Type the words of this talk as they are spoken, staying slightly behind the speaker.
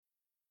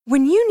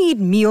When you need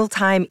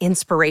mealtime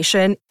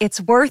inspiration,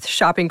 it's worth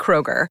shopping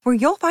Kroger, where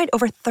you'll find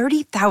over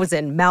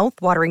 30,000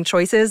 mouth-watering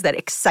choices that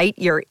excite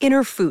your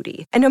inner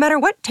foodie. And no matter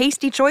what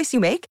tasty choice you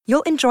make,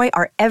 you'll enjoy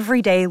our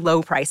everyday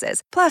low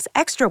prices, plus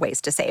extra ways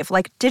to save,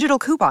 like digital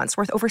coupons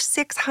worth over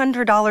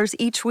 $600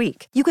 each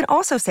week. You can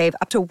also save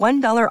up to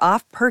 $1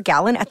 off per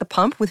gallon at the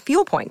pump with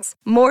fuel points.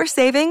 More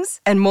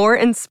savings and more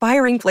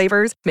inspiring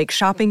flavors make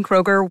shopping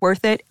Kroger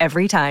worth it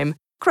every time.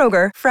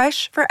 Kroger,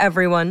 fresh for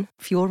everyone.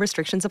 Fuel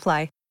restrictions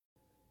apply.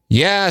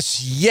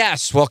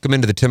 Yes. Welcome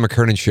into the Tim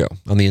McKernan Show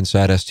on the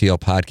Inside STL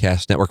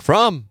Podcast Network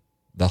from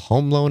the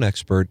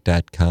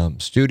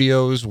HomeLoanExpert.com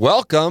studios.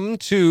 Welcome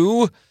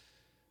to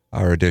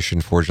our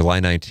edition for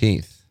July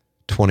 19th,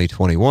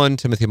 2021.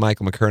 Timothy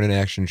Michael McKernan,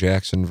 Action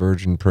Jackson,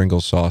 Virgin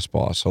Pringles Sauce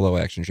Boss. Hello,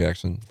 Action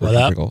Jackson,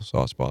 Virgin Pringles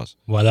Sauce Boss.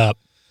 What up?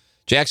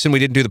 Jackson, we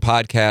didn't do the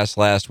podcast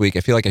last week. I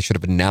feel like I should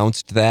have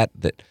announced that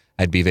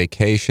I'd be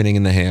vacationing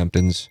in the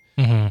Hamptons.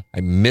 Mm-hmm. I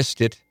missed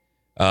it.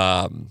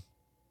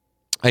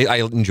 I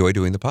enjoy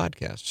doing the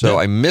podcast. So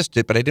I missed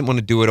it, but I didn't want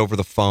to do it over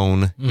the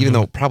phone, even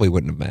though it probably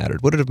wouldn't have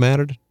mattered. Would it have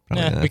mattered?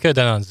 Probably not. We could have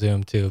done it on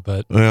Zoom too,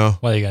 but what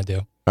are you going to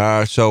do?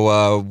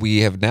 So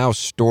we have now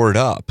stored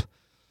up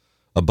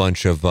a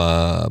bunch of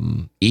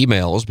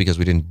emails because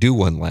we didn't do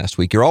one last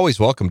week. You're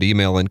always welcome to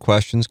email in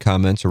questions,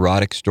 comments,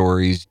 erotic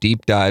stories,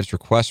 deep dives,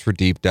 requests for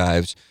deep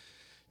dives.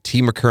 T.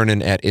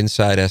 McKernan at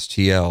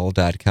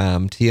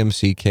InsideSTL.com,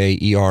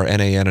 TMCKERNAN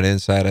at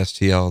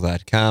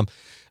InsideSTL.com.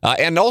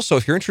 And also,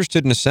 if you're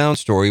interested in a sound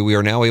story, we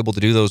are now able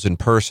to do those in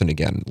person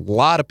again. A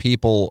lot of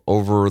people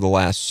over the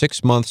last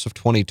 6 months of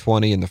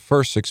 2020 and the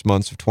first 6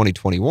 months of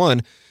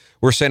 2021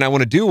 were saying, I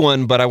want to do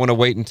one, but I want to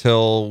wait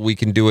until we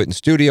can do it in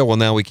studio. Well,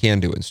 now we can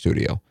do it in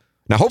studio.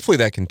 Now, hopefully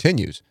that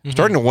continues. Mm-hmm.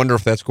 Starting to wonder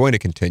if that's going to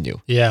continue.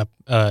 Yeah.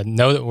 I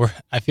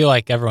feel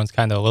like everyone's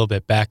kind of a little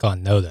bit back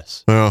on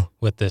notice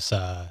with this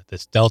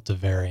Delta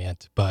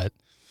variant, but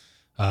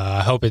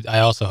I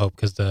also hope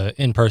because the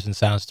in-person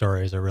sound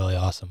stories are really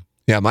awesome.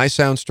 Yeah,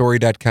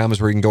 mysoundstory.com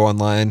is where you can go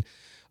online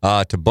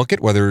to book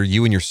it, whether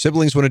you and your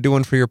siblings want to do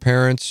one for your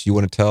parents, you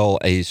want to tell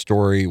a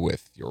story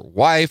with your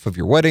wife of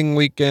your wedding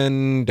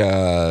weekend,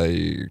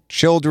 your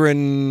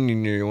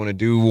children, you want to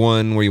do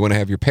one where you want to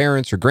have your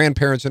parents or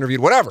grandparents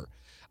interviewed, whatever.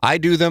 I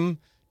do them.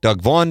 Doug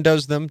Vaughn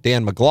does them.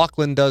 Dan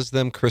McLaughlin does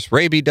them. Chris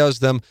Raby does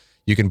them.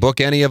 You can book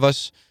any of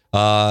us. T.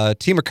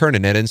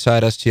 McKernan at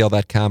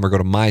InsideSTL.com or go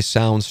to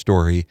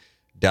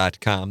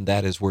mysoundstory.com.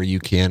 That is where you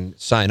can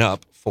sign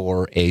up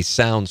for a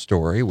sound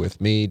story with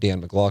me,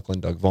 Dan McLaughlin,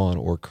 Doug Vaughn,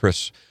 or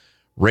Chris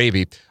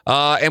Raby.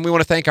 And we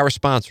want to thank our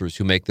sponsors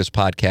who make this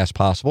podcast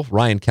possible.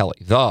 Ryan Kelly,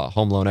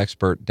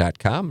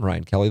 thehomeloanexpert.com.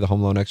 Ryan Kelly,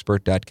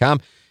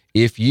 thehomeloanexpert.com.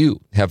 If you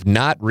have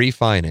not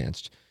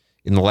refinanced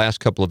in the last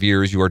couple of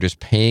years, you are just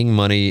paying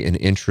money and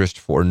interest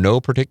for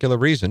no particular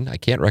reason, I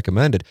can't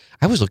recommend it.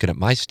 I was looking at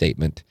my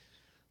statement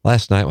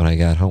last night when I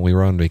got home. We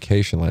were on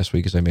vacation last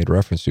week, as I made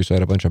reference to, so I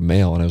had a bunch of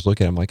mail, and I was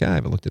looking at it. I'm like, I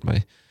haven't looked at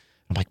my...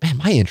 I'm like, man,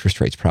 my interest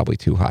rate's probably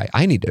too high.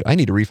 I need to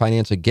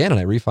refinance again, and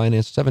I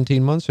refinanced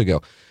 17 months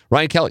ago.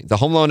 Ryan Kelly,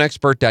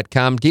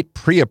 thehomeloanexpert.com. Get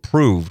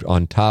pre-approved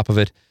on top of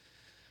it.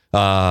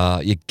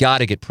 You got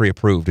to get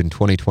pre-approved in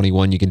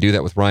 2021. You can do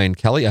that with Ryan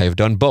Kelly. I have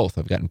done both.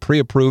 I've gotten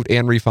pre-approved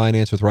and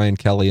refinanced with Ryan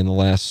Kelly in the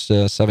last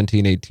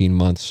 17, 18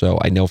 months, so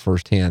I know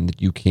firsthand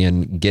that you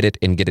can get it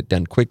and get it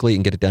done quickly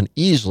and get it done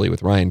easily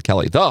with Ryan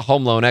Kelly,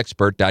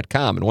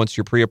 thehomeloanexpert.com. And once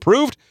you're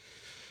pre-approved,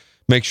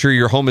 make sure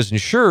your home is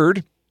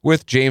insured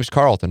with James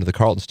Carlton of the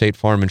Carlton State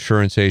Farm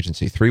Insurance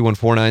Agency,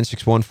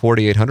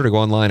 314-961-4800, or go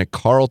online at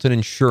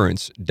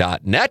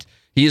carltoninsurance.net.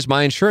 He is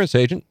my insurance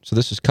agent, so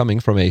this is coming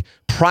from a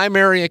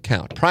primary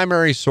account,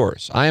 primary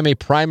source. I am a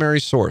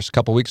primary source. A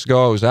couple weeks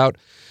ago, I was out,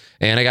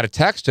 and I got a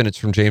text, and it's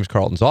from James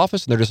Carlton's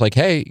office, and they're just like,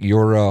 hey,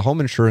 your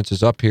home insurance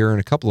is up here in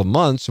a couple of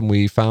months, and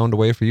we found a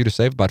way for you to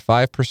save about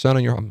 5%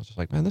 on your home. I was just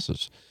like, man, this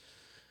is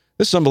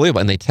unbelievable.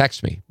 And they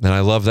text me, and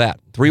I love that.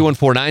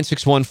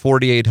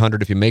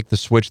 314-961-4800. If you make the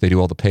switch, they do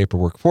all the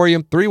paperwork for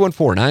you.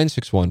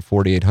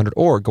 314-961-4800,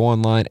 or go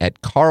online at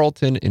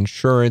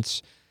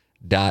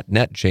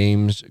carltoninsurance.net,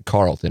 James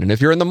Carlton. And if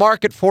you're in the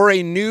market for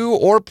a new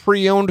or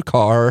pre-owned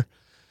car,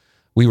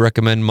 we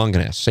recommend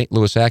Munganess,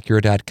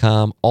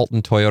 stlouisacura.com,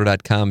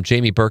 altontoyota.com,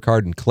 Jamie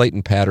Burkhardt and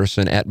Clayton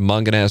Patterson at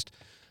Munganess.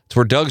 It's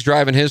where Doug's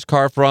driving his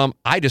car from.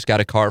 I just got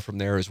a car from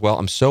there as well.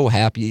 I'm so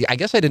happy. I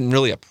guess I didn't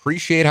really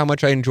appreciate how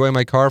much I enjoy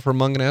my car from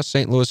Munganess,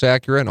 St. Louis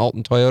Acura, and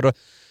Alton Toyota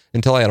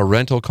until I had a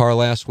rental car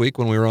last week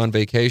when we were on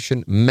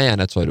vacation. Man,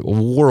 that's a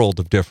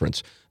world of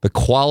difference. The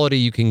quality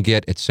you can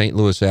get at St.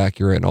 Louis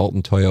Acura and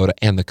Alton Toyota,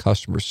 and the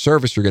customer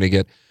service you're going to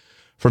get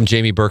from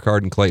Jamie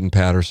Burkhardt and Clayton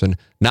Patterson.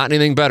 Not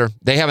anything better.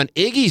 They have an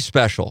Iggy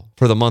special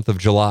for the month of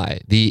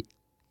July. The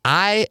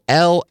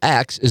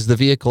ILX is the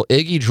vehicle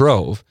Iggy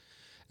drove,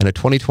 and a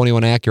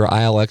 2021 Acura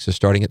ILX is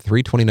starting at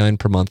 $329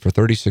 per month for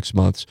 36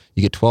 months.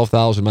 You get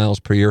 12,000 miles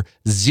per year,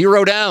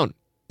 zero down.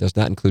 Does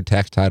not include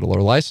tax, title, or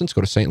license.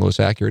 Go to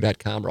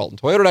stlouisacura.com or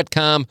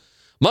altontoyota.com.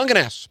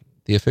 Munganess,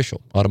 the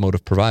official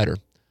automotive provider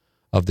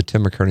of the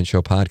Tim McKernan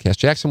Show podcast.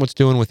 Jackson, what's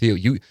doing with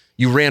you?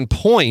 You ran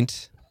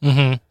point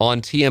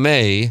on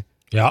TMA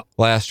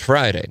last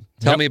Friday.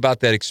 Tell me about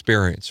that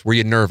experience. Were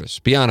you nervous?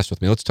 Be honest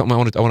with me. Let's talk. I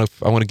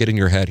want to get in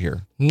your head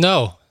here.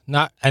 No,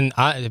 not. And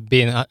I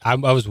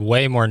was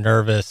way more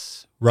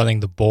nervous running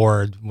the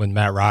board when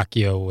Matt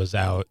Rocchio was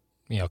out,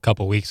 a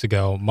couple weeks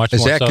ago.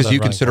 Is that because you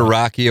consider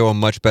Rocchio a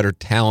much better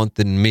talent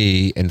than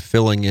me, and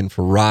filling in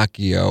for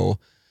Rocchio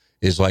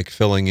is like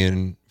filling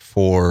in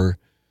for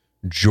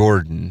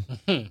Jordan,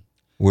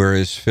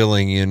 whereas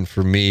filling in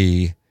for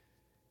me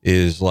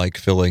is like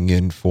filling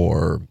in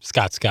for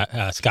Scott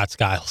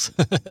Skiles.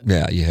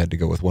 Yeah, you had to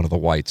go with one of the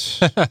whites.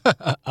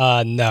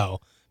 No,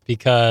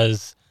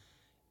 because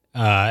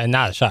and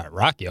not a shot at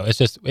Rocchio. It's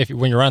just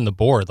when you're on the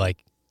board,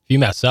 like if you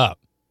mess up,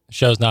 the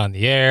show's not in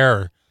the air,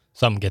 or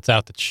something gets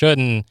out that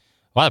shouldn't.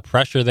 A lot of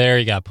pressure there.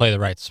 You got to play the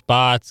right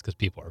spots because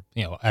people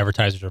are,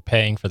 advertisers are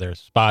paying for their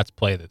spots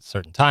played at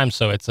certain times.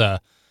 So it's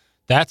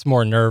that's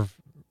more nerve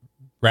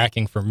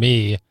wracking for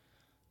me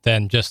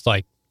than just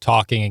like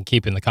talking and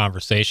keeping the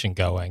conversation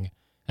going.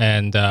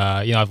 And,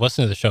 I've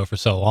listened to the show for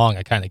so long,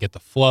 I kind of get the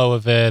flow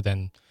of it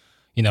and,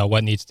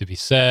 what needs to be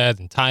said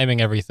and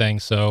timing everything.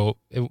 So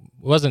it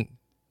wasn't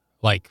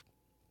like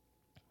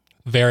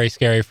very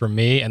scary for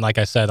me. And like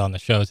I said on the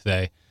show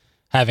today,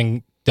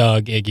 having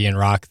Doug, Iggy, and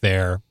Rock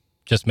there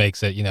just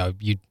makes it,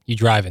 you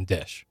drive and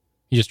dish.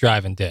 You just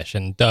drive and dish.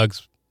 And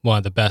Doug's one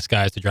of the best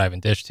guys to drive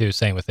and dish to.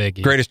 Same with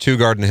Iggy. Greatest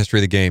two-guard in the history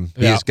of the game.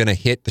 Yeah. He's going to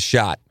hit the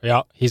shot.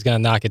 Yeah, he's going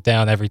to knock it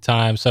down every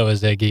time. So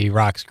is Iggy.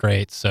 Rock's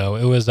great. So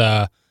it was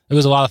a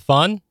lot of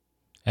fun.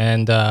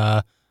 And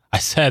I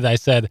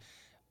said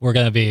we're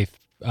going to be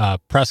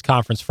press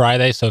conference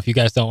Friday. So if you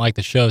guys don't like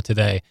the show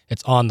today,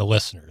 it's on the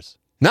listeners.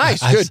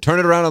 Nice, good. Turn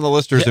it around on the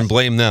listeners and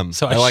blame them.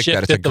 So I like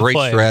that. It's a great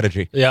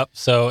strategy. Yep.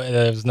 So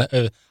it was.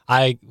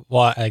 I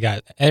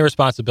got any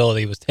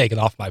responsibility was taken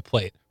off my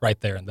plate right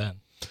there and then.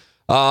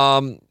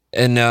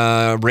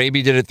 And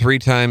Raby did it 3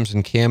 times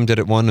and Cam did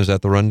it 1. Is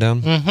that the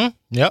rundown? Mm-hmm.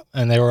 Yep.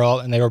 And they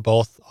were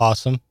both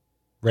awesome.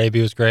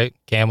 Raby was great.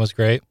 Cam was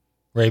great.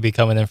 Raby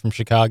coming in from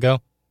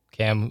Chicago.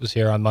 Cam was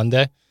here on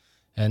Monday,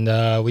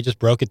 and we just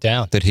broke it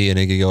down. Did he and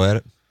Iggy go at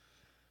it?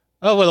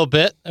 A little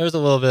bit. There was a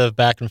little bit of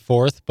back and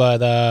forth,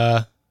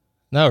 but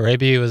no,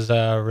 Raby was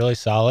really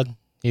solid.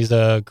 He's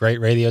a great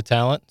radio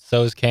talent.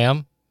 So is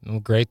Cam.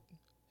 Great.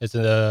 It's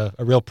a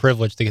real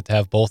privilege to get to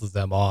have both of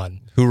them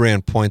on. Who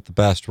ran point the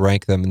best?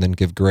 Rank them and then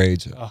give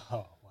grades.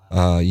 Oh,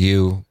 wow.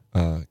 You,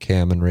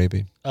 Cam, and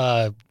Raby.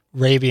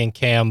 Raby and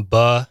Cam,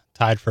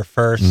 tied for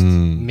first.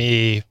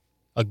 Me,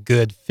 a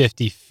good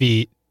 50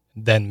 feet,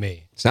 then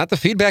me. It's not the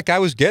feedback I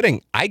was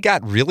getting. I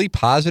got really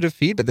positive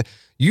feedback.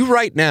 You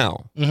right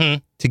now,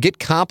 to get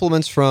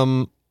compliments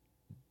from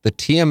the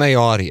TMA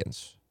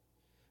audience,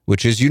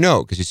 which is,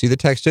 because you see the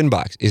text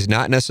inbox, is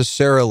not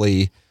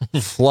necessarily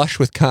flush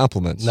with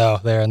compliments. No,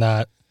 they're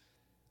not.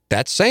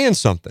 That's saying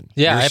something.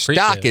 Yeah, Your I appreciate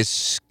stock it. is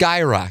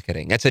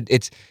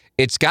skyrocketing.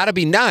 It's got to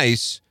be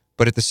nice,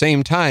 but at the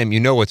same time, you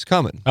know what's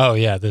coming. Oh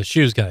yeah, the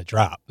shoe's gonna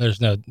drop.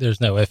 There's no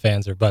ifs,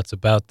 ands, or buts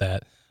about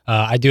that.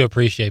 I do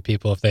appreciate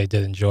people if they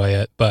did enjoy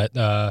it, but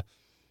I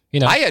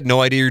had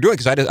no idea you were doing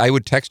it because I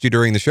would text you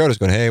during the show, just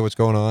going, "Hey, what's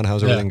going on?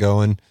 How's everything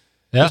going?"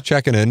 Yeah, just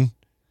checking in.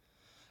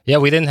 Yeah,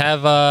 we didn't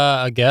have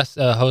a guest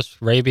host.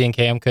 Raby and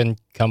Cam couldn't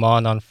come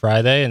on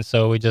Friday, and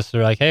so we just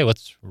were like, "Hey,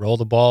 let's roll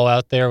the ball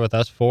out there with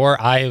us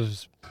 4." I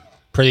was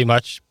pretty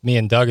much me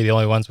and Doug are the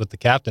only ones with the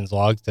captain's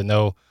logs to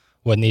know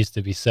what needs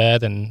to be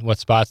said and what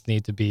spots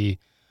need to be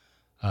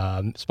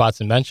spots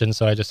and mentions.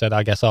 So I just said,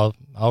 I guess I'll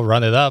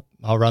run it up.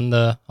 I'll run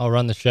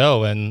the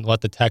show and let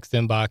the text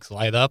inbox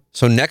light up.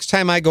 So next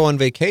time I go on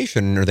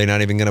vacation, are they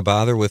not even going to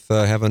bother with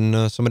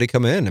having somebody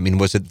come in? I mean,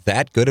 was it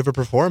that good of a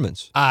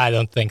performance? I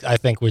don't think. I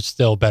think we're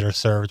still better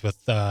served with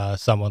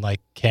someone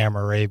like Cam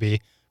or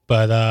Raby.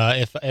 But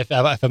if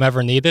I'm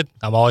ever needed,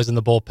 I'm always in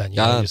the bullpen.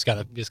 You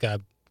just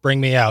gotta bring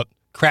me out.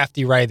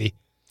 Crafty righty.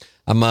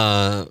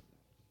 I'm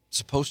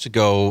supposed to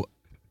go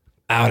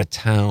out of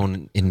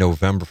town in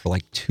November for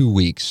like 2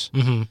 weeks.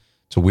 Mm-hmm.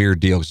 It's a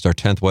weird deal because it's our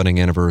 10th wedding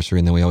anniversary,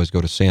 and then we always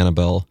go to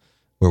Sanibel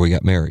where we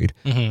got married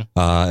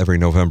every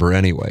November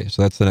anyway.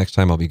 So that's the next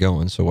time I'll be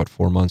going. So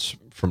 4 months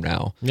from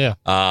now? Yeah.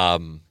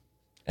 And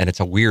it's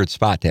a weird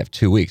spot to have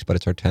 2 weeks, but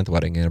it's our 10th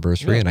wedding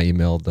anniversary, and I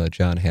emailed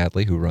John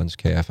Hadley, who runs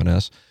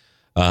KFNS,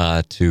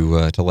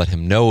 to let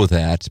him know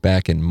that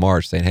back in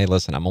March, saying, "Hey,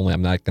 listen, I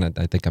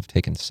think I've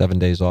taken 7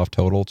 days off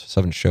total,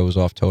 7 shows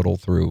off total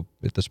through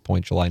at this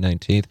point July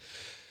 19th."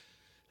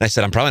 And I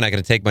said, I'm probably not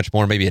going to take much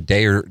more, maybe a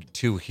day or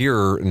two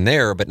here and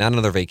there, but not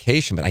another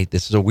vacation. But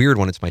this is a weird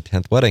one. It's my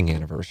 10th wedding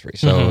anniversary,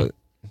 so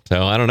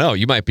I don't know.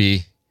 You might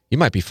be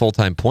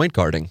full-time point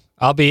guarding.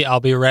 I'll be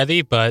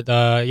ready, but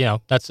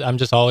I'm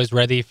just always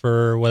ready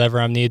for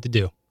whatever I'm needed to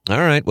do. All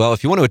right. Well,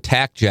 if you want to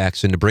attack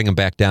Jackson to bring him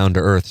back down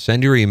to earth,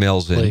 send your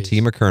emails in,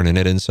 tmckernan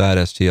at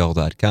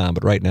InsideSTL.com.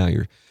 But right now,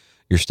 your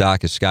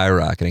stock is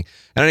skyrocketing.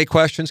 And any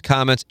questions,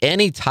 comments,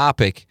 any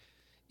topic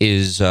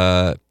is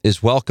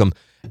welcome.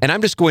 And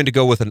I'm just going to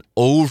go with an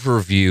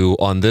overview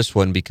on this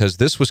one because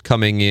this was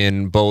coming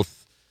in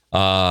both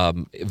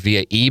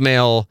via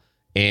email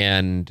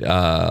and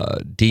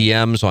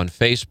DMs on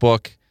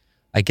Facebook.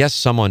 I guess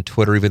some on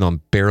Twitter, even though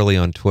I'm barely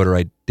on Twitter,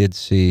 I did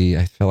see,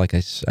 I feel like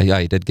I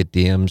did get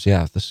DMs.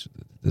 Yeah,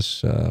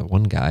 this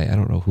one guy, I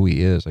don't know who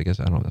he is. I guess,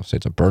 I don't know, say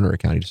it's a burner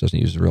account. He just doesn't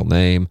use his real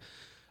name.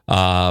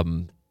 A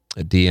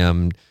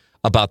DM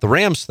about the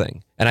Rams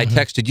thing. And I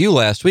texted you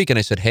last week and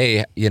I said,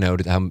 hey,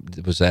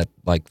 was that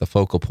like the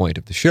focal point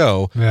of the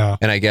show? Yeah.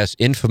 And I guess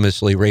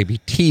infamously Raby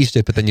teased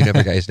it, but then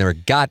guys never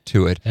got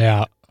to it.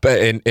 Yeah.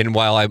 But and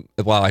while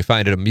I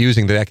find it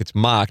amusing that gets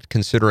mocked,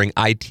 considering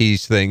I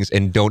tease things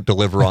and don't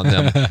deliver on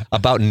them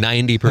about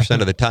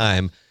 90% of the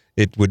time,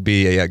 it would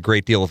be a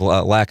great deal of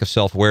lack of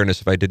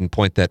self-awareness if I didn't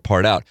point that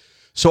part out.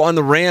 So on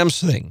the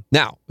Rams thing,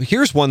 now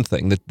here's one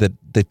thing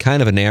that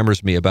kind of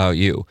enamors me about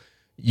you.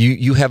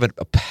 You have a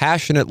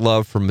passionate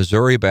love for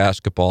Missouri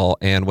basketball,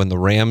 and when the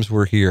Rams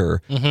were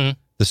here,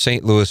 the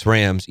St. Louis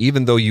Rams,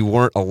 even though you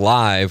weren't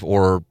alive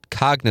or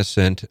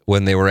cognizant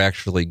when they were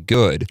actually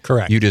good,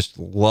 correct, you just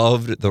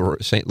loved the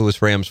St.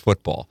 Louis Rams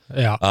football.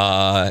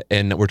 Yeah.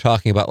 And we're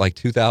talking about like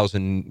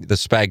 2000, the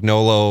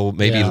Spagnuolo,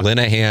 maybe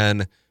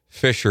Linehan,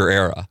 Fisher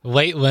era.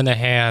 Late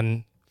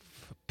Linehan,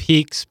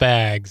 peak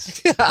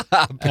Spags,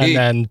 and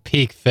then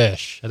peak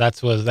Fish.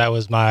 That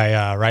was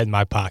my right in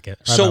my pocket.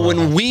 Right, so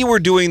when we were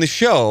doing the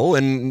show,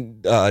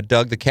 and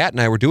Doug the Cat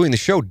and I were doing the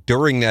show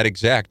during that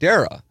exact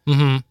era,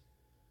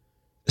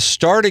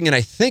 starting in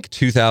I think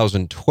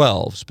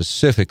 2012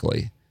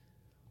 specifically,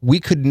 we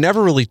could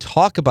never really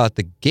talk about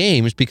the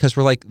games because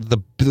we're like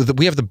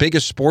we have the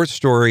biggest sports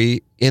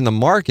story in the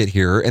market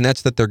here, and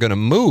that's that they're going to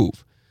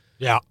move.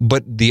 Yeah.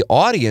 But the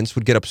audience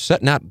would get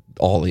upset, not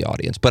all the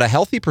audience, but a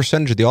healthy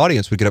percentage of the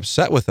audience would get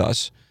upset with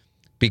us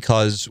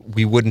because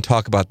we wouldn't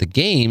talk about the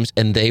games,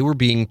 and they were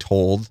being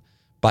told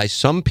by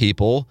some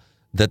people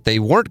that they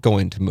weren't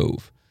going to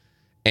move.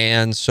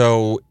 And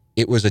so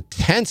it was a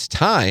tense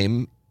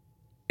time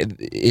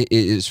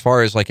as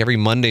far as like every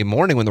Monday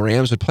morning when the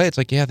Rams would play. It's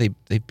like, yeah, they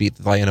beat,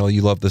 I know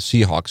you love the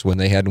Seahawks when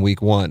they had in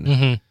week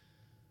 1.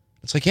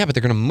 It's like, yeah, but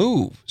they're going to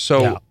move.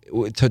 So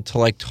to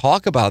like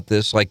talk about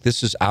this, like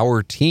this is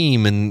our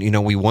team and,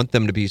 we want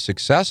them to be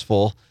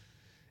successful.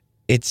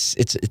 It's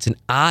an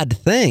odd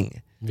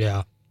thing.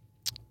 Yeah.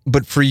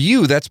 But for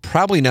you, that's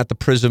probably not the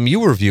prism you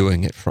were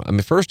viewing it from. I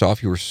mean, first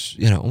off, you were,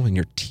 in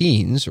your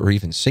teens or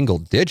even single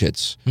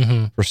digits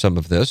for some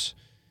of this.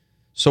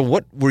 So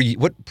what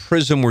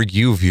prism were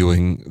you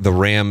viewing the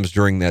Rams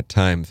during that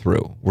time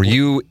through? Were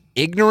you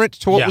ignorant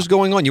to what was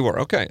going on? You were,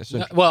 okay.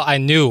 So, well, I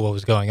knew what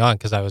was going on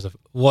because I was a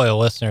loyal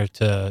listener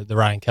to the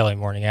Ryan Kelly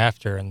Morning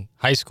After in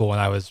high school, when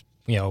I was,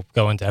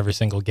 going to every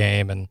single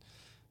game and,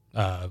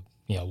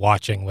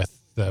 watching with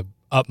the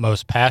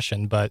utmost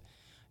passion. But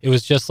it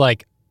was just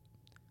like,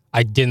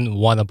 I didn't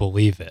want to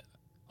believe it.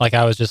 Like,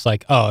 I was just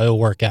like, oh, it'll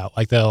work out.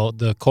 Like,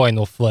 the coin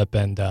will flip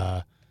and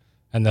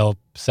they'll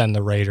send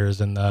the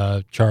Raiders and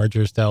the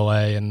Chargers to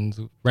LA,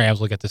 and Rams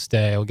will get to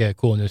stay. We'll get a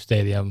cool new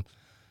stadium.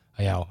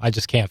 I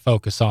just can't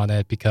focus on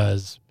it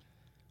because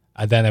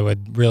then it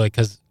would really,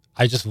 because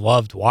I just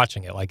loved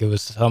watching it. Like, it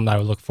was something I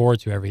would look forward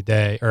to every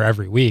day or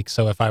every week.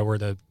 So if I were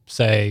to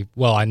say,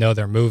 well, I know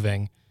they're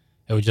moving,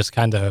 it would just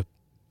kind of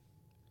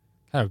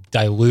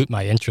dilute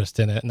my interest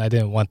in it. And I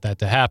didn't want that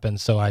to happen.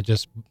 So I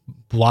just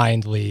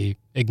blindly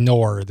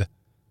ignored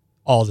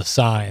all the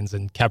signs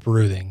and kept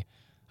rooting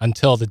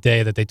until the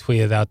day that they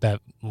tweeted out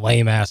that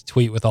lame-ass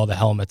tweet with all the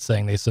helmets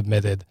saying they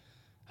submitted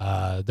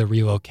the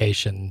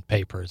relocation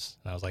papers.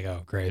 And I was like,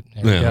 oh, great.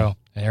 Here we go.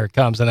 And here it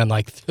comes. And then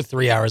like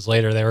 3 hours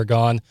later, they were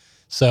gone.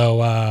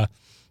 So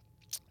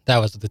that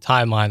was the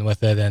timeline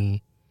with it.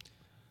 And,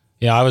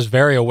 I was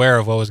very aware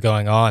of what was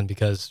going on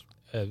because,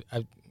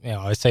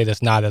 I say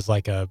this not as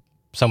like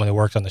someone who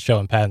works on the show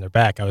and patting their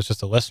back. I was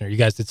just a listener. You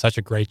guys did such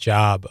a great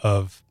job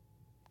of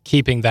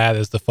keeping that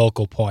as the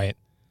focal point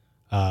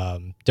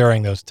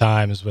during those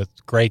times with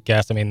great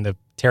guests. I mean, the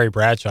Terry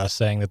Bradshaw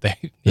saying that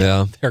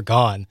they're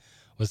gone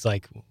was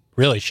like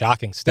really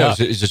shocking stuff.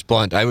 It was just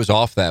blunt. I was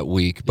off that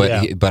week,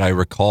 but but I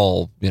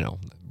recall,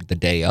 the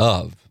day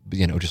of,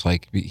 just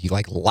like he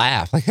like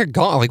laughed, like they're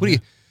gone. Like, what do you?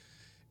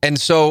 And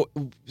so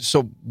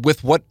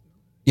with what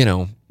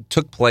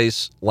took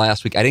place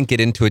last week, I didn't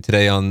get into it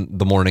today on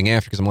the morning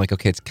after because I'm like,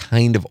 okay, it's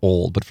kind of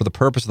old, but for the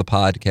purpose of the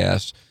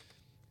podcast,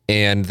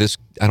 and this,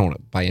 I don't want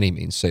to by any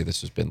means say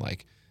this has been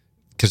like,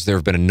 because there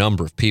have been a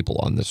number of people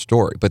on this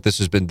story, but this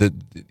has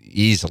been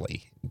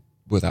easily,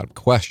 without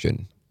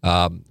question,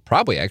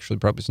 probably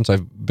since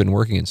I've been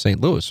working in St.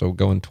 Louis, so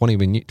going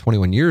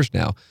 21 years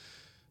now,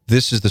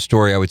 this is the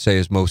story I would say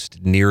is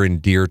most near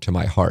and dear to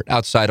my heart,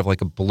 outside of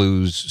like a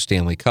Blues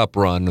Stanley Cup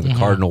run or the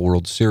Cardinal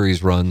World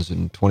Series runs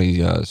in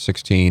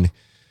 2006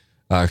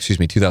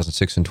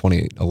 and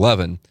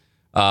 2011.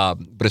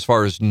 But as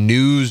far as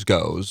news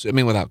goes, I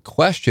mean, without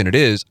question it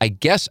is. I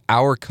guess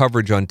our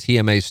coverage on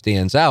TMA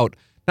stands out,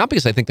 not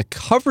because I think the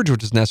coverage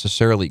was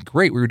necessarily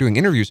great. We were doing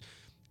interviews.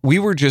 We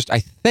were just, I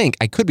think,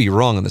 I could be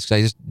wrong on this because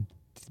I just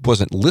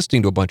wasn't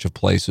listening to a bunch of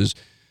places,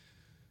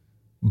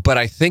 but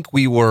I think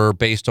we were,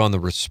 based on the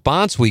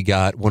response we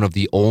got, one of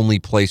the only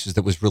places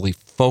that was really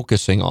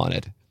focusing on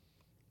it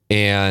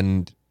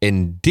and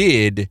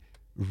did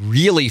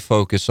really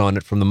focus on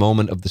it from the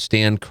moment of the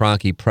Stan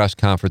Kroenke press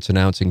conference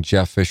announcing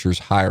Jeff Fisher's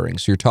hiring.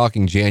 So you're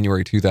talking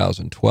January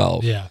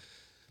 2012. Yeah.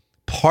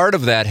 Part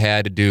of that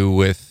had to do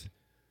with,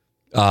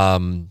 I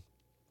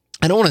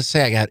don't want to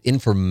say I got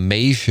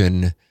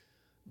information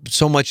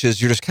so much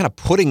as you're just kind of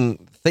putting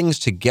things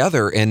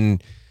together,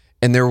 and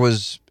there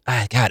was,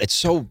 God, it's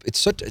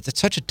such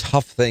a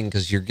tough thing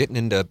because you're getting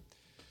into,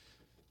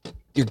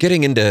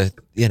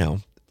 you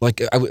know,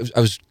 like I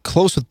was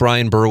close with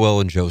Brian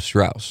Burwell and Joe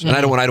Strauss, and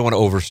I don't want to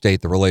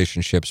overstate the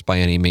relationships by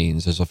any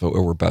means, as if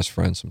we're best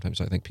friends. Sometimes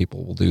I think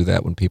people will do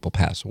that when people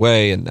pass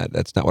away, and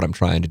that's not what I'm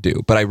trying to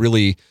do. But I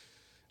really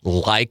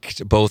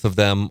liked both of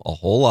them a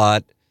whole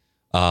lot.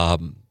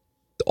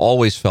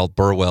 Always felt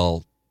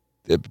Burwell,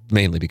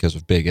 mainly because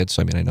of bigots.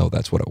 I mean, I know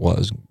that's what it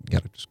was. You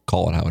got to just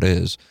call it how it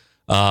is.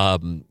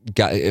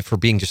 For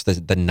being just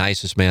the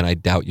nicest man. I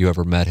doubt you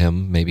ever met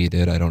him. Maybe you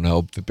did. I don't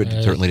know. But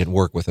certainly didn't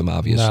work with him,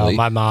 obviously. No,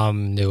 my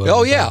mom knew him.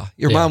 Oh, yeah.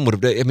 Your mom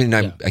would have. I mean,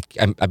 I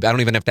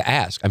don't even have to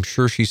ask. I'm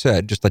sure she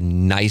said just the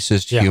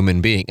nicest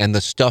human being. And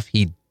the stuff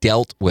he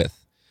dealt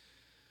with.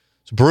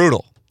 It's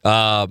brutal.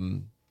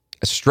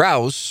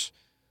 Strauss,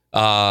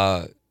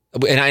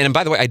 and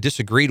by the way, I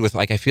disagreed with,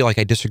 I feel like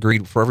I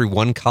disagreed for every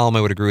one column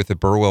I would agree with that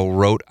Burwell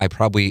wrote. I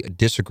probably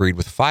disagreed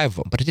with 5 of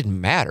them, but it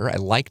didn't matter. I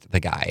liked the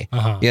guy,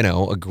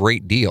 a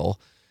great deal.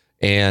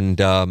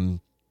 And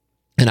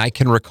I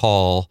can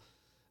recall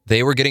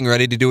they were getting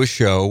ready to do a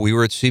show. We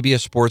were at CBS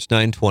Sports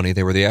 920.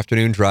 They were the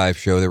afternoon drive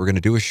show. They were going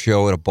to do a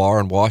show at a bar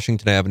on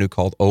Washington Avenue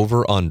called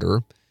Over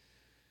Under.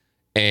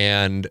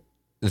 And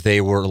they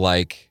were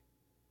like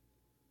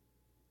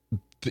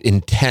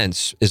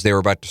intense as they were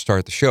about to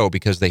start the show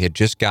because they had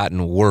just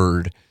gotten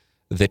word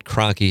that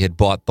Kroenke had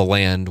bought the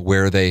land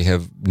where they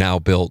have now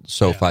built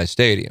SoFi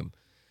Stadium.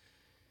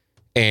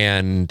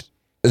 And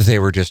they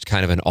were just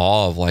kind of in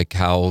awe of like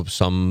how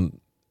some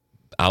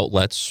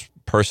outlets,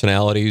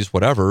 personalities,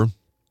 whatever,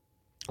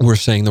 were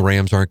saying the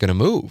Rams aren't going to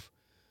move.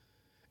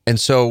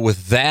 And so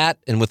with that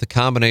and with the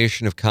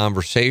combination of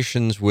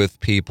conversations with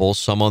people,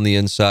 some on the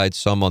inside,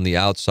 some on the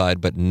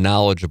outside, but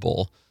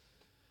knowledgeable,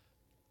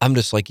 I'm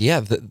just like,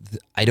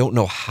 I don't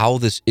know how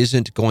this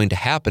isn't going to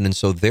happen. And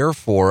so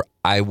therefore,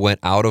 I went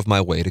out of my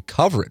way to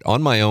cover it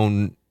on my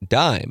own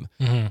dime.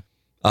 And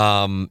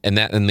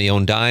the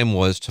own dime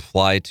was to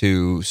fly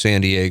to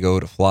San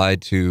Diego, to fly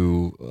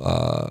to,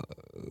 it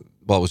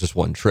was just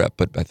one trip,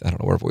 but I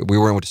don't know where we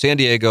went to San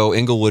Diego,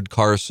 Inglewood,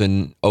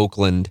 Carson,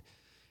 Oakland,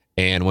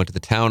 and went to the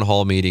town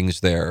hall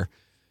meetings there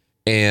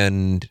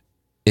and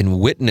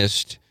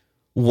witnessed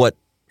what,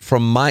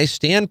 from my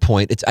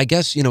standpoint, it's, I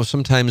guess,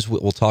 sometimes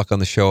we'll talk on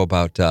the show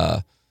about,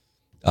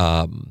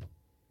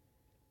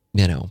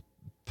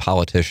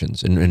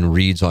 politicians and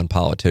reads on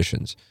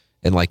politicians,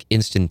 and like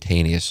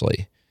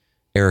instantaneously,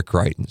 Eric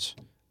Greitens.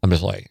 I'm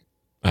just like,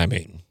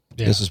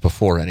 this is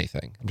before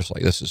anything. I'm just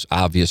like, this is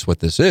obvious what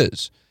this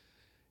is.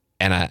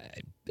 And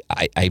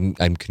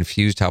I'm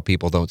confused how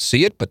people don't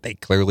see it, but they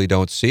clearly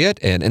don't see it.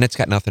 And it's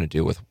got nothing to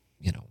do with,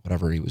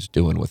 whatever he was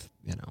doing with,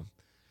 in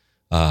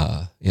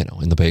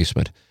the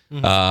basement.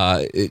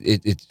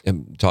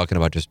 I'm talking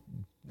about just,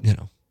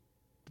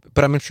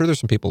 but I'm sure there's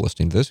some people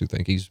listening to this who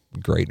think he's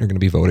great and are going to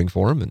be voting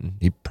for him, and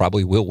he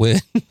probably will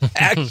win,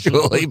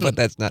 actually, but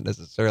that's not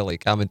necessarily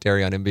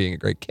commentary on him being a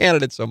great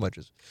candidate so much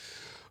as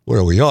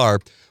where we are.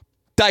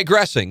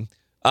 Digressing,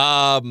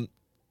 Eric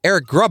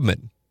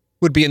Grubman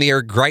would be in the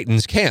Eric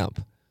Greitens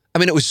camp. I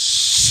mean, it was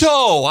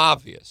so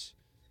obvious.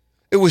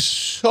 It was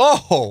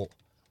so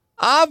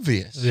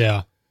obvious.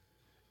 Yeah.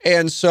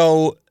 And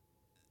so,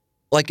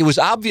 like, it was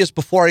obvious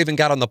before I even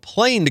got on the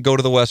plane to go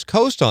to the West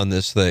Coast on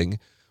this thing.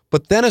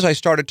 But then as I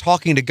started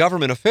talking to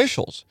government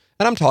officials,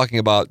 and I'm talking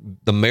about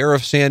the mayor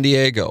of San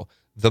Diego,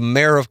 the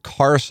mayor of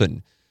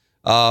Carson,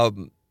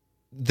 that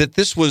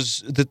this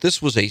was a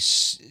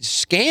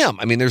scam.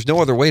 I mean, there's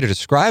no other way to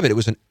describe it. It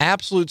was an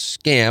absolute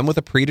scam with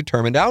a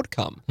predetermined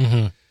outcome.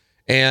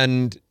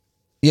 And,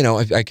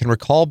 I can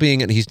recall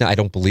being, and I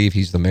don't believe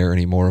he's the mayor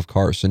anymore of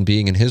Carson,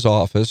 being in his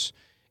office,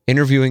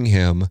 interviewing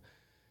him.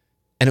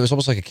 And it was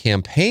almost like a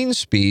campaign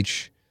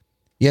speech,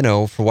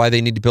 for why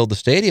they need to build the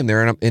stadium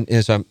there. And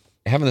as I'm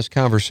having this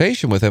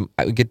conversation with him,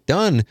 I would get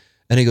done,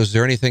 and he goes, "Is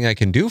there anything I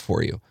can do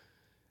for you?"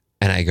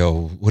 And I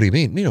go, "What do you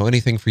mean?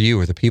 Anything for you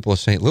or the people of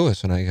St.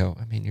 Louis?" And I go,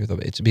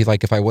 it'd be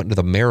like if I went into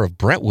the mayor of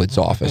Brentwood's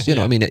office,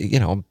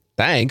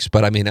 thanks,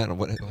 but I don't,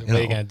 what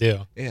are you going to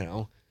do?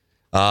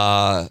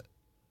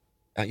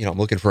 I'm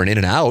looking for an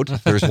In-N-Out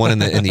if there's one in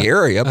the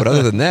area, but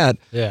other than that,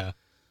 yeah.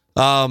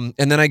 And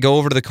then I go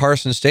over to the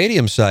Carson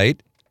Stadium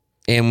site,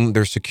 and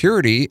there's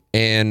security,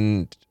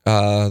 and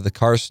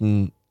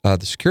the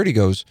security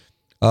goes,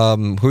 "Who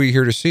are you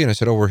here to see?" And I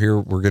said,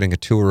 we're getting a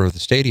tour of the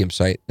stadium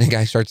site. And the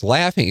guy starts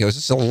laughing. He goes,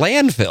 "This is a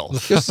landfill.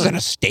 This isn't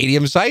a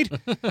stadium site."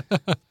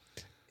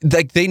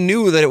 Like, they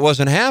knew that it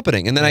wasn't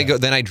happening. And then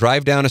I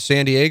drive down to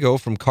San Diego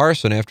from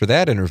Carson after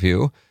that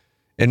interview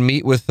and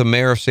meet with the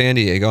mayor of San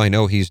Diego. I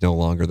know he's no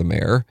longer the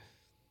mayor,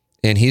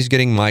 and he's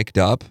getting mic'd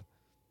up,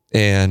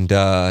 and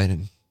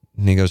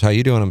And he goes, how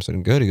you doing? I'm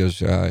saying, good. He goes,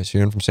 so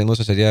you're in from St. Louis?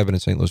 I said, yeah, I've been in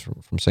St. Louis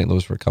from St.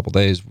 Louis for a couple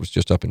days. Was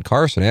just up in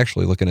Carson,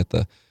 actually, looking at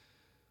the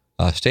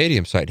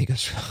stadium site. And he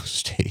goes, oh,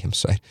 stadium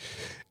site.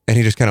 And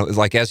he just kind of,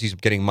 like, as he's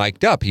getting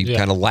mic'd up, he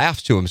kind of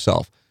laughs to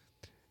himself.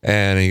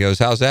 And he goes,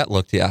 how's that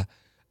look to you?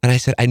 And I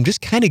said, I'm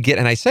just kind of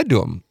and I said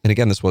to him, and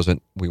again,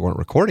 we weren't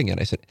recording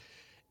it. I said,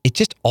 it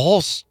just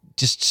all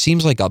just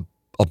seems like a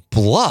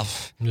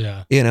bluff.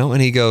 Yeah.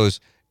 And he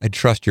goes, I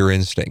trust your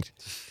instinct.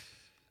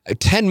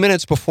 10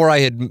 minutes before I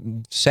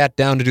had sat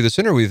down to do this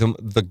interview with him,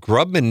 the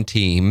Grubman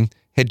team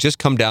had just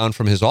come down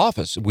from his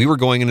office. We were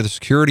going into the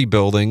security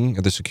building,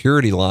 or the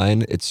security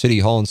line at City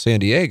Hall in San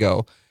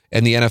Diego,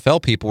 and the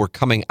NFL people were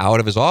coming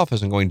out of his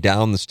office and going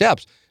down the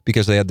steps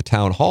because they had the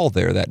town hall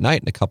there that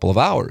night in a couple of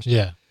hours.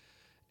 Yeah.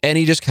 And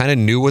he just kind of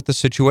knew what the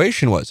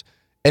situation was.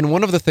 And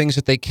one of the things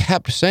that they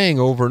kept saying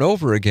over and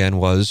over again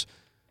was,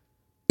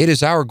 it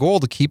is our goal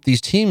to keep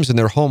these teams in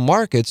their home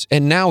markets.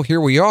 And now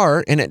here we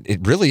are. And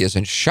it really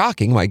isn't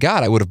shocking. My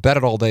God, I would have bet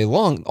it all day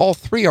long. All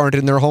three aren't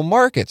in their home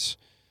markets.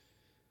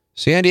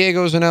 San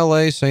Diego's in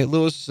L.A., St.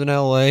 Louis is in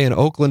L.A., and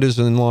Oakland is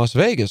in Las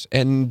Vegas.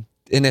 And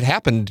it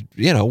happened,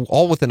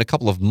 all within a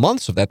couple of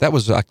months of that. That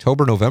was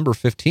October, November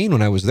 15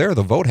 when I was there.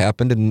 The vote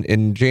happened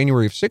in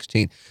January of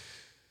 16.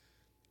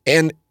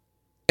 And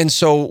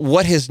so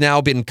what has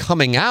now been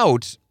coming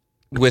out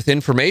with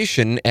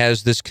information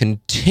as this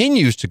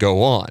continues to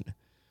go on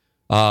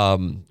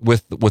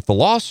with the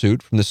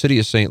lawsuit from the city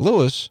of St.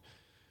 Louis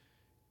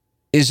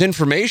is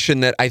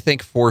information that I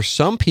think for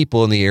some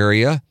people in the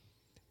area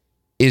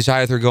is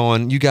either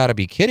going, you got to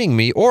be kidding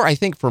me, or I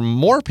think for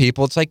more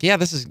people, it's like, yeah,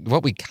 this is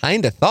what we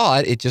kind of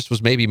thought. It just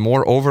was maybe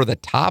more over the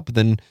top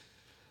than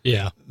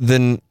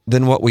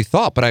what we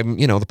thought. But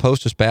the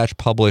Post-Dispatch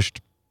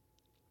published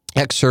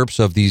excerpts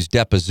of these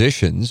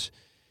depositions,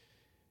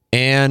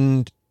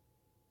 and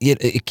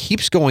it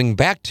keeps going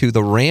back to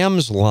the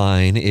Rams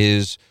line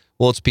is,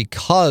 well, it's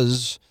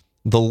because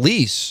the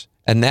lease,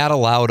 and that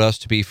allowed us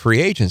to be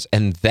free agents.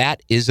 And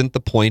that isn't the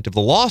point of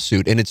the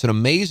lawsuit. And it's an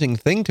amazing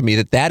thing to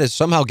me that is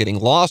somehow getting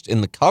lost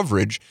in the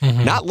coverage,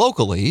 not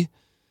locally,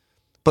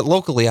 but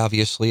locally,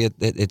 obviously,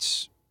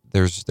 there's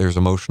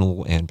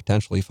emotional and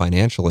potentially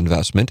financial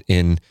investment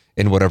in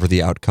whatever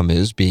the outcome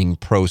is, being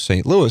pro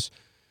St. Louis.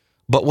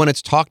 But when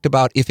it's talked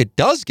about, if it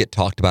does get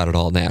talked about at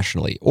all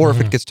nationally, or if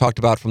it gets talked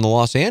about from the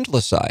Los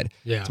Angeles side,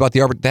 it's about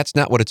that's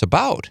not what it's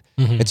about.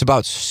 It's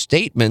about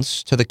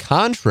statements to the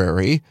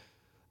contrary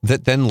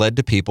that then led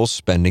to people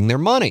spending their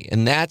money.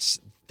 And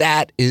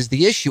that is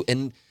the issue.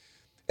 And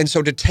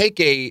so to take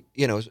and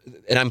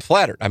I'm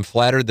flattered. I'm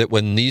flattered that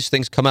when these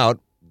things come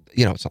out,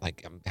 it's not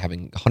like I'm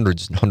having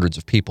hundreds and hundreds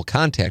of people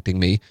contacting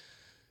me.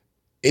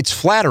 It's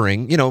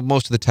flattering.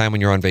 Most of the time when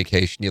you're on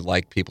vacation, you'd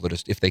like people to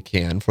just, if they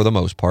can, for the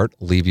most part,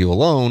 leave you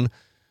alone.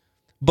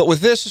 But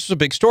with this is a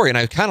big story. And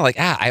I kind of like,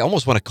 I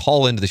almost want to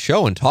call into the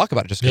show and talk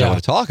about it just because I want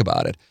to talk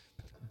about it.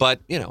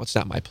 But, it's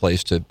not my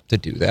place to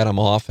do that. I'm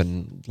off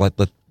and let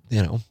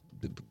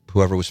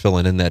whoever was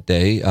filling in that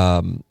day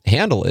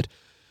handle it.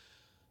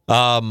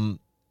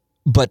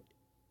 But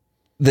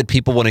that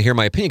people want to hear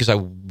my opinion because I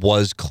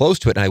was close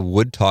to it, and I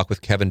would talk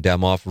with Kevin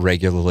Demoff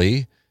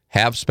regularly.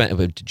 Have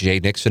spent,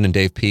 Jay Nixon and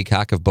Dave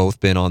Peacock have both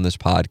been on this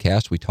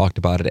podcast. We talked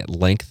about it at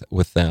length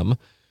with them.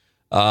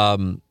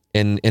 And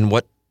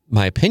what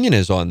my opinion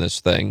is on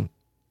this thing,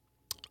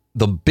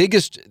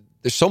 there's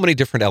so many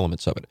different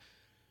elements of it.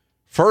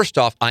 First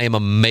off, I am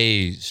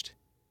amazed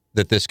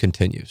that this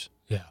continues.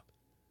 Yeah.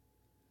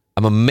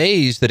 I'm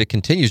amazed that it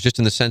continues just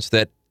in the sense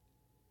that,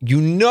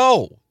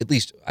 at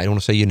least I don't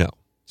want to say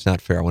it's not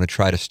fair. I want to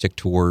try to stick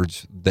to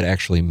words that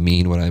actually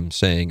mean what I'm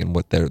saying and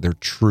what their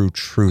true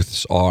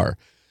truths are.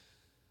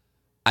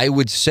 I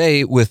would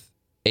say with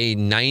a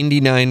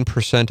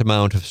 99%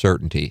 amount of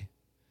certainty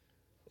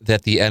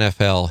that the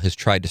NFL has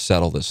tried to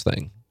settle this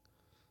thing.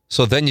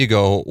 So then you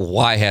go,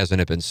 why hasn't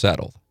it been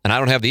settled? And I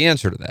don't have the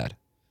answer to that.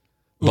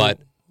 But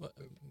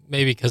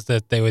maybe because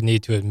that they would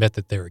need to admit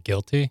that they were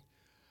guilty.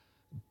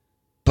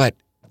 But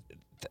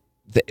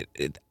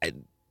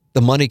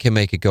the money can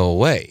make it go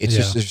away. It's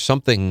just there's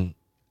something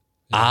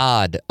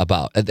odd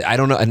about it. I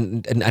don't know,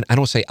 and I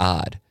don't say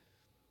odd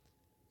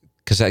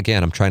because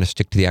again, I'm trying to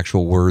stick to the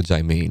actual words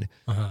I mean.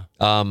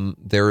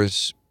 There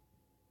is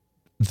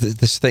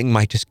this thing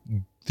might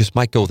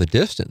go the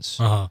distance.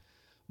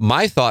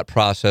 My thought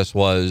process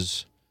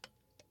was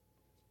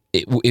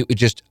it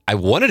just, I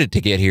wanted it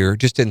to get here,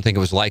 just didn't think it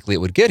was likely it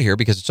would get here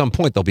because at some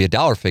point there'll be a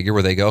dollar figure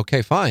where they go,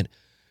 okay, fine.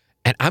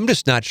 And I'm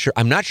just not sure.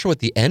 I'm not sure what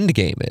the end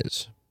game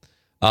is.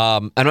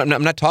 And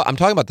I'm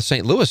talking about the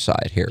St. Louis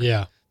side here.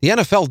 Yeah. The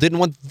NFL didn't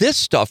want this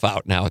stuff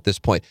out now at this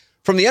point.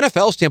 From the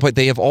NFL standpoint,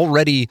 they have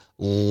already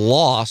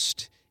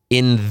lost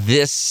in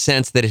this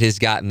sense that it has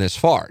gotten this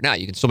far. Now,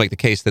 you can still make the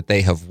case that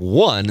they have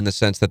won in the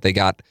sense that they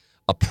got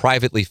a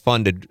privately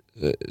funded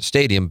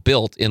stadium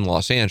built in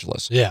Los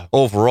Angeles. Yeah.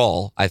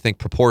 Overall, I think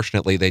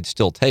proportionately they'd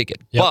still take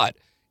it. Yep. But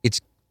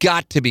it's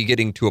got to be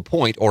getting to a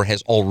point, or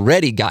has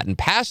already gotten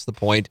past the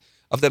point,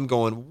 of them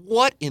going,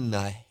 what in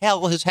the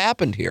hell has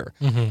happened here?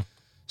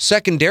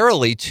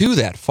 Secondarily to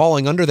that,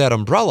 falling under that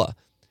umbrella,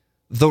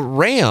 the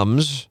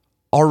Rams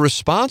are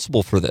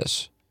responsible for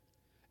this.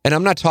 And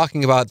I'm not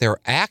talking about their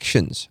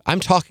actions. I'm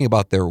talking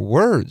about their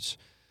words.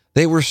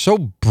 They were so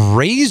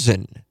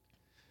brazen.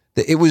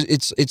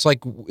 It's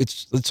like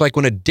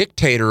when a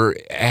dictator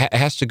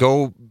has to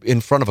go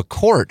in front of a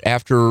court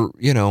after,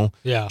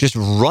 just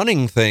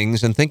running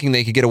things and thinking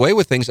they could get away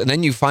with things. And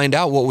then you find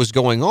out what was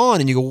going on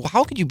and you go,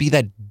 how could you be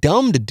that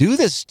dumb to do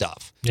this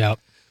stuff? Yeah.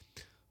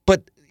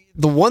 But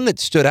the one that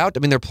stood out,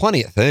 there are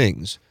plenty of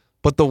things,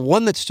 but the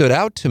one that stood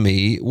out to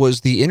me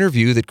was the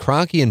interview that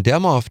Kroenke and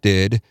Demoff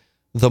did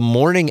the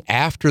morning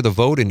after the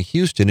vote in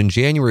Houston in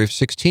January of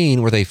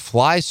 16, where they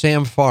fly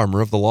Sam Farmer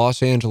of the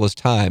Los Angeles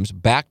Times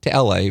back to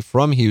L.A.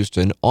 from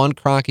Houston on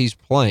Kroenke's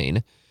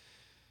plane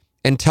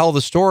and tell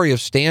the story of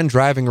Stan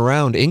driving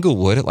around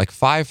Inglewood at like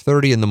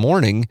 5:30 in the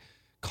morning,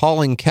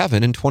 calling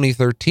Kevin in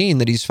 2013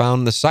 that he's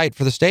found the site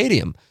for the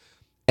stadium.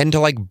 And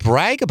to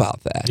brag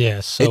about that. Yeah,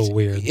 so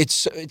weird.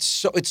 It's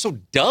so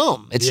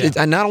dumb. It's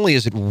not only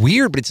is it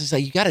weird, but it's just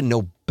like you got to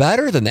know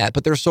better than that.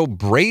 But they're so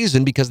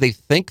brazen because they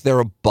think they're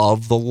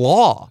above the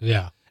law.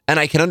 Yeah. And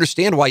I can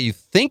understand why you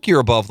think you're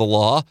above the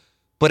law,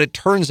 but it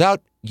turns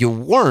out you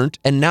weren't,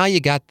 and now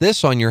you got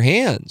this on your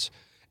hands.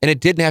 And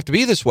it didn't have to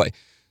be this way.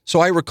 So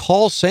I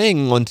recall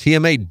saying on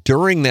TMA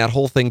during that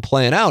whole thing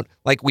playing out,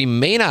 we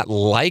may not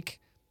like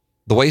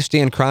the way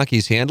Stan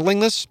Kroenke's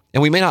handling this,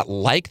 and we may not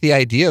like the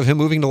idea of him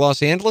moving to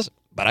Los Angeles,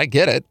 but I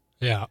get it.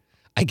 Yeah.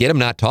 I get him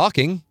not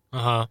talking.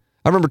 Uh-huh.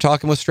 I remember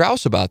talking with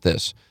Strauss about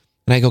this,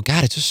 and I go,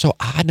 God, it's just so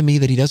odd to me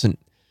that he doesn't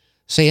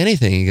say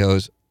anything. He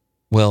goes,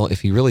 well,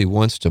 if he really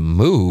wants to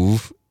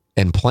move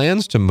and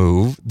plans to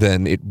move,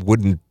 then it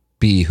wouldn't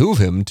behoove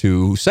him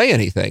to say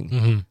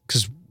anything.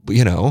 Because,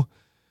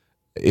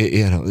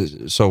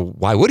 so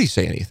why would he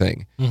say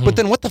anything? But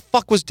then what the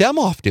fuck was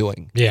Demoff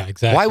doing? Yeah,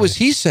 exactly. Why was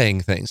he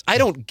saying things? I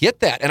don't get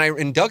that.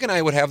 And Doug and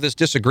I would have this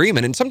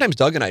disagreement, and sometimes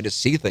Doug and I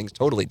just see things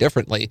totally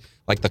differently,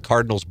 like the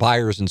Cardinals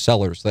buyers and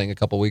sellers thing a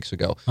couple weeks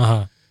ago.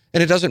 Uh-huh.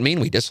 And it doesn't mean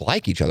we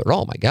dislike each other.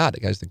 Oh my God, the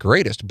guy's the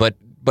greatest. But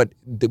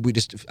I would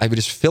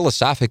just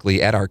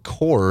philosophically at our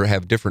core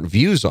have different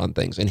views on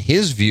things. And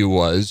his view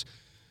was,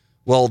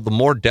 well, the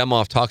more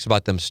Demoff talks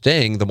about them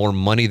staying, the more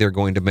money they're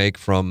going to make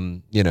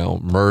from,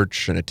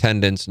 merch and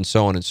attendance and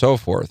so on and so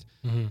forth.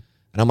 And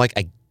I'm like,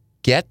 I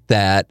get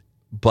that,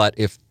 but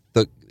if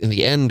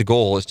the end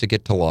goal is to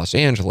get to Los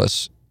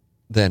Angeles,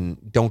 then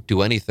don't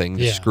do anything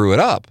to screw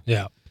it up.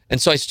 Yeah.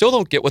 And so I still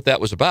don't get what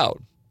that was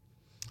about.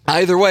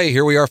 Either way,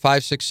 here we are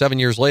 5, 6, 7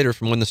 years later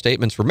from when the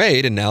statements were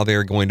made, and now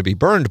they're going to be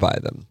burned by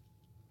them.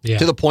 Yeah.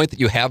 To the point that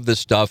you have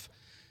this stuff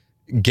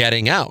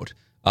getting out.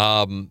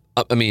 Some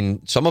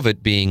of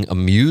it being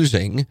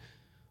amusing,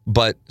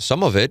 but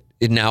some of it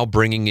now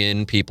bringing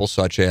in people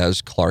such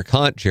as Clark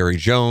Hunt, Jerry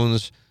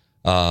Jones,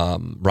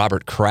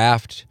 Robert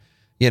Kraft.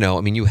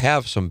 You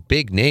have some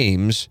big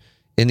names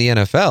in the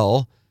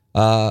NFL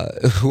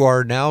who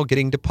are now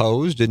getting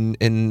deposed and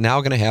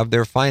now going to have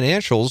their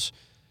financials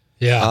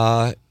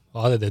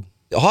audited.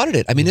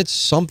 It's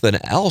something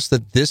else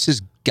that this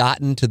has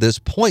gotten to this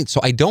point. So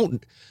I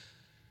don't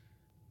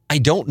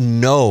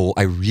know.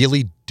 I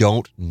really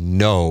don't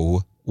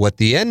know what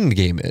the end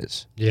game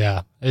is.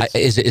 Yeah.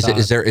 Is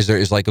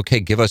okay,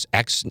 give us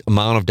X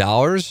amount of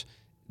dollars,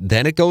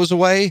 then it goes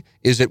away?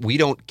 Is it we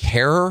don't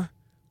care?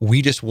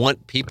 We just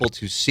want people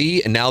to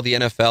see, and now the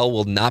NFL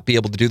will not be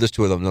able to do this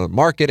to another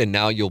market, and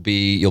now you'll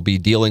be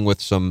dealing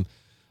with some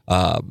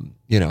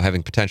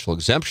having potential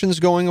exemptions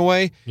going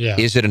away. Yeah.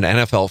 Is it an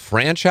NFL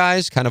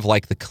franchise, kind of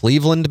like the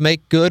Cleveland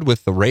make good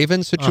with the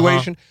Ravens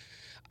situation?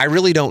 I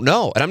really don't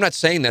know. And I'm not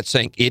saying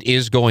it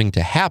is going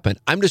to happen.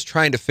 I'm just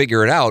trying to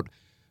figure it out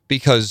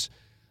because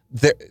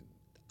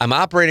I'm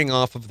operating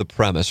off of the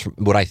premise, from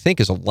what I think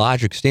is a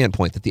logic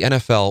standpoint, that the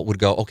NFL would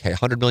go, okay,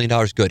 $100 million,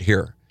 good,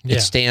 here. Yeah,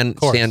 it's Stan,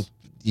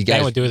 you guys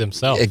they would do it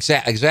themselves.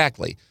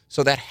 Exactly.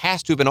 So that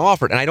has to have been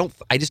offered. And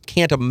I just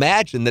can't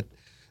imagine that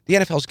the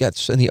NFL's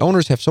got, and the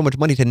owners have so much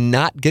money to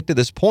not get to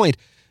this point.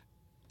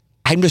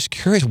 I'm just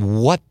curious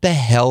what the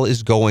hell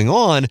is going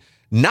on,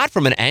 not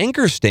from an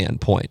anger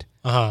standpoint.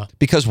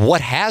 Because what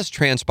has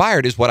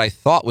transpired is what I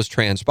thought was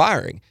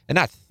transpiring. And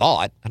not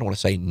thought, I don't want to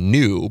say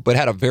knew, but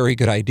had a very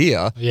good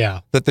idea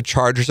that the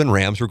Chargers and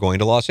Rams were going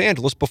to Los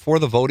Angeles before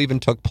the vote even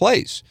took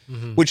place,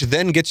 which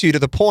then gets you to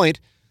the point,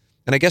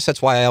 and I guess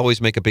that's why I always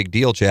make a big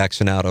deal,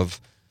 Jackson, out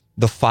of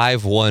the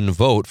 5-1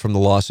 vote from the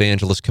Los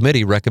Angeles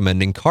committee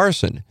recommending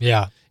Carson.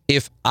 Yeah.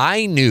 If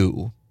I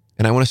knew,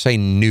 and I want to say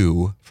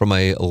knew from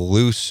a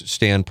loose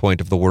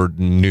standpoint of the word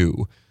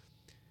knew,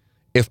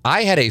 if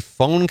I had a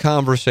phone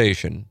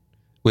conversation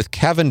with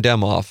Kevin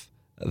Demoff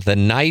the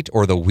night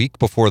or the week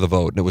before the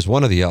vote, and it was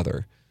one or the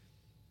other,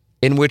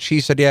 in which he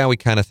said, yeah, we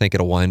kind of think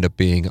it'll wind up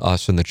being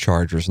us and the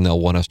Chargers, and they'll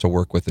want us to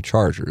work with the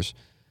Chargers.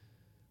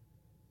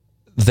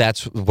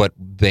 That's what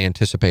they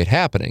anticipate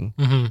happening.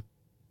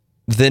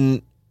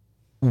 Then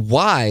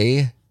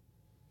why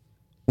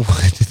did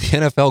the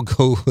NFL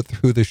go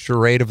through the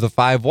charade of the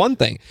 5-1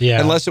 thing?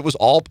 Yeah. Unless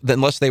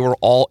they were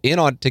all in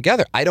on it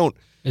together.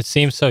 It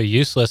seems so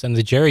useless. And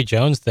the Jerry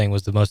Jones thing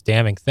was the most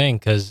damning thing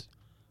because,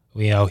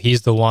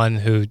 he's the one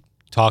who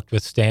talked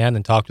with Stan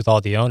and talked with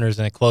all the owners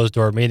in a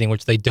closed-door meeting,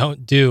 which they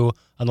don't do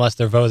unless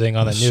they're voting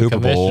on a new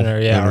commissioner,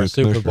 or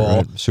Super Bowl.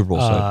 Right. Super Bowl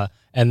side.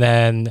 And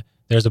then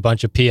there's a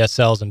bunch of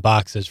PSLs and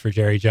boxes for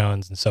Jerry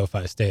Jones in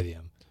SoFi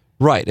Stadium.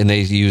 Right, and they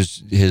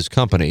used his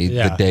company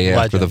the day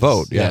after the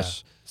vote.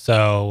 Yes. Yeah.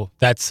 So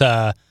that's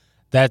that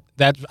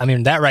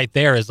right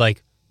there is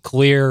like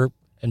clear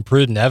and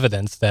prudent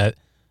evidence that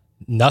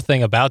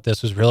nothing about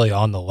this was really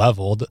on the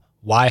level.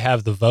 Why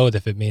have the vote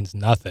if it means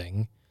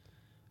nothing?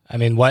 I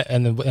mean, what?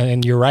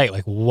 And you're right.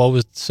 Like, what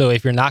was so?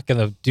 If you're not going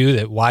to do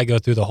that, why go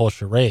through the whole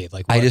charade?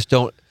 Like, what, I just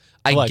don't.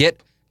 I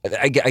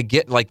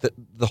get like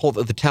the whole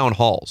the town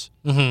halls.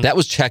 Mm-hmm. That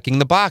was checking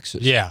the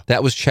boxes. Yeah,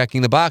 that was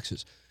checking the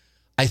boxes.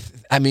 I've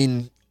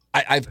again,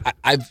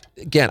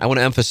 I want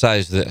to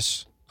emphasize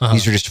this.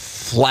 These are just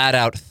flat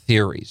out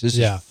theories. This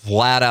is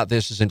flat out.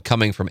 This isn't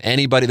coming from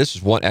anybody. This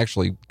is one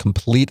actually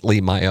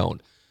completely my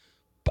own.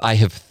 I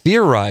have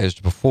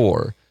theorized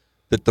before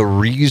that the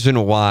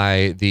reason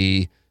why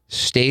the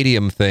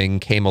stadium thing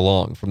came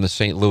along from the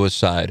St. Louis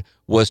side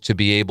was to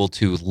be able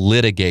to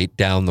litigate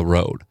down the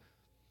road.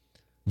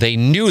 They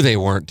knew they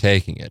weren't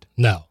taking it.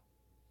 No.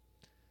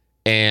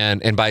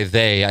 And by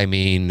they, I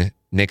mean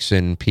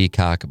Nixon,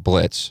 Peacock,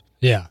 Blitz.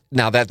 Yeah.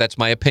 Now that's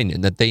my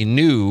opinion, that they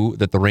knew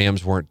that the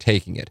Rams weren't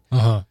taking it.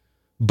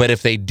 But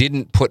if they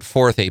didn't put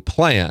forth a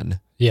plan,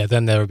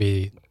 then it would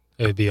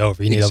be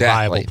over. You need a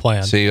viable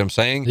plan. See what I'm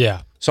saying?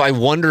 Yeah. So I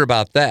wonder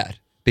about that,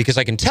 because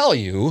I can tell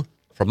you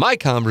from my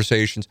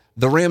conversations,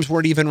 the Rams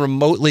weren't even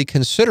remotely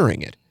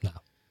considering it. No.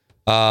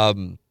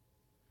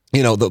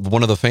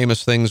 One of the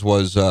famous things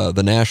was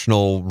the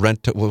National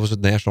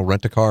National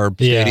Rent-A-Car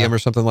Stadium or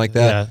something like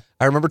that. Yeah.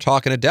 I remember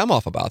talking to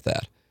Demoff about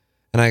that.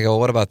 And I go,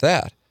 what about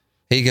that?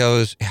 He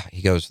goes,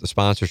 the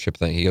sponsorship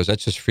thing. He goes,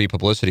 that's just free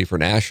publicity for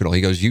National.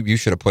 He goes, you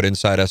should have put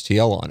Inside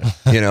STL on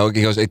it.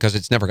 He goes, because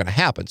it's never going to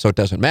happen. So it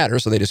doesn't matter.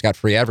 So they just got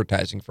free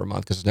advertising for a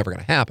month because it's never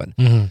going to happen.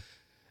 Mm-hmm.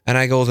 And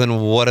I go,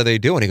 then what are they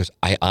doing? He goes,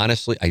 I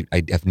honestly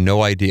have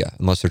no idea,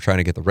 unless they're trying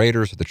to get the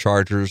Raiders or the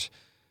Chargers.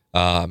 He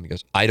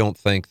goes, I don't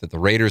think that the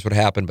Raiders would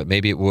happen, but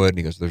maybe it would. And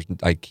he goes,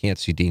 I can't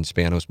see Dean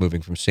Spanos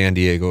moving from San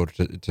Diego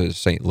to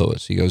St.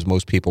 Louis. He goes,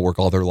 most people work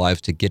all their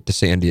lives to get to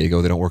San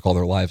Diego. They don't work all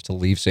their lives to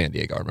leave San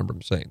Diego. I remember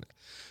him saying that.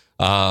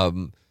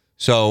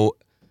 So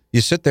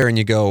you sit there and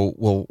you go,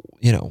 well,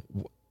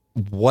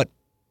 what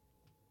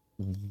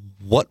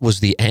was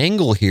the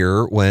angle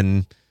here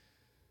when,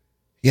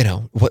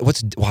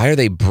 why are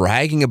they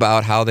bragging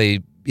about how they,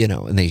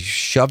 and they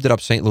shoved it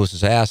up St.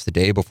 Louis's ass the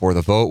day before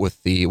the vote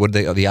with the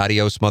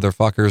adios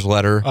motherfuckers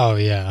letter. Oh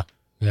yeah.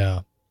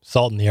 Yeah.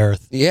 Salt in the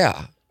earth.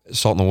 Yeah.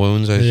 Salt in the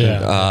wounds. I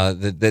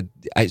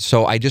think.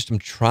 So I just am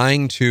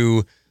trying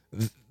to,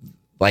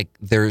 like,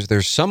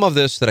 there's some of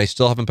this that I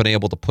still haven't been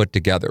able to put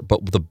together.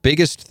 But the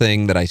biggest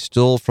thing that I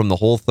still, from the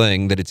whole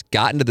thing, that it's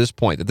gotten to this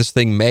point, that this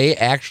thing may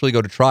actually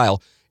go to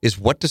trial, is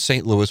what does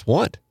St. Louis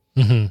want?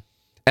 Mm-hmm.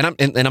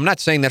 And I'm not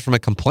saying that from a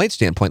complaint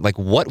standpoint. Like,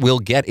 what will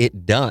get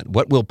it done?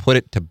 What will put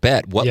it to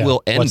bed? What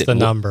will end it? What's the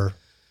number?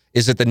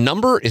 Is it the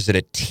number? Is it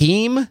a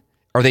team?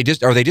 Are they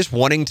just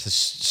wanting to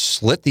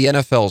slit the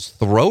NFL's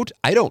throat?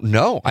 I don't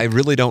know. I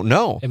really don't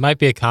know. It might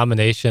be a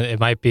combination. It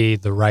might be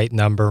the right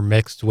number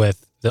mixed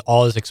with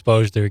all this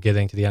exposure they're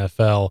getting to the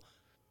NFL,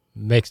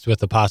 mixed with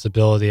the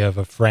possibility of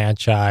a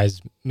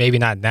franchise, maybe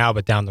not now,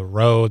 but down the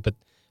road. But,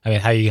 I mean,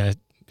 how are you going to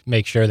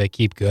make sure they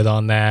keep good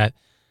on that?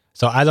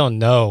 So I don't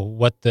know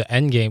what the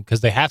end game, because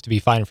they have to be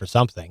fighting for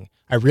something.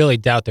 I really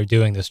doubt they're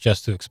doing this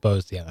just to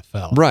expose the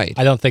NFL. Right.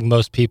 I don't think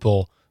most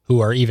people who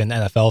are even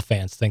NFL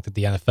fans think that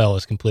the NFL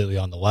is completely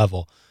on the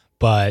level,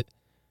 but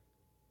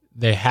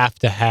they have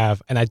to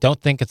have, and I don't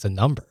think it's a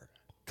number,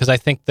 because I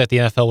think that the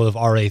NFL would have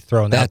already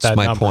thrown out that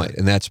number. That's my point,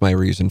 and that's my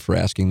reason for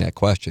asking that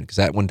question, because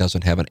that one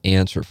doesn't have an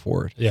answer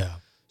for it. Yeah.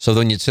 So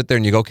then you'd sit there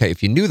and you go, okay,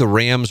 if you knew the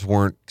Rams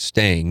weren't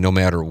staying no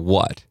matter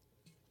what,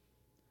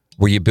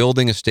 were you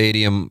building a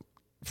stadium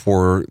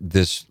for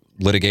this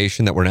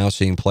litigation that we're now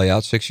seeing play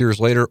out 6 years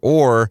later,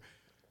 or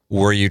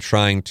were you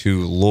trying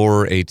to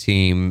lure a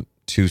team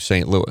to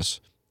St.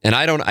 Louis? And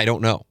I don't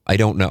know.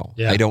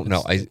 Yeah, I don't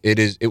know.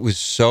 It was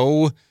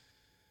so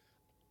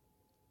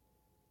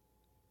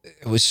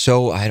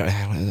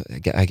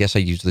I guess I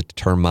use the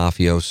term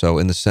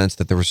mafioso in the sense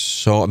that there was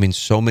so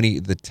many,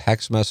 the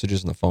text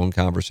messages and the phone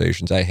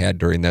conversations I had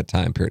during that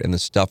time period and the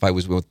stuff I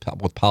was with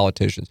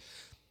politicians.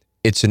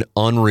 It's an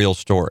unreal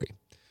story.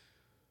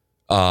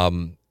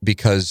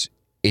 Because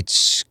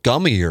it's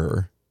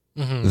scummier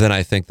than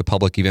I think the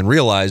public even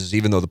realizes,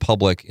 even though the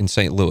public in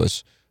St.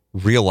 Louis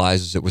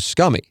realizes it was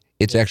scummy.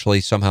 It's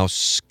actually somehow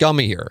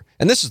scummier.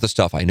 And this is the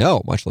stuff I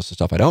know, much less the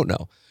stuff I don't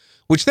know,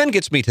 which then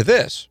gets me to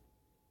this.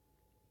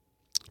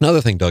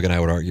 Another thing Doug and I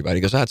would argue about,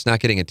 he goes, it's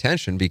not getting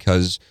attention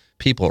because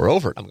people are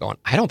over it. I'm going,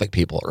 I don't think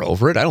people are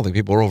over it. I don't think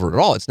people are over it at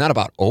all. It's not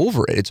about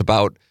over it. It's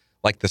about,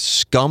 like, the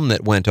scum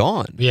that went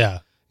on. Yeah.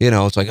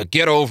 It's like,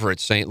 get over it,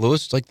 St.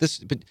 Louis. It's like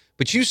this,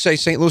 but you say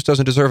St. Louis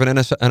doesn't deserve an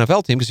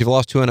NFL team because you've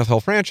lost 2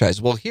 NFL franchises.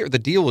 Well, here, the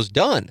deal was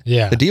done.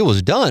 Yeah. The deal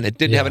was done. It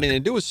didn't have anything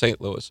to do with St.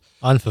 Louis.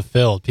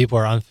 Unfulfilled. People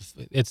are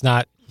unfulfilled.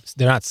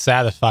 They're not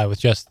satisfied with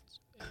just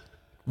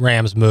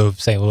Rams move,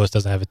 St. Louis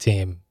doesn't have a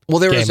team. Well,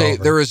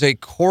 there is a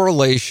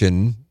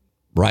correlation,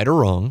 right or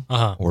wrong,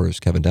 or as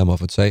Kevin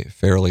Demoff would say,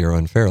 fairly or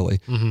unfairly.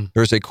 Mm-hmm.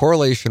 There's a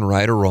correlation,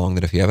 right or wrong,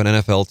 that if you have an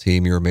NFL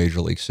team, you're a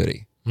major league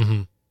city.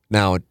 Mm-hmm.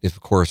 Now, it, of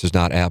course, is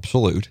not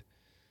absolute,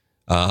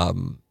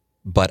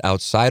 but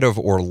outside of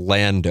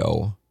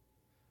Orlando,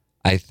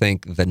 I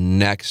think the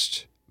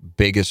next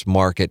biggest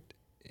market,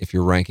 if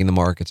you're ranking the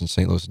markets, and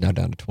St. Louis is now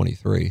down to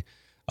 23,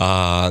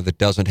 that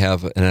doesn't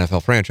have an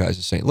NFL franchise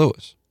is St.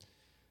 Louis.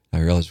 I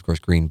realize, of course,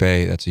 Green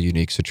Bay, that's a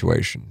unique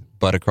situation.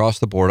 But across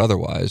the board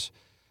otherwise,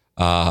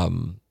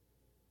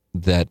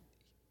 that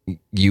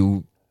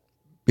you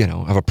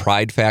have a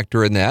pride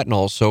factor in that. And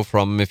also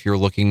from if you're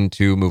looking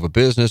to move a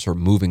business or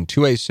moving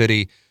to a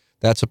city,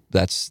 that's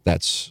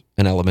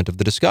an element of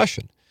the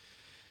discussion.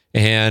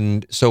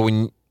 And so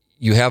when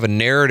you have a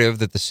narrative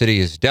that the city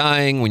is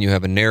dying, when you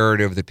have a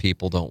narrative that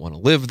people don't want to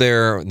live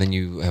there, and then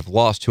you have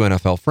lost 2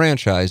 NFL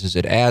franchises,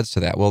 it adds to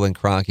that. Well, then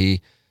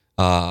Kroenke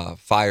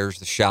fires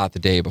the shot the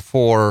day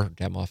before.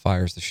 Demoff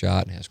fires the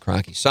shot and has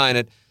Kroenke sign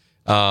it.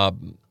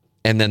 And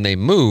then they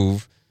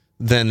move.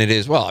 Then it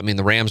is,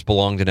 the Rams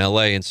belonged in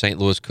L.A. and St.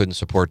 Louis couldn't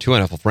support 2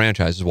 NFL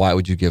franchises. Why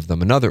would you give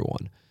them another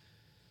one?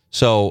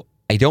 So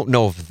I don't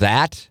know if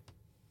that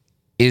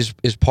is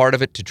part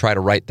of it to try to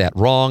right that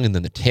wrong, and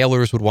then the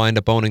Taylors would wind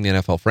up owning the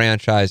NFL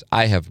franchise.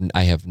 I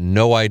have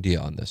no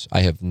idea on this.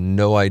 I have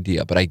no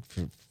idea. But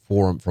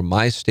from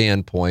my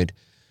standpoint,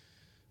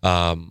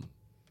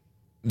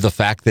 the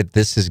fact that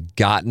this has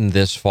gotten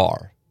this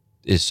far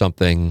is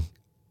something,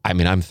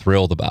 I'm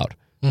thrilled about.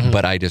 Mm-hmm.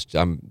 But I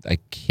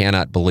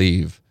cannot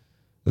believe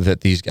that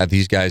these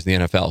guys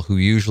in the NFL, who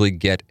usually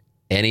get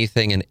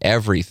anything and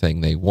everything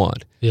they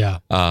want,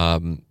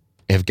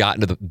 have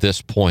gotten to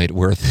this point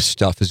where this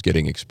stuff is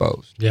getting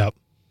exposed. Yep.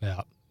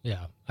 Yeah.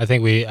 I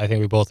think we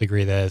both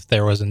agree that if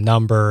there was a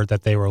number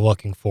that they were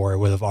looking for, it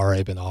would have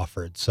already been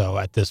offered. So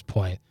at this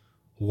point,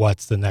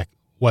 what's the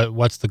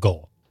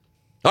goal?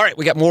 All right,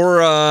 we got more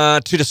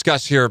to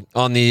discuss here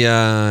on the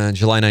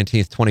July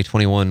 19th,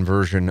 2021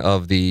 version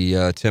of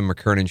the Tim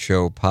McKernan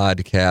Show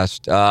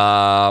podcast.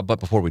 But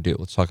before we do,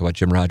 let's talk about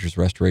Jim Rogers'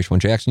 Restoration 1.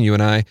 Jackson, you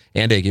and I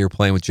and Iggy are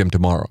playing with Jim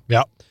tomorrow.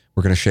 Yep.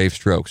 We're going to shave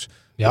strokes.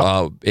 Yep.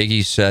 I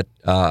set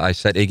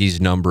Iggy's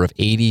number of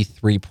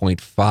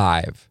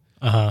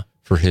 83.5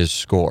 for his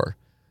score.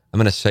 I'm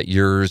going to set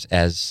yours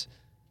as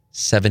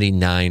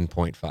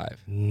 79.5.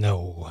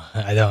 No,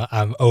 I don't.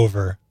 I'm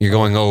over. You're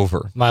going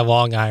over. My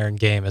long iron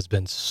game has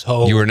been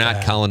so You are not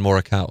bad. Colin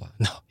Morikawa.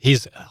 No,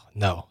 he's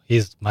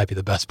might be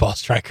the best ball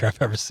striker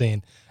I've ever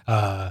seen.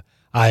 I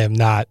am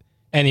not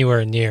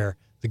anywhere near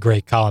the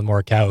great Colin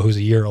Morikawa, who's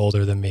a year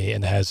older than me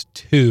and has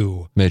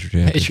 2 major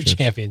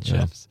championships.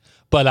 Yeah.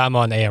 But I'm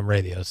on AM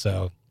radio,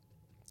 so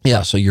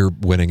so you're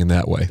winning in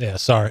that way. Yeah,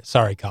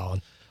 sorry,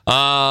 Colin.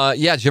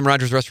 Jim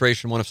Rogers,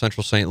 Restoration 1 of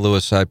Central St.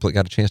 Louis. I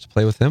got a chance to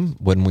play with him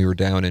when we were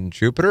down in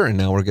Jupiter, and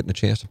now we're getting a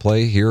chance to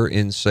play here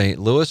in St.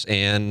 Louis.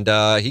 And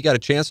he got a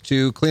chance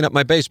to clean up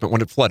my basement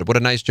when it flooded. What a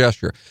nice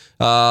gesture.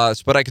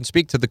 But I can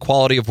speak to the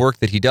quality of work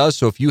that he does.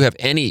 So if you have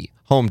any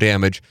home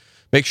damage,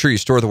 make sure you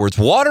store the words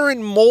water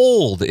and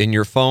mold in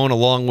your phone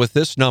along with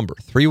this number,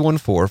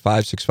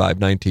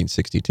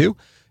 314-565-1962,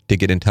 to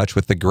get in touch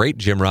with the great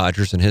Jim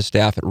Rogers and his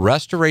staff at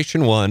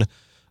Restoration 1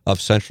 of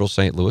Central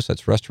St. Louis.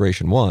 That's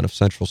Restoration 1 of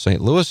Central St.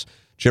 Louis.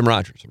 Jim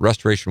Rogers,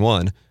 Restoration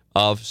 1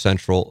 of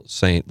Central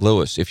St.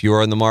 Louis. If you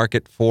are in the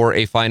market for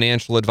a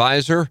financial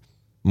advisor,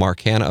 Mark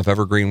Hanna of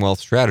Evergreen Wealth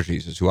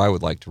Strategies is who I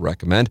would like to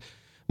recommend.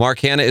 Mark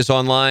Hanna is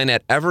online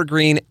at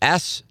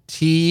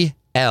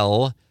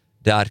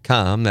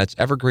evergreenstl.com. That's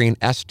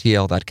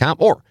evergreenstl.com.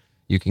 Or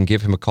you can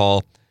give him a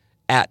call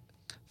at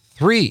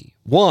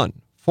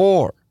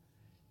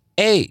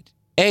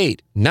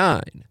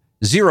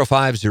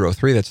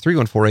 314-889-0503. That's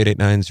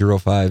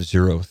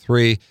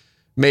 314-889-0503.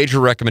 Major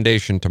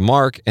recommendation to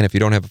Mark. And if you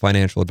don't have a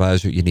financial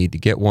advisor, you need to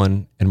get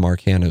one. And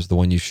Mark Hanna is the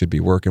one you should be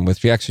working with.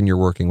 Jackson, you're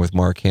working with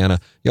Mark Hanna.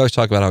 You always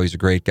talk about how he's a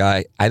great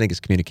guy. I think his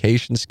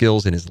communication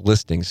skills and his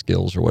listing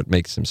skills are what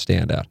makes him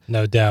stand out.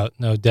 No doubt.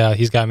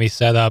 He's got me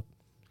set up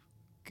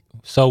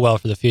so well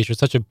for the future.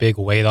 Such a big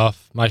weight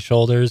off my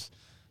shoulders,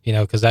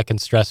 because that can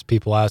stress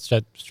people out.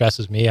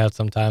 Stresses me out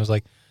sometimes.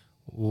 Like,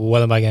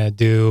 what am I going to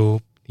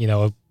do?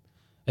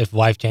 If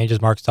life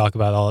changes, Mark's talk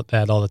about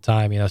that all the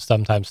time.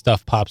 Sometimes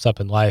stuff pops up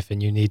in life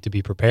and you need to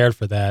be prepared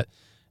for that.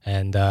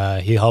 And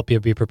he'll help you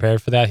be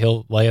prepared for that.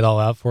 He'll lay it all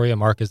out for you.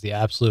 Mark is the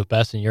absolute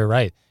best. And you're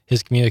right.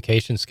 His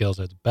communication skills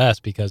are the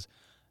best because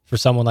for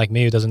someone like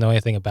me who doesn't know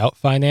anything about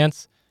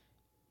finance,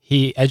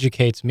 he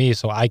educates me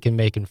so I can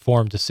make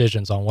informed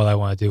decisions on what I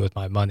want to do with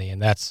my money.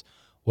 And that's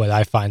what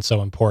I find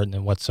so important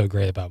and what's so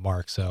great about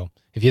Mark. So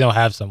if you don't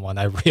have someone,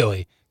 I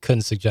really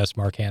couldn't suggest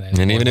Mark Hanna.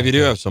 And even if you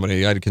do have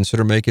somebody, I'd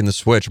consider making the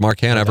switch. Mark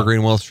Hanna,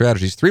 Evergreen Wealth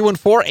Strategies,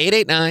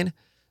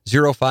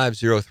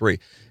 314-889-0503.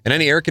 And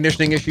any air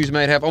conditioning issues you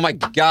might have. Oh, my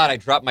God, I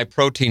dropped my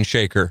protein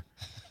shaker.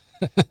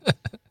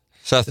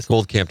 Seth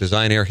Goldcamp,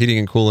 Design Air Heating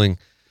and Cooling,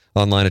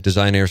 online at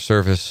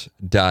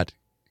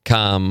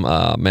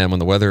designairservice.com. Man, when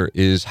the weather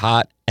is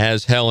hot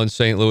as hell in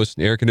St. Louis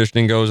and the air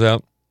conditioning goes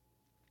out,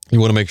 You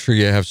want to make sure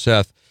you have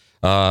Seth.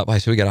 I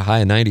see we got a high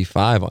of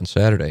 95 on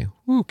Saturday.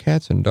 Woo,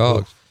 cats and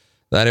dogs. Oof.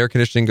 That air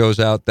conditioning goes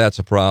out. That's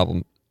a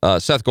problem.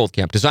 Seth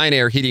Goldcamp, Design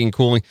Air Heating and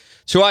Cooling.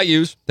 So I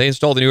use. They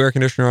installed a new air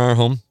conditioner in our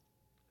home.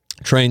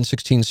 Train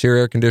 16-SEER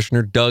air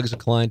conditioner. Doug's a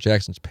client.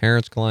 Jackson's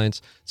parents'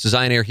 clients. It's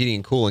Design Air Heating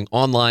and Cooling.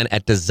 Online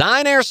at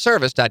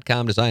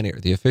designairservice.com. Design Air,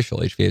 the official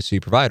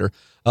HVAC provider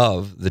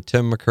of the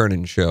Tim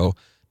McKernan Show.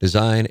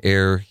 Design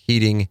Air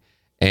Heating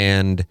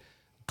and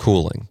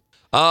Cooling.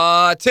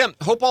 Tim,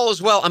 hope all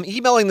is well. I'm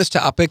emailing this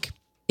topic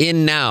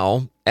in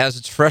now as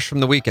it's fresh from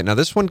the weekend. Now,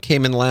 this one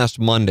came in last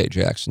Monday,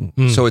 Jackson,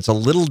 so it's a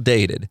little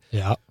dated.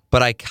 Yeah.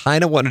 But I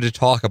kind of wanted to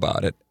talk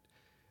about it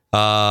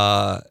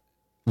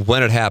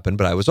when it happened,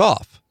 but I was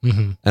off.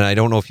 Mm-hmm. And I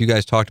don't know if you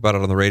guys talked about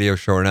it on the radio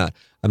show or not.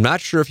 I'm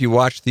not sure if you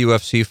watched the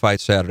UFC fight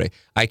Saturday.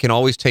 I can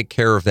always take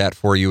care of that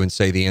for you and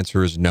say the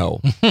answer is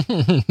no.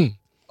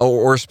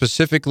 Or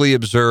specifically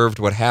observed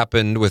what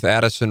happened with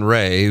Addison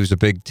Rae, who's a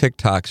big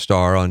TikTok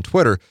star on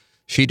Twitter.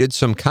 She did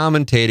some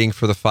commentating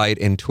for the fight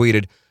and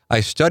tweeted,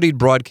 "I studied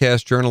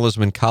broadcast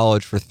journalism in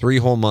college for 3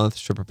 whole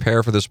months to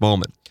prepare for this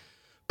moment."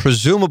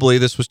 Presumably,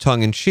 this was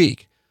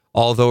tongue-in-cheek.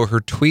 Although her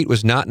tweet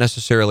was not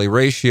necessarily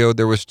ratioed,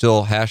 there was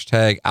still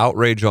hashtag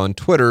outrage on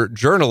Twitter.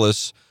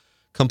 Journalists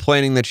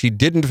complaining that she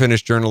didn't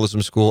finish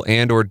journalism school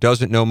and or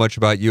doesn't know much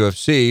about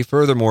UFC.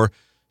 Furthermore,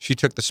 she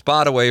took the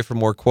spot away from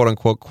more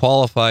quote-unquote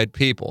qualified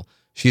people.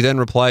 She then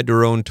replied to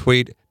her own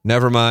tweet,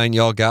 "Never mind,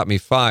 y'all got me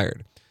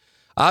fired."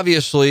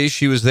 Obviously,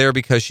 she was there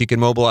because she can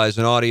mobilize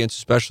an audience,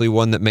 especially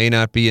one that may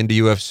not be into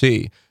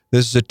UFC.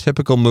 This is a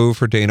typical move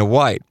for Dana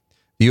White.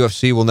 The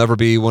UFC will never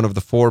be one of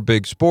the 4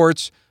 big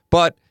sports,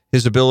 but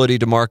his ability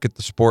to market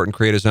the sport and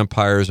create his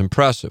empire is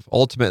impressive.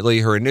 Ultimately,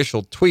 her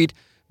initial tweet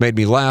made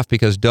me laugh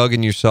because Doug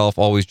and yourself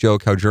always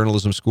joke how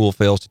journalism school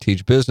fails to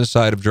teach business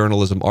side of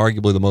journalism,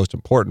 arguably the most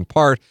important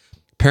part.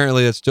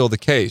 Apparently, that's still the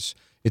case.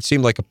 It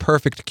seemed like a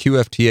perfect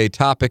QFTA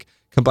topic,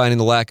 combining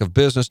the lack of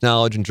business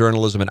knowledge in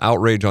journalism and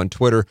outrage on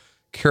Twitter.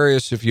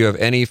 Curious if you have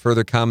any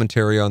further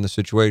commentary on the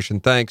situation.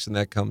 Thanks. And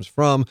that comes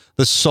from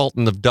the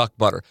Sultan of Duck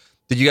Butter.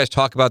 Did you guys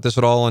talk about this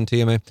at all on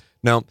TMA?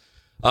 No.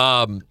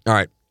 All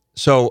right.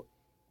 So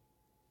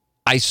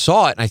I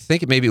saw it, and I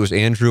think maybe it was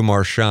Andrew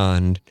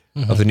Marchand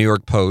of the New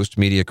York Post,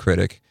 media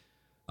critic,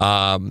 who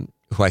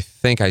I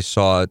think I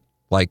saw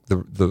like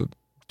the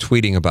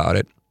tweeting about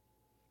it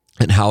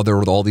and how there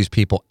were all these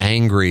people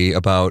angry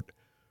about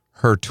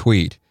her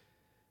tweet.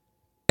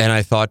 And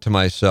I thought to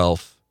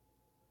myself,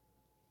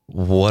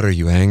 what are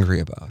you angry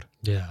about?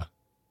 Yeah.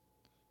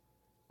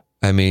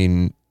 I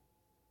mean,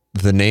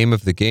 the name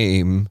of the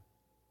game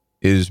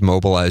is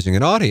mobilizing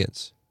an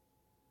audience.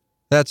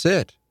 That's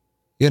it.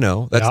 You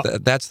know,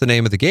 that's the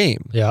name of the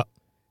game. Yeah.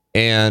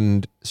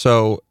 And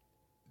so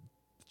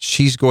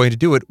she's going to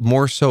do it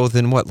more so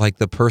than what, like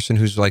the person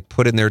who's like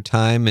put in their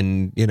time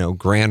in, you know,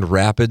 Grand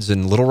Rapids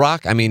and Little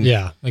Rock. I mean,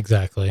 yeah,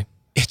 exactly.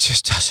 It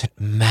just doesn't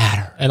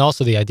matter. And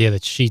also the idea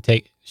that she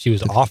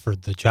was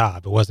offered the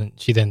job. It wasn't,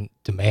 she didn't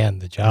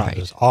demand the job. Right. It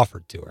was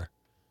offered to her.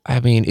 I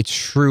mean, it's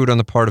shrewd on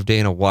the part of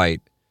Dana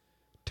White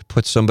to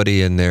put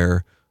somebody in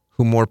there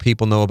who more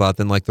people know about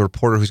than like the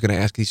reporter who's going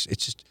to ask these.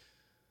 It's just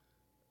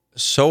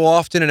so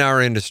often in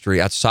our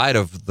industry, outside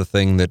of the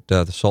thing that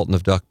the Sultan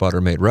of Duck Butter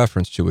made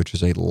reference to, which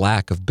is a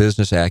lack of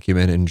business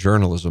acumen in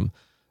journalism,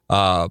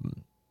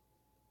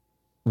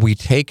 we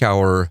take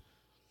our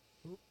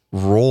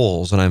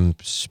roles, and I'm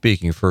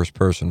speaking first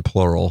person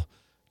plural,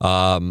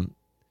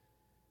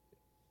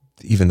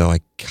 even though I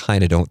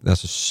kind of don't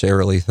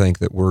necessarily think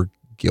that we're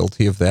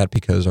guilty of that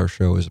because our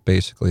show is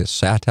basically a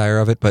satire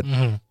of it, but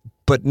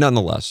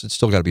nonetheless, it's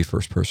still got to be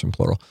first person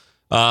plural,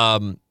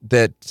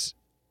 that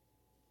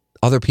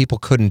other people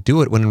couldn't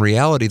do it, when in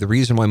reality, the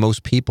reason why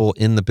most people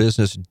in the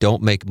business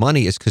don't make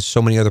money is because so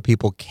many other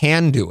people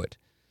can do it.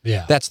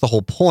 Yeah. That's the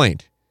whole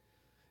point.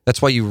 That's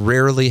why you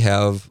rarely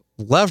have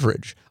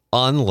leverage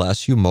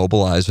unless you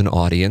mobilize an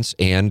audience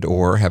and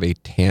or have a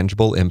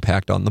tangible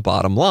impact on the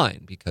bottom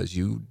line because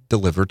you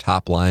deliver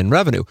top line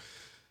revenue.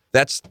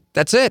 That's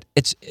it.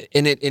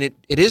 It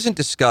isn't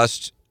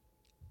discussed.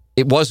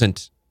 It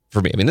wasn't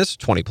for me. I mean, this is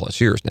 20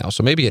 plus years now,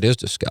 so maybe it is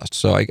discussed.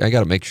 So I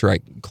got to make sure I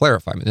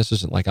clarify. I mean, this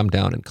isn't like I'm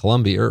down in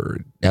Columbia or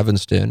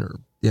Evanston or,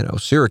 you know,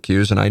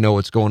 Syracuse, and I know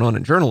what's going on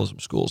in journalism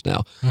schools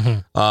now.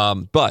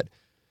 But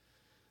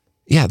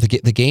yeah, the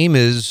game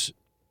is,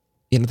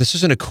 you know, this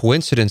isn't a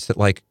coincidence that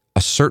like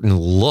a certain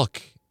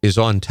look is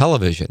on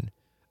television.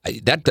 I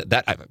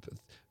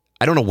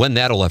don't know when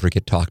that'll ever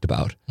get talked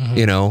about.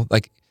 You know,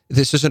 like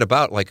this isn't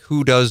about like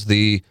who does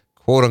the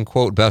quote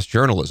unquote best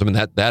journalism. And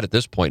that at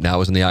this point now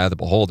is in the eye of the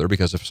beholder,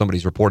 because if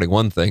somebody's reporting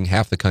one thing,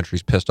 half the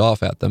country's pissed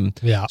off at them.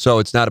 Yeah. So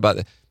it's not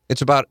about,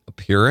 it's about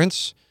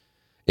appearance.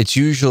 It's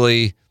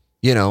usually,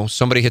 you know,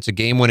 somebody hits a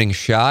game winning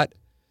shot.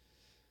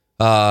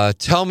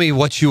 Tell me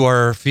what you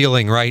are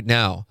feeling right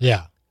now.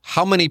 Yeah.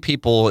 How many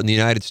people in the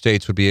United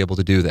States would be able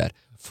to do that?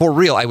 For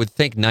real, I would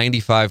think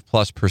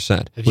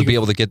 95+% would be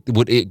able to get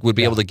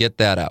able to get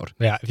that out.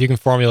 Yeah, if you can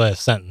formulate a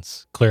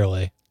sentence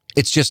clearly.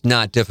 It's just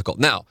not difficult.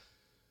 Now,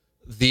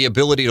 the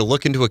ability to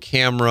look into a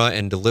camera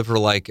and deliver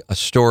like a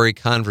story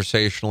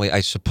conversationally, I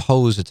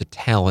suppose it's a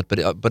talent.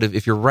 But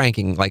if you're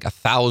ranking like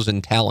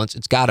 1,000 talents,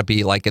 it's got to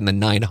be like in the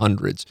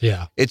 900s.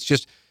 Yeah. It's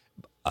just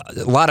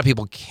a lot of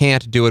people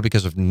can't do it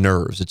because of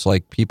nerves. It's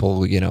like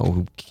people,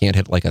 who can't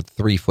hit like a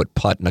 3-foot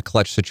putt in a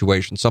clutch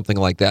situation, something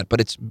like that. But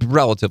it's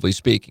relatively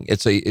speaking,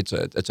 it's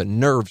a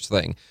nerves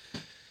thing.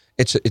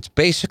 It's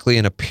basically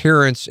an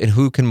appearance and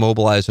who can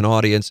mobilize an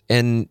audience.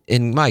 And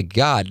my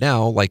God,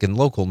 now, like in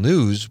local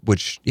news,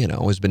 which,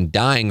 has been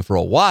dying for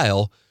a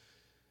while,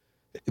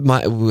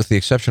 with the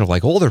exception of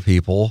like older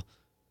people,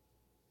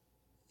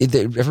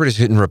 everybody's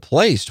getting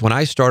replaced. When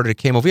I started at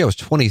KMOV, I was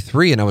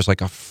 23 and I was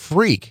like a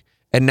freak.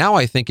 And now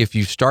I think if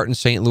you start in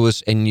St.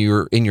 Louis and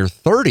you're in your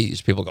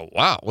 30s, people go,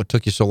 wow, what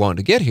took you so long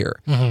to get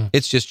here? Mm-hmm.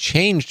 It's just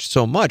changed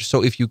so much.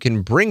 So if you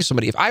can bring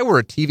somebody, if I were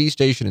a TV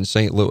station in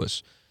St.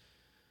 Louis,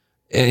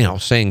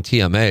 saying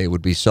TMA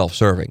would be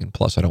self-serving, and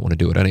plus I don't want to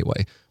do it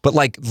anyway. But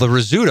like the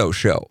Rizzuto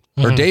show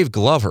or Dave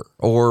Glover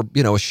or,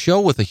 a show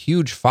with a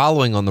huge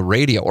following on the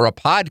radio or a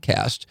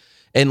podcast,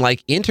 and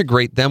like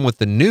integrate them with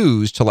the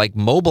news to like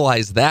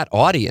mobilize that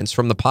audience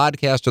from the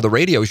podcast or the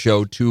radio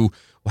show to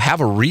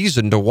have a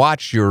reason to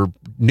watch your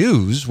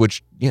news,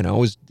 which,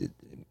 is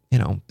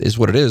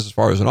what it is as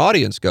far as an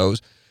audience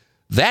goes.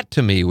 That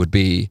to me would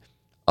be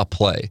a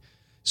play.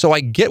 So I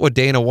get what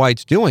Dana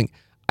White's doing.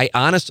 I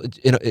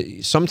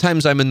honestly,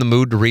 sometimes I'm in the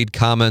mood to read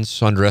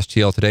comments under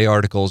STL Today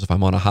articles. If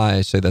I'm on a high,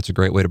 I say that's a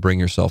great way to bring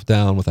yourself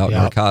down without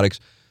narcotics.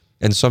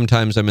 And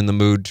sometimes I'm in the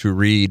mood to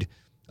read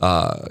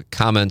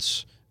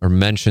comments or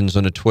mentions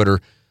on a Twitter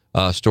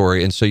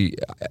story. And so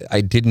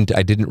I didn't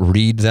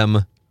read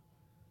them.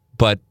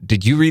 But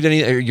did you read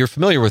any? You're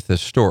familiar with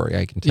this story,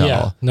 I can tell.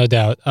 Yeah, no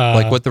doubt.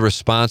 Like what the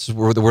responses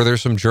were. Were there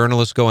some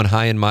journalists going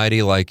high and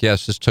mighty like,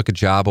 yes, this took a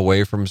job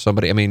away from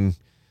somebody? I mean,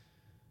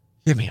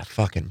 give me a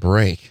fucking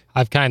break.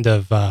 I've kind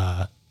of,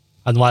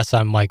 unless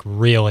I'm like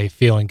really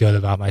feeling good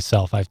about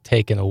myself, I've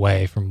taken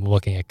away from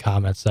looking at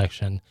comment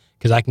section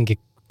because I can get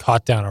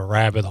caught down a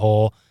rabbit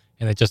hole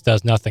and it just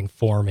does nothing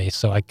for me.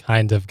 So I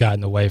kind of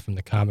gotten away from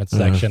the comment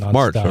section on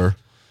smart, stuff. Sir.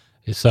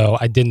 So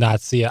I did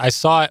not see it. I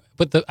saw it,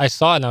 but I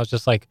saw it and I was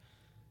just like,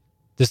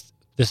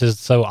 this is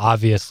so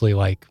obviously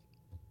like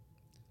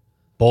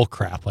bull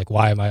crap. Like,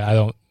 why am I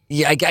don't.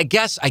 Yeah, I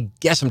guess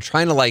I'm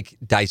trying to like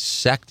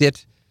dissect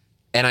it.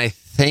 And I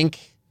think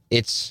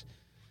it's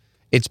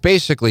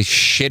basically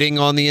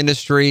shitting on the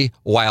industry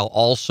while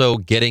also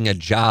getting a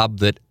job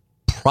that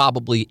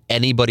probably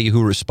anybody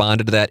who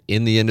responded to that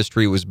in the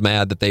industry was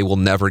mad that they will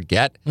never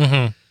get.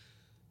 Mm-hmm.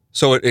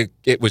 So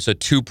it was a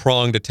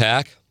two-pronged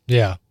attack.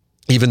 Yeah.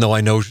 Even though I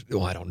know,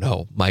 I don't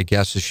know. My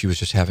guess is she was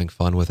just having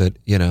fun with it,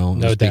 no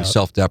doubt. Being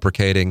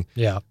self-deprecating.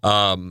 Yeah.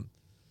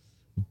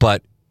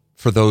 But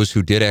for those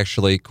who did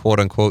actually, quote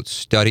unquote,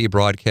 study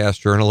broadcast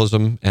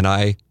journalism, and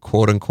I,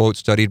 quote unquote,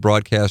 studied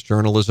broadcast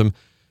journalism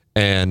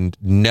and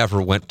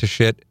never went to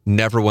shit.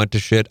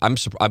 I'm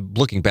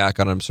looking back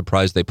on it, I'm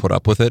surprised they put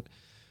up with it.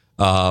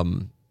 I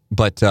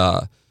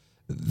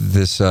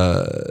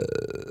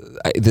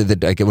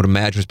would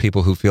imagine with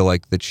people who feel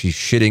like that she's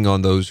shitting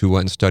on those who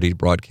went and studied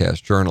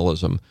broadcast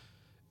journalism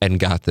and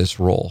got this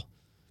role.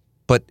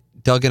 But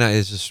Doug and I,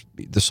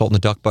 the Salt and the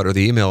Duck Butter,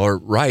 the emailer,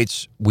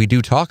 writes, we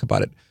do talk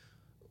about it.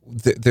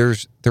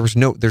 There's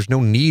no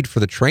need for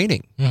the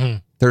training. Mm-hmm.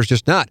 There's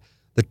just not.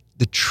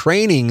 The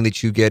training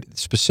that you get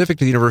specific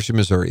to the University of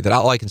Missouri, that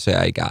all I can say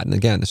I got, and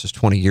again, this is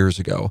 20 years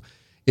ago,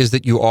 is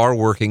that you are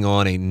working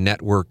on a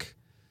network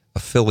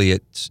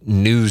affiliate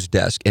news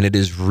desk, and it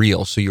is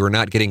real. So you are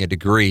not getting a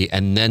degree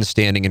and then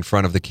standing in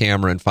front of the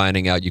camera and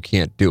finding out you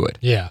can't do it.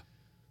 Yeah.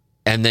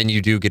 And then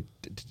you do get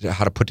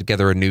how to put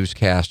together a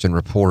newscast and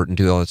report and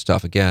do all that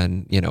stuff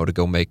again, to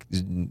go make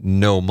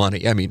no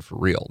money. I mean, for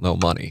real, no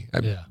money.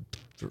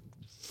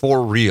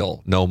 For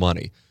real, no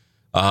money.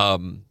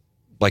 I'm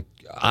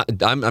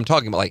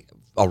talking about like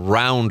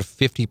around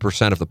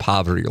 50% of the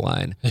poverty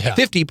line. Yeah.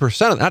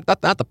 50% of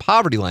not the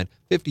poverty line,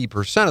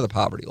 50% of the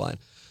poverty line.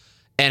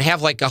 And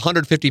have like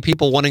 150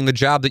 people wanting the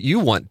job that you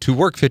want to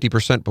work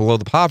 50% below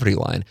the poverty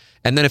line.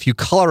 And then if you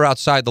color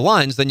outside the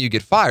lines, then you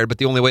get fired. But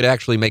the only way to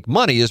actually make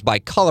money is by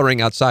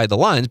coloring outside the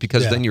lines,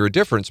 because then you're a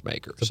difference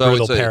maker. It's a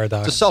brutal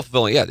paradox. It's a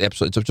self-fulfilling,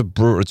 absolutely. It's a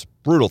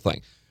brutal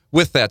thing.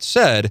 With that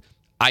said,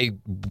 I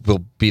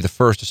will be the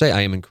first to say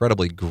I am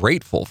incredibly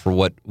grateful for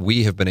what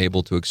we have been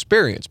able to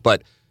experience.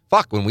 But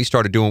fuck, when we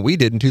started doing what we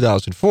did in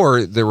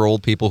 2004, there were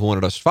old people who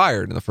wanted us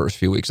fired in the first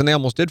few weeks, and they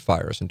almost did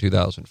fire us in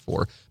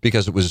 2004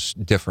 because it was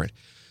different.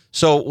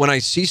 So when I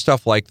see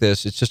stuff like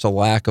this, it's just a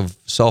lack of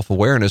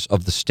self-awareness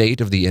of the state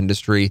of the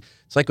industry.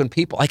 It's like when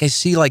people, like I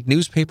see like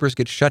newspapers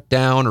get shut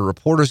down or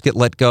reporters get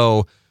let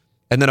go,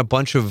 and then a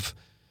bunch of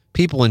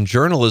people in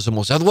journalism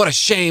will say, what a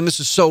shame,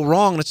 this is so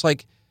wrong. And it's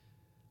like,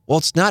 well,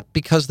 it's not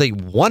because they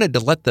wanted to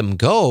let them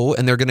go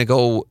and they're going to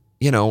go,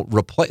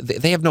 replace,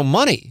 they have no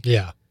money.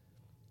 Yeah.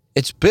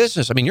 It's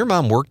business. I mean, your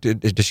mom worked,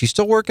 does she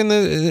still work in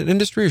the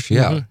industry? Or is she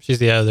out? She's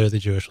the editor of the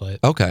Jewish Light.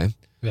 Okay.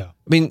 Yeah.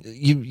 I mean,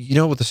 you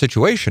know what the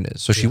situation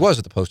is. So she was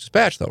at the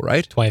Post-Dispatch, though,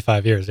 right?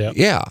 25 years, yeah.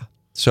 Yeah.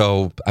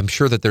 So I'm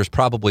sure that there's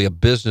probably a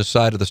business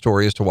side of the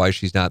story as to why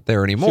she's not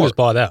there anymore. She was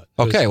bought out.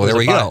 Okay, well, there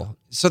we go.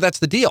 So that's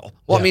the deal.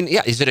 Well, I mean,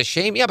 is it a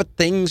shame? Yeah, but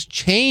things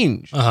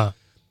change. Uh-huh.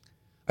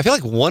 I feel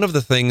like one of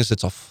the things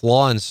that's a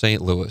flaw in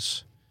St.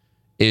 Louis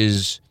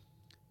is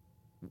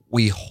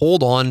we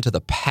hold on to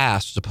the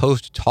past as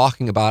opposed to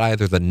talking about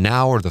either the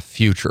now or the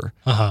future.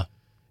 Uh-huh.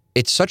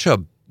 It's such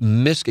a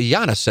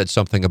Giannis said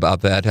something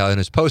about that in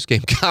his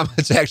post-game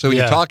comments. Actually, when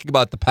you're talking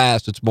about the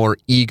past, it's more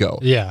ego.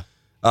 Yeah.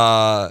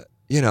 What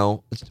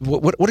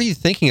are you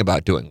thinking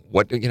about doing?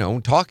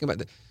 Talking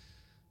about,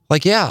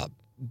 like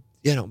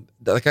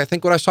I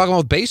think what I was talking about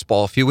with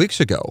baseball a few weeks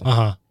ago.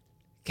 Uh-huh.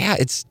 Yeah,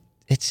 it's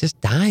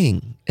just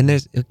dying, and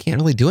it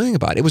can't really do anything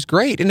about it. It was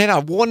great, and it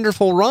had a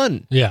wonderful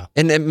run. Yeah.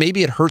 And then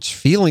maybe it hurts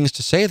feelings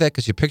to say that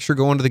because you picture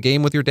going to the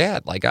game with your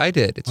dad, like I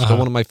did. It's still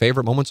one of my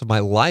favorite moments of my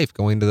life,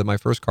 going to my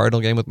first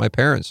Cardinal game with my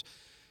parents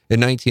in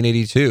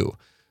 1982.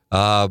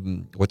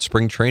 What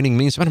spring training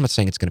means. I'm not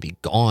saying it's going to be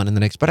gone in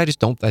the next, but I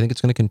think it's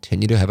going to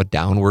continue to have a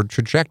downward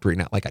trajectory,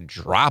 not like a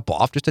drop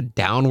off, just a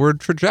downward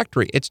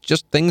trajectory. It's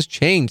just things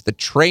change. The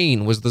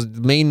train was the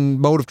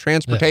main mode of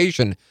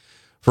transportation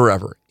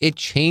forever. It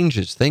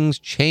changes. Things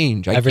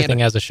change. Everything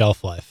has a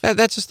shelf life.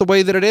 That's just the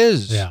way that it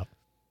is. Yeah.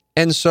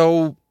 And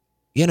so,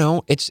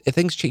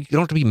 things change. You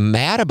don't have to be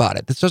mad about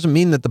it. This doesn't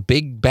mean that the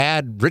big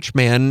bad rich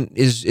man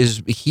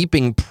is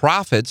heaping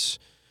profits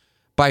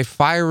by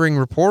firing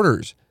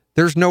reporters.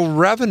 There's no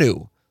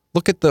revenue.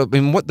 Look at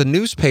what the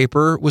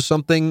newspaper was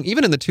something,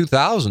 even in the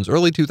 2000s,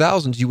 early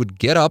 2000s, you would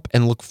get up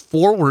and look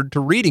forward to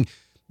reading.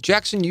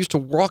 Jackson used to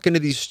walk into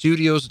these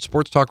studios at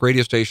sports talk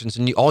radio stations,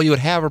 and all you would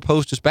have are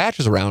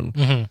Post-Dispatches around.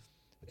 Mm-hmm.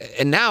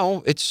 And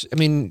now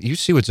you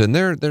see what's in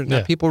there. There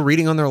are people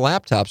reading on their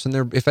laptops,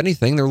 and if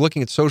anything, they're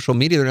looking at social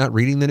media. They're not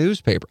reading the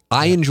newspaper.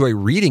 I enjoy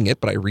reading it,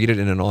 but I read it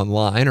in an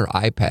online or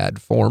iPad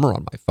form or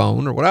on my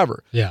phone or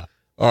whatever. Yeah.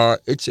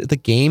 The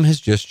game has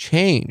just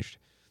changed.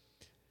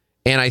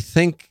 And I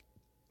think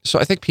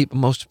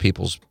most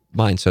people's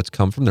mindsets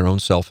come from their own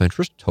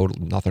self-interest.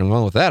 Totally nothing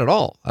wrong with that at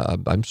all.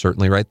 I'm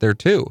certainly right there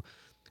too.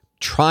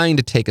 Trying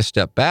to take a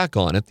step back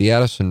on it, the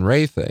Addison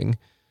Rae thing,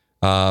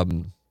 I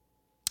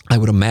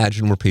would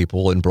imagine were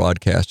people in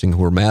broadcasting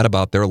who are mad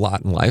about their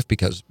lot in life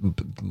because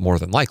more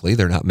than likely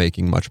they're not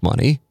making much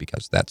money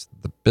because that's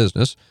the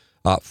business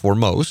for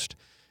most.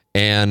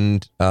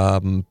 And,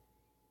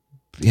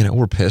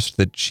 we're pissed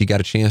that she got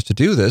a chance to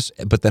do this,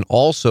 but then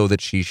also that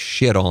she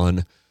shit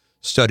on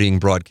studying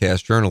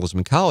broadcast journalism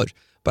in college.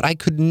 But I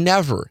could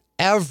never,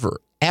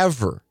 ever,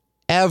 ever,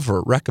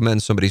 ever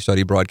recommend somebody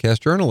study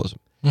broadcast journalism.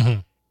 Mm-hmm.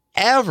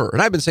 Ever. And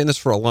I've been saying this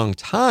for a long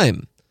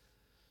time.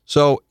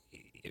 So,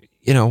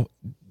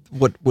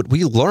 what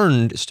we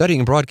learned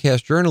studying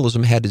broadcast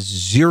journalism had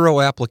zero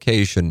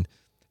application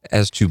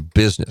as to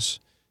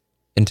business.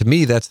 And to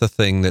me, that's the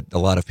thing that a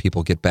lot of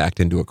people get backed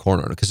into a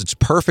corner because it's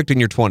perfect in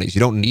your 20s. You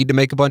don't need to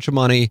make a bunch of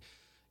money.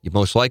 You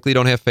most likely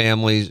don't have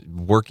families.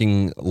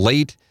 Working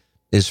late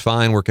is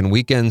fine. Working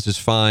weekends is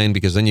fine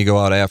because then you go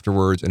out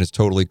afterwards and it's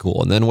totally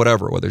cool. And then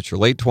whether it's your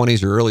late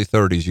 20s or early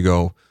 30s, you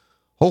go,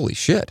 holy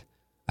shit,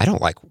 I got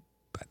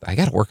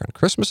to work on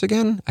Christmas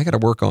again. I got to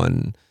work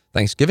on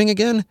Thanksgiving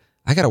again.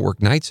 I got to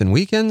work nights and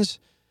weekends.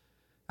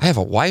 I have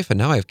a wife and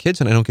now I have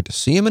kids and I don't get to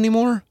see them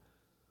anymore.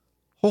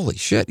 Holy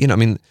shit.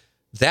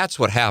 That's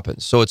what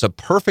happens. So it's a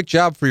perfect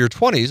job for your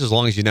 20s as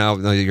long as you know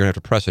you're going to have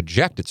to press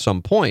eject at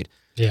some point.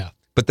 Yeah.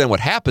 But then what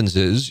happens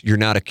is you're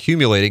not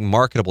accumulating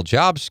marketable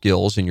job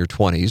skills in your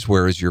 20s,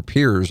 whereas your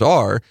peers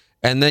are.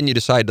 And then you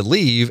decide to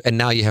leave, and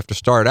now you have to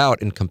start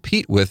out and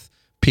compete with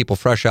people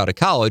fresh out of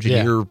college,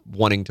 and you're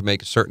wanting to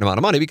make a certain amount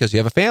of money because you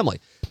have a family.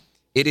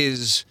 It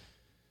is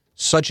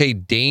such a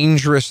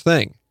dangerous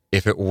thing.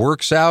 If it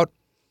works out,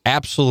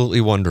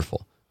 absolutely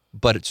wonderful.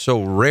 But it's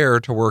so rare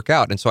to work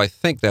out. And so I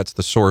think that's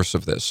the source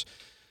of this.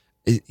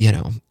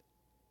 The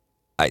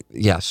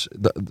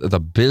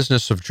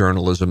business of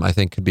journalism, I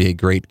think, could be a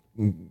great,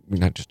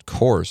 not just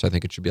course, I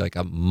think it should be like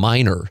a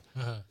minor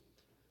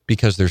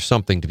because there's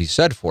something to be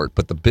said for it.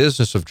 But the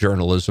business of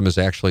journalism is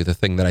actually the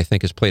thing that I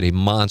think has played a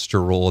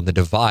monster role in the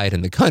divide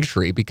in the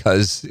country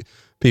because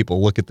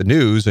people look at the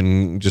news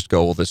and just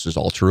go, well, this is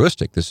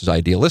altruistic, this is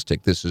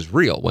idealistic, this is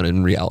real, when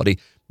in reality,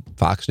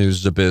 Fox News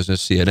is a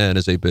business, CNN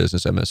is a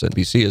business,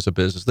 MSNBC is a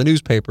business, the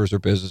newspapers are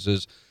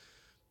businesses.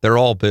 They're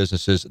all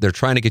businesses. They're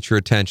trying to get your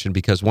attention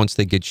because once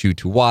they get you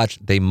to watch,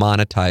 they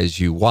monetize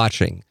you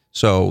watching.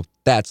 So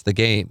that's the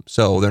game.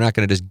 So they're not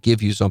going to just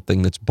give you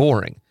something that's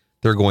boring.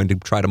 They're going to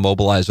try to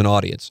mobilize an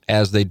audience,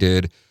 as they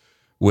did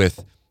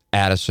with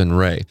Addison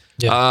Rae.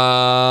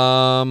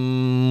 Yeah.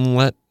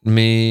 Let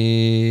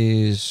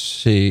me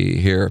see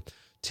here.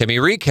 Timmy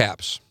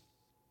recaps.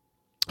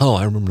 Oh,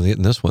 I remember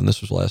getting this one.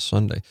 This was last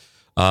Sunday.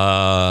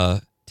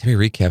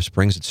 Timmy recaps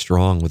brings it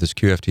strong with his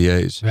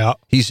QFTAs. Yeah.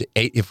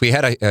 If we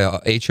had a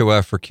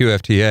HOF for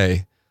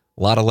QFTA,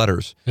 a lot of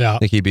letters. Yeah. I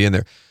think he'd be in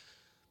there.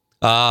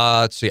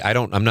 Let's see.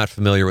 I'm not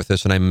familiar with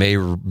this, and I may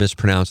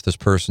mispronounce this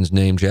person's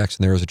name.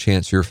 Jackson, there is a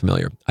chance you're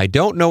familiar. I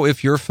don't know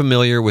if you're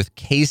familiar with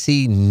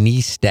Casey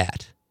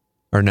Neistat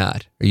or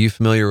not. Are you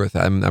familiar with?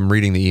 I'm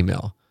reading the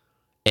email.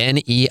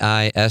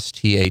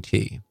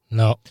 Neistat.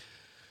 No.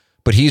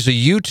 But he's a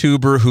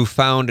YouTuber who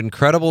found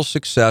incredible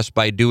success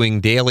by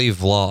doing daily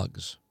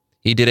vlogs.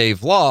 He did a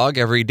vlog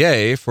every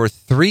day for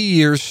 3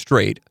 years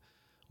straight,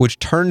 which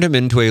turned him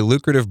into a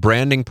lucrative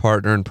branding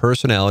partner and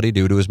personality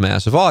due to his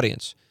massive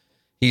audience.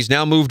 He's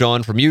now moved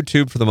on from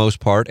YouTube for the most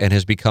part and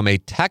has become a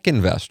tech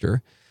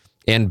investor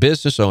and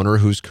business owner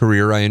whose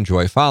career I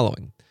enjoy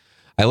following.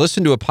 I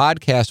listened to a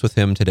podcast with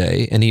him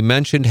today, and he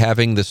mentioned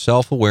having the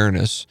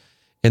self-awareness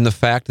in the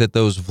fact that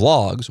those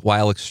vlogs,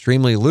 while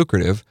extremely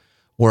lucrative,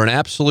 were an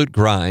absolute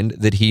grind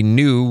that he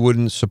knew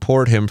wouldn't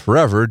support him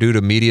forever due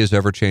to media's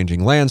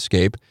ever-changing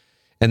landscape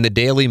and the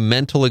daily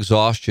mental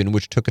exhaustion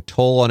which took a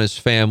toll on his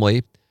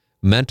family,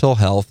 mental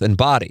health, and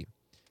body.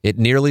 It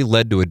nearly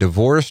led to a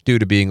divorce due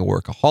to being a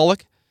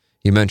workaholic.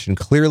 He mentioned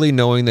clearly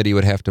knowing that he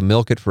would have to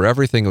milk it for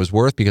everything it was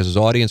worth because his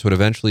audience would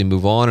eventually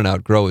move on and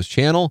outgrow his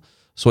channel,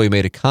 so he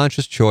made a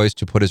conscious choice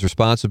to put his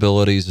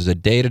responsibilities as a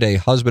day-to-day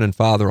husband and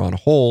father on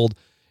hold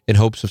in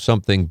hopes of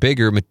something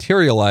bigger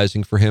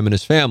materializing for him and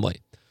his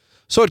family.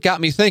 So it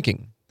got me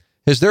thinking,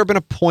 has there been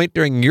a point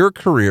during your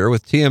career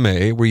with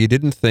TMA where you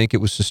didn't think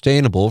it was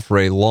sustainable for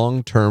a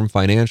long-term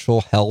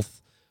financial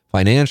health,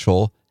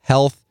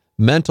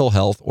 mental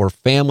health, or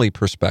family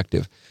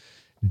perspective?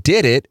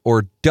 Did it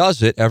or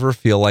does it ever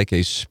feel like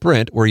a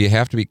sprint where you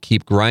have to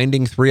keep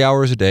grinding 3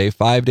 hours a day,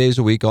 5 days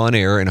a week on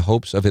air in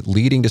hopes of it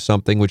leading to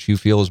something which you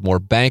feel is more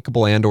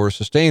bankable and or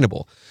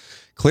sustainable?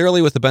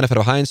 Clearly, with the benefit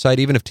of hindsight,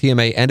 even if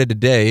TMA ended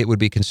today, it would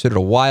be considered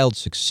a wild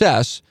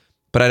success,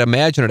 but I'd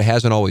imagine it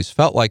hasn't always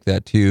felt like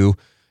that to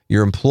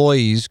your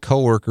employees,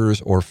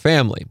 coworkers, or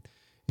family.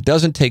 It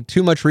doesn't take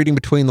too much reading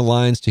between the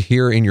lines to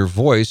hear in your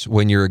voice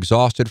when you're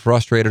exhausted,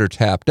 frustrated, or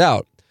tapped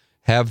out.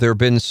 Have there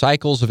been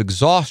cycles of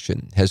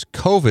exhaustion? Has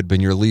COVID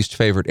been your least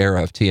favorite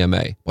era of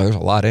TMA? Well, there's a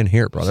lot in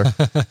here, brother.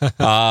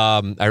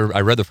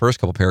 I read the first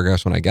couple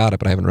paragraphs when I got it,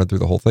 but I haven't read through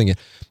the whole thing yet.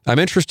 I'm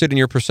interested in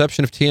your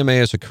perception of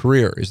TMA as a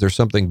career. Is there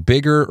something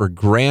bigger or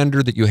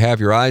grander that you have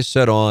your eyes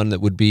set on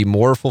that would be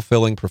more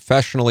fulfilling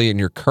professionally in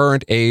your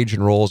current age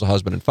and role as a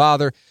husband and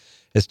father?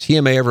 Has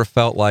TMA ever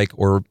felt like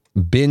or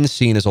been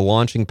seen as a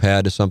launching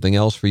pad to something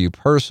else for you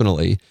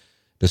personally?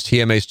 Does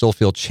TMA still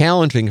feel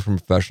challenging from a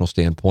professional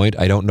standpoint?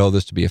 I don't know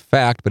this to be a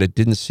fact, but it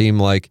didn't seem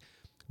like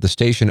the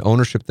station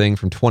ownership thing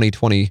from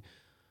 2020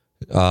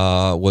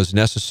 was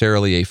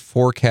necessarily a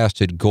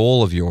forecasted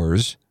goal of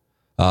yours.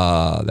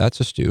 That's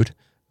astute.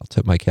 I'll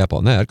tip my cap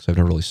on that because I've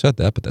never really said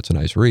that, but that's a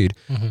nice read.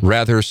 Mm-hmm.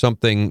 Rather,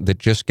 something that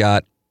just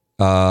got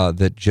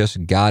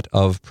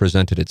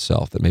presented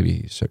itself, that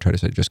maybe try to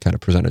say just kind of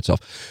presented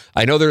itself.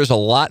 I know there's a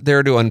lot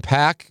there to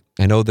unpack.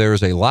 Here,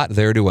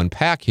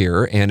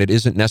 and it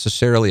isn't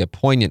necessarily a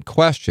poignant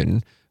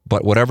question,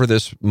 but wherever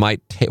this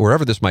might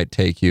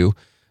take you,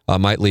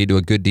 might lead to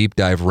a good deep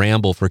dive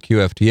ramble for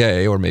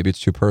QFTA, or maybe it's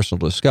too personal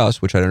to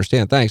discuss, which I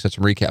understand. Thanks. That's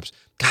some recaps.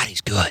 God,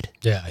 he's good.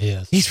 Yeah, he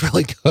is. He's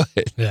really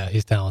good. Yeah,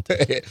 he's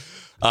talented.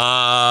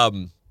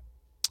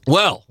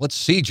 Well, let's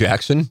see,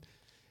 Jackson.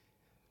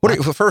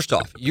 First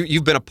off,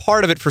 you've been a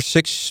part of it for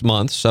 6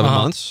 months, 7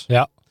 months.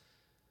 Yeah.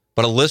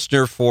 But a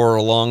listener for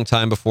a long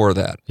time before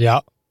that.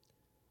 Yeah.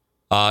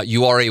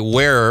 You are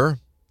aware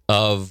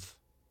of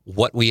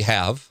what we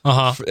have.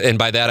 And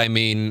by that I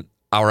mean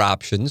our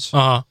options.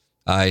 I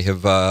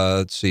have,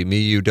 me,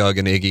 you, Doug,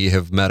 and Iggy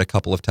have met a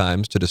couple of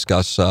times to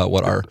discuss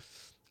what our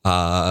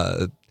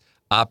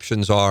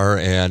options are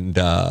and,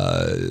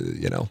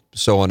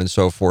 so on and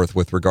so forth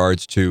with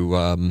regards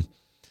to,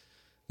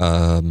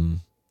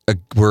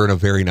 we're in a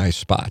very nice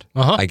spot,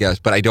 I guess.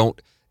 But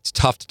it's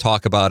tough to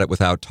talk about it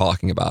without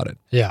talking about it.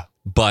 Yeah.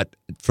 But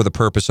for the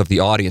purpose of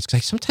the audience, because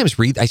I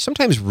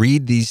sometimes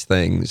read these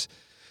things,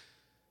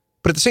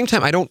 but at the same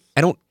time, I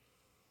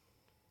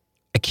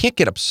can't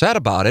get upset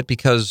about it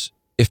because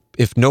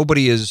if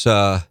nobody is,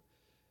 if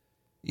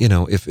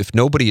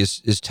nobody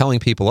is telling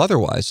people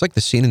otherwise, it's like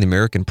the scene in The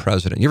American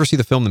President. You ever see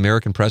the film The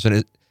American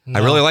President? No.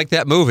 I really like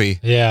that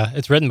movie. Yeah,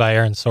 it's written by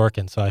Aaron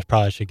Sorkin, so I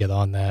probably should get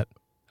on that.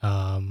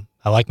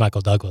 I like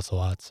Michael Douglas a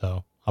lot,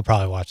 so I'll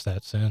probably watch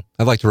that soon.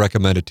 I'd like to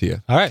recommend it to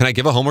you. All right. Can I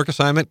give a homework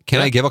assignment?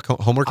 I give a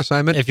homework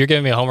assignment? If you're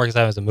giving me a homework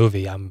assignment as a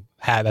movie,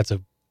 that's a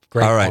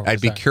great All right.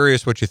 I'd be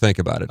curious what you think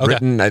about it. Okay.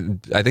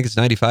 Written, I think it's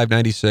 95,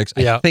 96.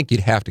 I think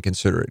you'd have to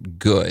consider it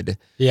good.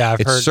 Yeah,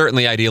 It's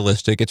certainly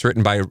idealistic. It's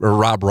written by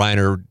Rob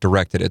Reiner,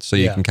 directed it, so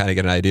you can kind of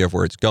get an idea of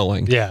where it's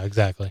going. Yeah,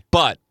 exactly.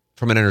 But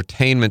from an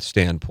entertainment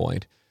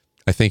standpoint,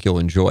 I think you'll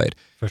enjoy it.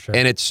 For sure.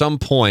 And at some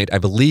point, I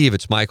believe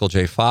it's Michael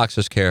J.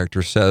 Fox's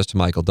character says to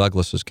Michael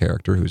Douglas's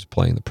character, who's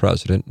playing the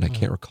president, and I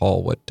can't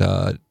recall what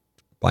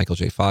Michael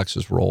J.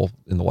 Fox's role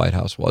in the White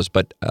House was,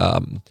 but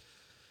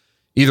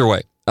either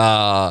way,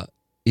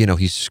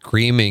 he's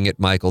screaming at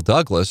Michael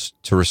Douglas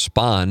to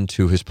respond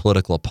to his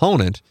political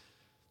opponent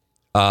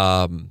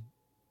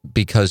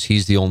because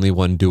he's the only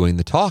one doing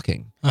the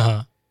talking.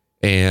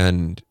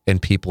 And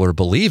people are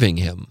believing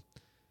him.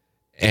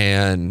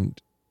 And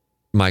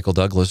Michael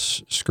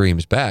Douglas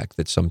screams back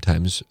that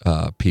sometimes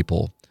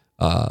people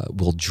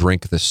will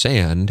drink the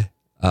sand,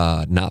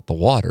 not the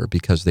water,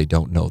 because they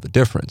don't know the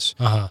difference.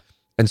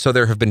 And so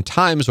there have been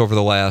times over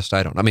the last,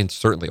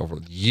 certainly over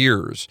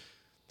years.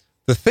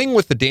 The thing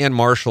with the Dan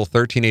Marshall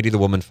 1380 the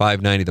woman,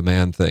 590 the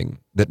man thing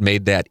that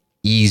made that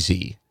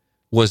easy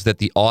was that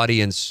the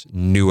audience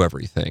knew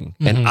everything.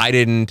 Mm-hmm. And I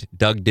didn't,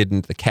 Doug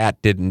didn't, the cat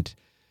didn't.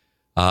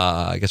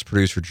 I guess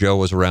producer Joe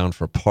was around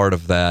for part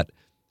of that.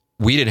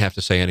 We didn't have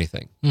to say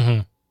anything.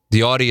 Mm-hmm.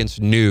 The audience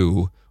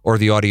knew, or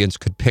the audience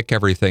could pick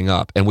everything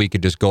up, and we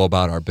could just go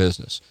about our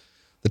business.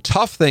 The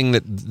tough thing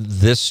that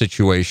this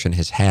situation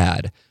has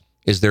had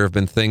is there have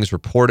been things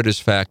reported as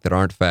fact that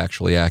aren't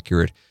factually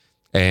accurate.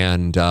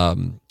 And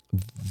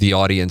the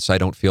audience, I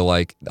don't feel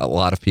like a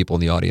lot of people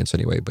in the audience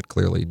anyway, but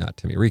clearly not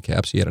Timmy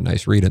Recaps, he had a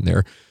nice read in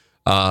there,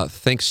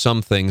 think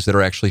some things that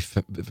are actually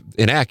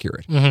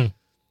inaccurate. Mm-hmm.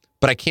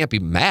 But I can't be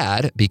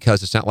mad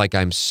because it's not like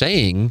I'm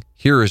saying,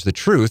 here is the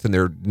truth, and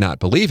they're not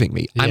believing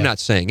me. Yeah. I'm not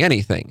saying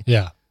anything.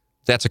 Yeah,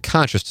 that's a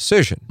conscious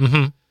decision.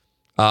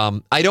 Mm-hmm.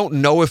 I don't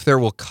know if there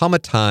will come a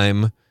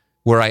time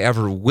where I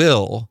ever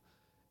will,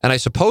 and I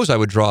suppose I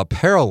would draw a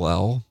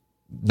parallel,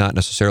 not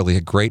necessarily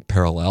a great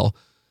parallel,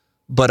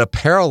 but a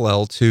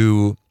parallel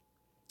to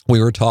we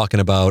were talking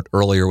about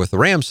earlier with the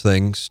Rams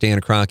thing, Stan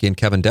Kroenke and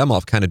Kevin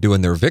Demoff kind of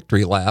doing their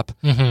victory lap,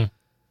 mm-hmm.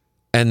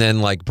 and then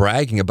like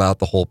bragging about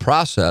the whole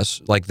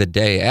process like the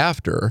day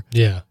after.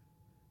 Yeah.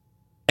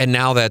 And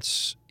now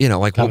that's,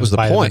 like, what was the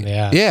point?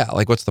 Yeah,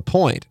 like, what's the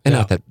point? And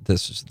not that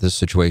this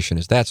situation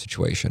is that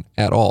situation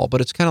at all,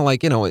 but it's kind of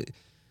like,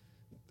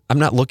 I'm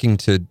not looking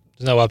to...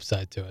 There's no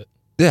upside to it.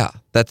 Yeah,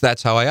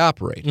 that's how I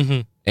operate.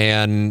 Mm-hmm.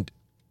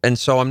 And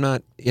so I'm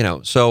not,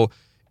 so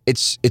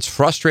it's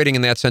frustrating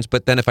in that sense,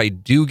 but then if I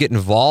do get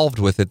involved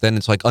with it, then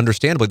it's like,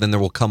 understandably, then there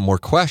will come more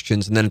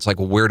questions, and then it's like,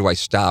 well, where do I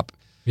stop?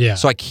 Yeah.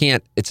 So I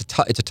can't, it's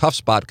a tough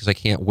spot because I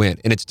can't win.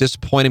 And it's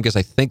disappointing because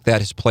I think that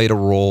has played a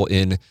role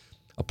in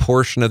a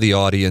portion of the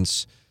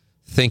audience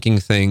thinking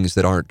things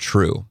that aren't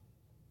true.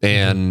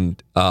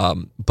 And,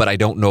 but I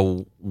don't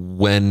know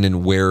when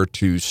and where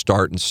to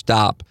start and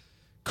stop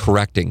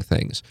correcting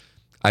things.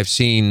 I've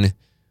seen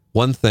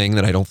one thing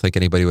that I don't think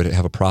anybody would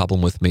have a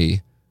problem with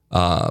me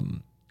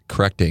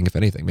correcting. If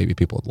anything, maybe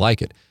people would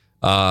like it.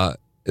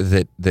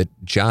 That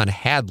John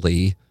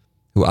Hadley,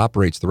 who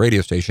operates the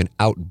radio station,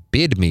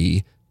 outbid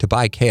me to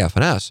buy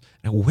KFNS.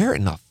 Now, where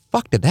in the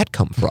fuck did that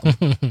come from?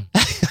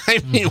 I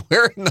mean,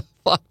 where in the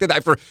fuck did I,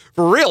 for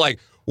real, like,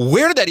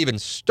 where did that even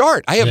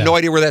start? I have no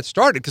idea where that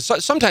started,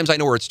 because sometimes I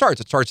know where it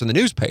starts. It starts in the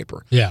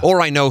newspaper. Yeah. Or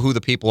I know who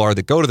the people are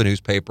that go to the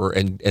newspaper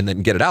and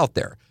then get it out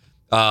there.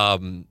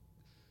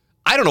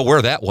 I don't know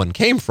where that one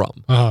came from,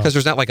 because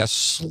there's not like a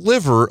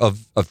sliver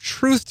of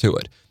truth to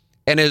it.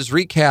 And as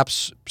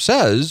Recaps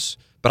says,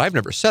 but I've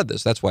never said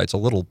this, that's why it's a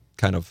little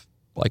kind of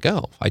like,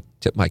 oh, I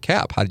tip my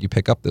cap. How did you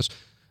pick up this?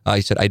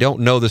 He said, I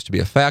don't know this to be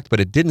a fact, but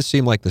it didn't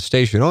seem like the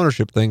station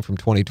ownership thing from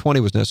 2020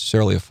 was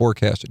necessarily a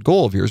forecasted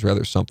goal of yours,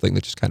 rather something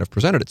that just kind of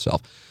presented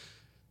itself.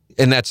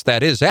 And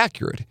that is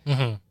accurate.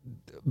 Mm-hmm.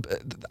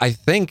 I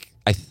think,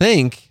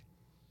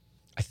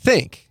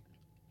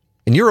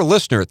 and you're a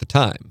listener at the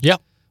time.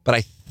 Yep. But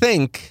I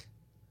think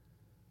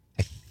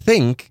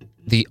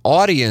the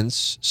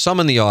audience, some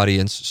in the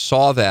audience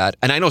saw that,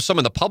 and I know some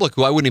in the public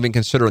who I wouldn't even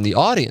consider in the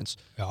audience,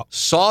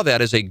 saw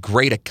that as a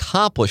great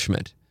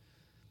accomplishment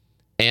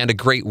and a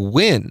great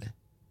win.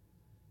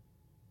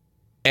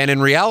 And in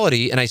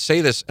reality, and I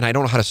say this, and I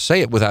don't know how to say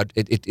it without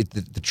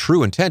the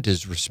true intent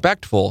is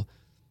respectful.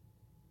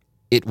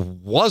 It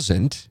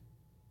wasn't,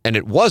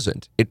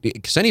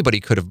 because anybody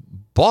could have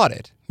bought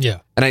it. Yeah.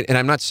 And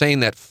I'm not saying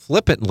that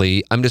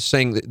flippantly. I'm just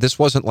saying that this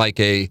wasn't like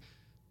a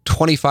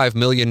 $25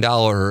 million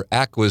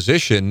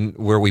acquisition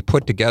where we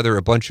put together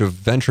a bunch of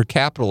venture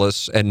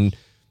capitalists and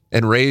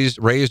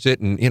raised it.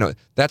 And,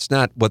 that's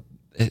not what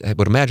I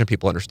would imagine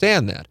people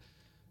understand that.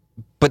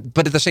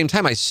 But at the same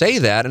time, I say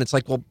that, and it's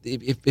like, well,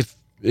 if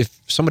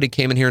somebody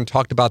came in here and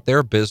talked about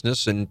their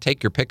business and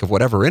take your pick of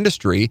whatever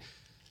industry,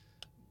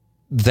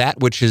 that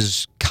which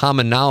is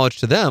common knowledge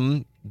to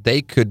them,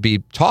 they could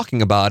be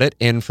talking about it.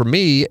 And for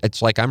me,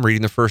 it's like I'm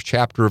reading the first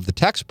chapter of the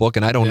textbook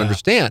and I don't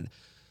understand.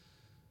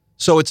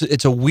 So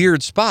it's a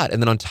weird spot.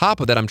 And then on top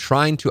of that, I'm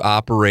trying to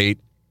operate,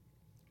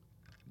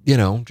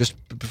 just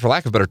for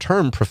lack of a better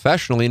term,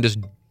 professionally, and just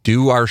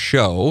do our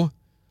show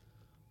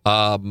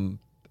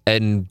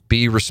and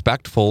be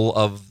respectful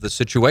of the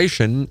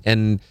situation.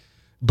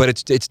 But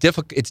it's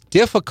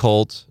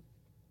difficult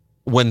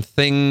when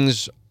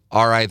things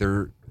are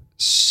either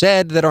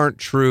said that aren't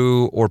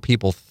true or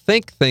people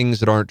think things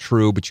that aren't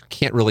true, but you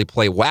can't really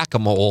play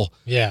whack-a-mole.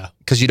 Yeah.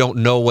 Because you don't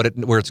know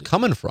where it's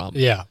coming from.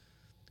 Yeah.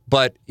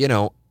 But,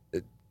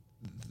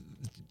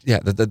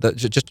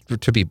 just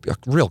to be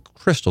real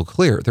crystal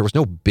clear, there was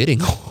no bidding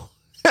war.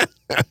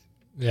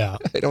 Yeah.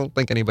 I don't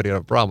think anybody had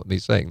a problem with me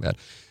saying that.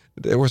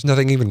 There was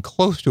nothing even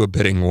close to a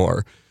bidding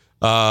war.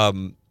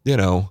 And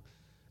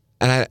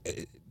I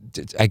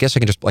guess I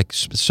can just I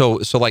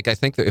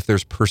think that if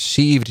there's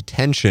perceived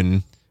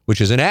tension, which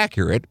is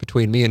inaccurate,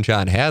 between me and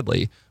John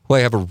Hadley, who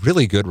I have a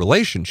really good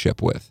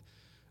relationship with,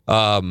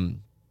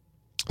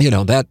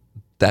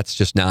 that's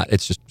just not,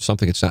 it's just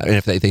something it's not. And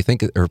if they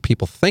think, or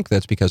people think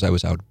that's because I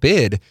was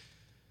outbid,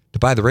 to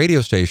buy the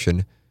radio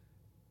station.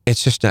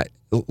 It's just not.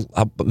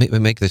 I'll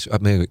make it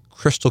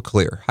crystal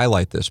clear.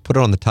 Highlight this. Put it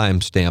on the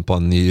timestamp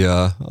on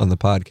the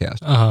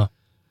podcast.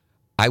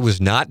 I was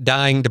not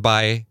dying to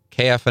buy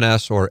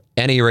KFNS or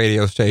any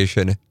radio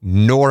station,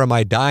 nor am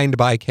I dying to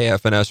buy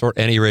KFNS or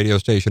any radio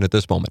station at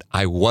this moment.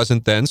 I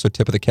wasn't then, so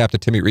tip of the cap to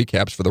Timmy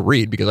Recaps for the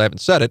read because I haven't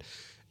said it.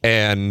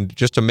 And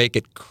just to make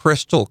it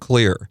crystal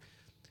clear,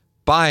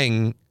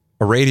 buying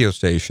a radio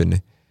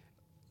station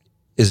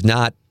is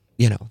not,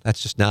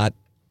 that's just not,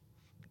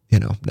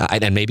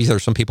 and maybe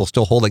there's some people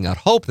still holding out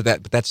hope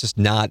but that's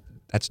not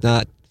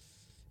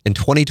in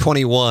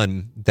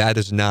 2021, that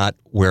is not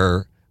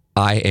where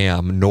I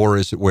am, nor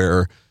is it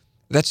where,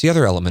 that's the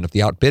other element of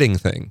the outbidding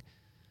thing.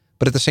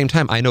 But at the same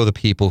time, I know the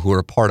people who are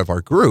a part of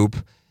our group,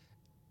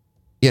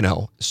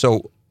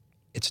 so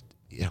it's,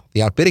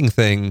 the outbidding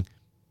thing,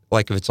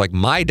 like if it's like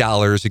my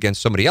dollars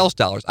against somebody else's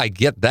dollars, I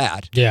get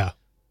that. Yeah.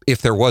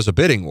 If there was a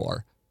bidding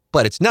war,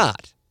 but it's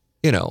not,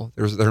 they're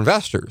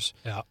investors.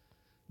 Yeah.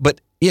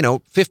 But,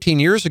 15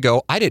 years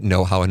ago, I didn't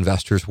know how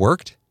investors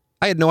worked.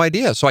 I had no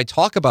idea. So I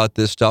talk about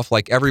this stuff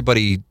like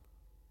everybody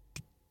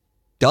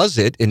does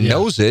it and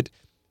knows it,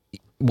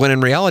 when in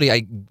reality,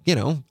 I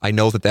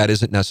know that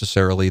isn't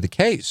necessarily the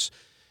case.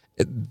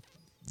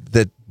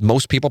 That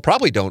most people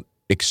probably don't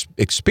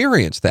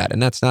experience that. And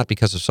that's not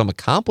because of some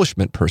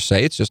accomplishment per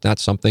se. It's just not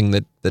something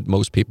that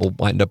most people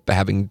wind up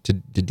having to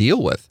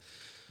deal with.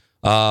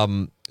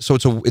 So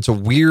it's a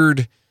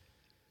weird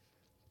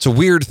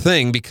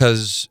thing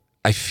because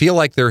I feel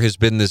like there has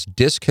been this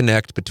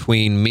disconnect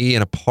between me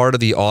and a part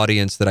of the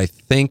audience that I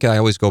think I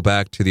always go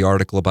back to the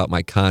article about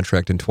my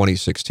contract in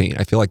 2016.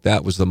 I feel like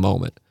that was the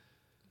moment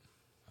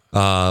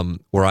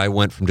where I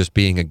went from just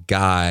being a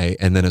guy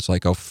and then it's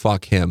like, oh,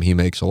 fuck him. He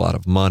makes a lot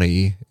of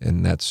money.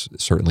 And that's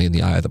certainly in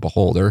the eye of the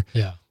beholder.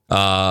 Yeah.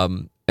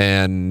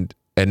 And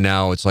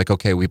now it's like,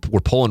 okay, we're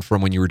pulling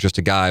from when you were just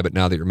a guy, but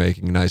now that you're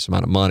making a nice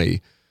amount of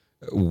money,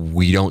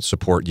 we don't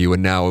support you,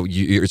 and now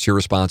it's your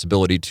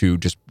responsibility to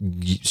just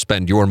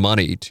spend your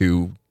money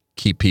to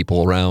keep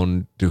people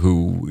around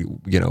who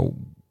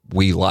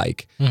we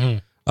like,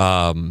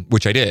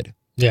 which I did.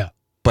 Yeah,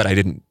 but I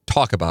didn't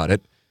talk about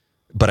it,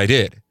 but I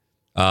did,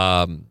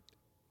 and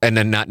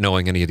then not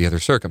knowing any of the other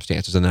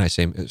circumstances, and then I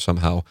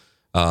somehow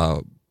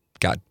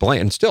got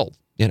blamed. And still,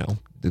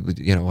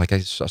 like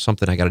I saw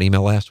something. I got an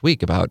email last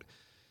week about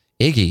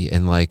Iggy,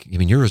 and like,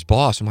 you're his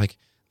boss. I'm like,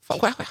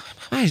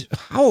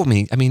 how?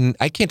 I mean,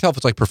 I can't tell if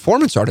it's like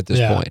performance art at this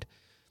point.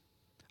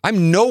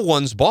 I'm no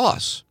one's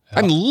boss. Yeah.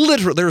 I'm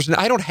literally,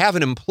 I don't have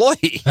an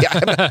employee.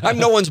 I'm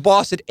no one's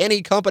boss at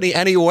any company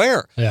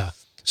anywhere. Yeah.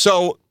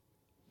 So,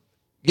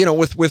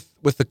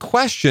 with the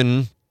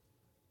question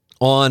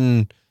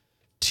on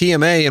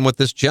TMA and what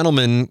this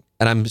gentleman,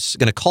 and I'm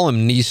going to call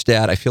him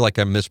Neistat. I feel like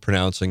I'm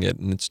mispronouncing it,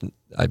 and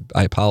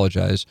I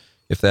apologize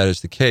if that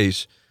is the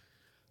case.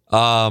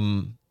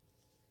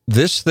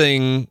 This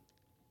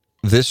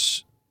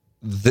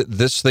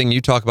thing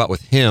you talk about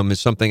with him is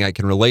something I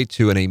can relate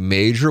to in a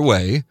major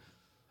way.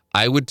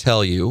 I would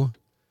tell you,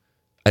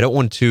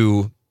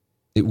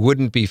 it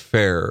wouldn't be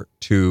fair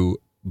to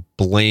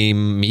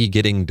blame me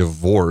getting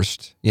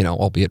divorced,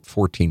 albeit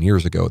 14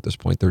 years ago at this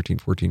point, 13,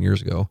 14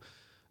 years ago,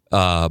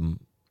 on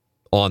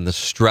the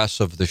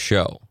stress of the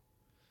show.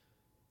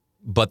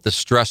 But the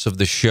stress of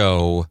the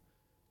show,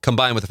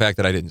 combined with the fact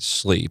that I didn't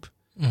sleep,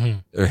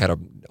 or had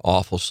an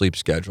awful sleep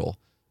schedule,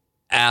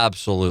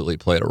 absolutely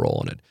played a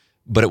role in it.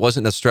 But it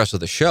wasn't the stress of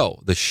the show.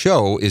 The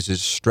show is as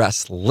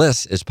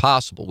stressless as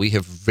possible. We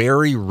have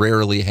very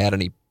rarely had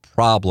any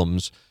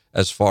problems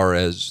as far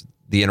as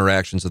the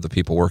interactions of the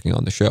people working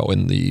on the show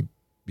in the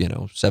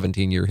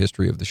 17-year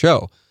history of the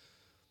show.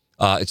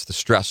 It's the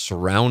stress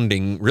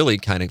surrounding really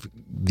kind of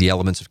the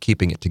elements of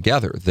keeping it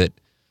together that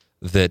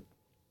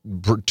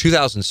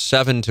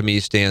 2007 to me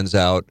stands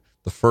out.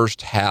 The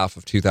first half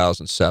of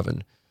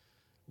 2007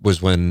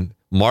 was when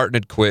Martin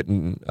had quit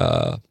in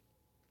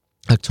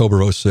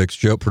October 06.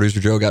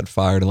 Producer Joe got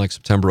fired in like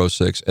September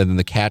 06, and then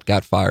the Cat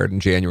got fired in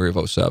January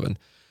of 07.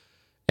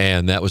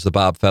 And that was the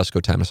Bob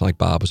Fesco time. It's not like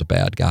Bob was a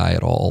bad guy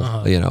at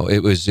all.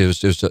 It was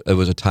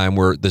a time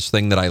where this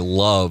thing that I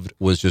loved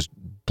was just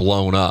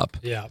blown up.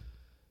 Yeah.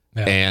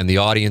 And the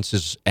audience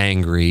is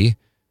angry.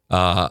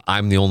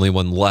 I'm the only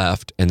one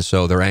left, and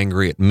so they're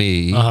angry at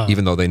me,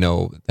 even though they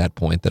know at that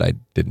point that I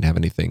didn't have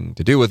anything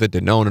to do with it,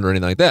 didn't own it or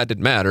anything like that. It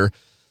didn't matter.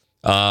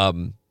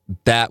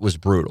 That was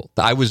brutal.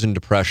 I was in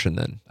depression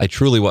then. I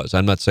truly was.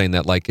 I'm not saying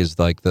that is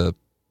the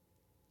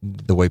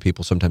way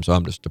people sometimes say,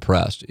 I'm just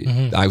depressed.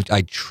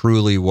 I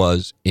truly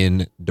was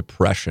in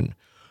depression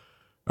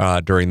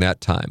during that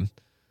time.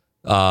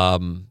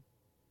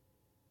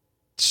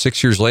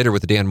 6 years later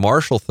with the Dan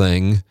Marshall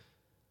thing,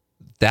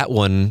 that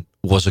one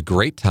was a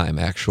great time,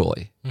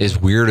 actually, as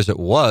weird as it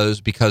was,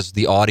 because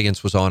the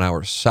audience was on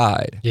our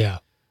side. Yeah.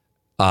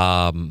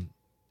 And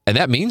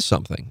that means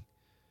something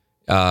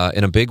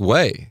in a big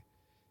way.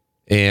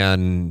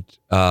 And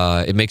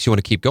it makes you want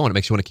to keep going. It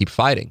makes you want to keep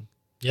fighting.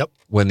 Yep.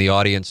 When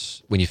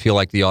you feel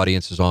like the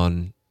audience is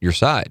on your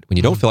side. When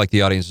you don't feel like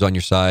the audience is on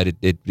your side,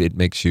 it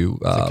makes you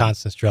it's a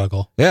constant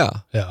struggle.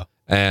 Yeah.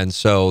 And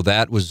so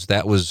that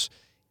was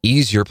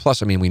easier.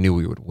 Plus, I mean, we knew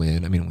we would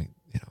win. I mean,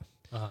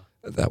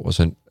 that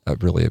wasn't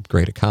really a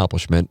great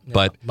accomplishment,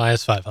 but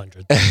minus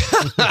 500.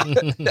 I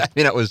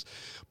mean, it was,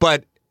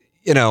 but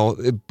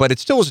it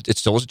still was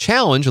a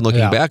challenge. And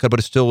looking back, but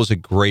it still was a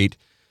great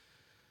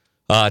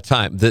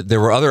time. There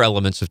were other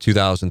elements of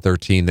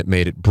 2013 that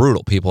made it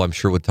brutal. People, I'm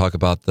sure, would talk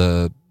about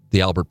the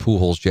Albert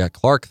Pujols, Jack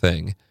Clark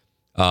thing,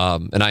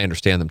 and I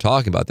understand them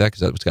talking about that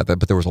because that's got that.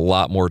 But there was a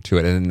lot more to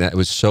it, and it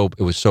was so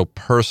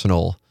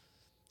personal.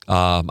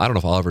 I don't know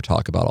if I'll ever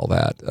talk about all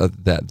that.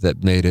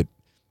 That made it.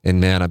 And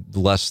man,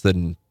 less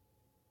than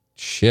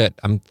shit.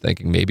 I'm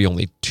thinking maybe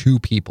only 2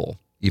 people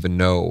even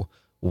know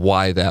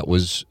why that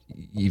was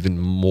even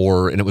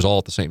more, and it was all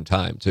at the same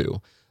time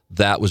too.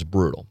 That was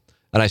brutal.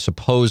 And I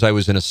suppose I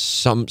was in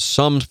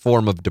some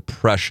form of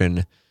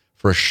depression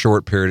for a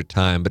short period of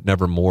time, but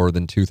never more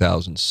than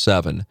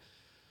 2007.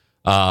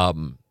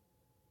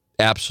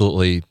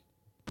 Absolutely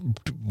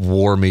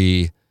wore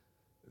me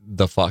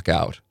the fuck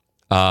out.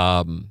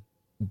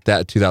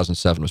 That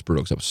 2007 was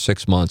brutal because it was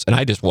 6 months, and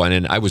I just went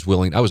in. I was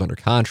under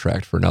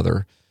contract for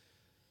another,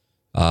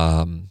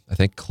 I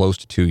think close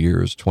to 2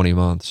 years, 20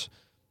 months.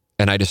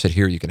 And I just said,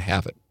 here, you can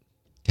have it.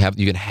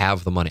 You can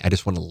have the money. I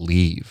just want to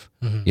leave.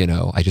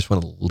 I just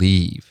want to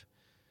leave.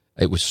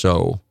 It was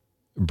so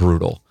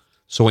brutal.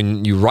 So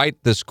when you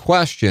write this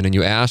question and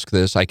you ask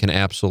this, I can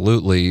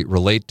absolutely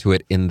relate to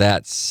it in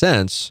that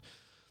sense.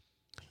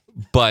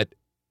 But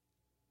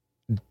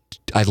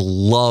I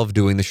love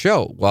doing the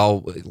show.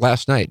 Well,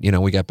 last night,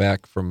 we got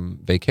back from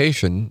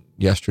vacation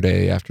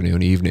yesterday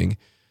afternoon, evening,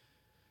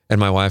 and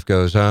my wife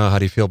goes, how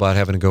do you feel about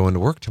having to go into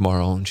work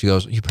tomorrow? And she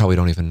goes, you probably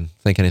don't even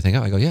think anything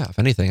of it. I go, yeah, if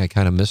anything, I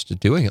kind of missed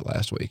doing it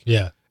last week.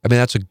 Yeah. I mean,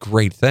 that's a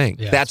great thing.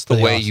 Yeah, that's the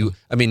way awesome.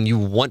 You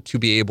want to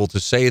be able to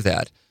say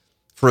that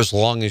for as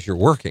long as you're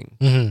working,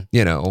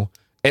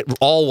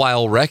 all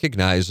while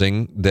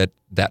recognizing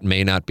that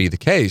may not be the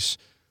case.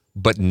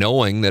 But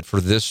knowing that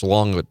for this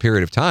long of a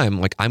period of time,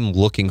 like I'm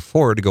looking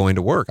forward to going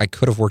to work. I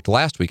could have worked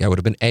last week. I would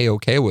have been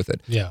A-okay with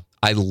it. Yeah.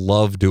 I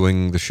love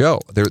doing the show.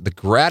 The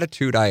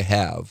gratitude I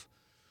have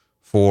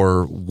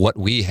for what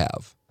we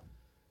have,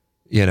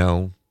 I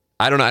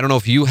don't know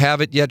if you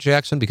have it yet,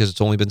 Jackson, because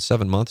it's only been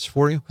 7 months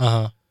for you.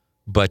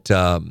 But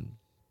I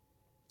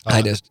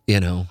just,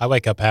 I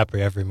wake up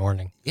happy every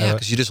morning. Yeah,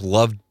 because you just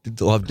love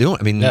doing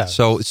it. I mean,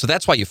 so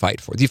that's why you fight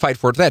for it. You fight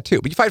for it for that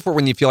too. But you fight for it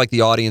when you feel like the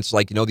audience,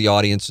 the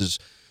audience is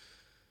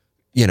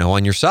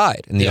on your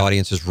side, and the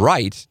audience is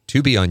right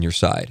to be on your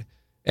side.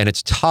 And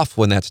it's tough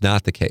when that's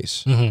not the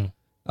case.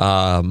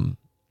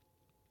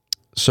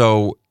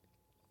 So,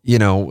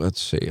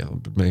 let's see. I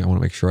want to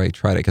make sure I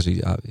tried it because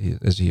he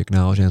as he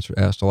acknowledged,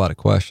 asked a lot of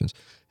questions.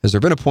 Has there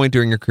been a point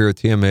during your career at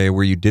TMA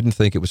where you didn't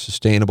think it was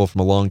sustainable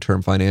from a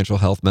long-term financial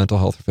health, mental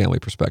health, or family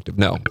perspective?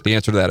 No. The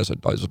answer to that is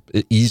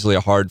easily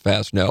a hard,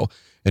 fast no.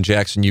 And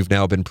Jackson, you've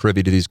now been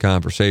privy to these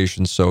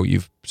conversations, so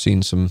you've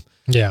seen seen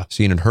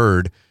and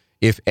heard.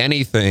 If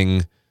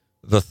anything,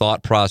 the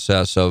thought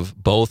process of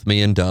both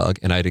me and Doug,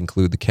 and I'd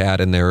include the cat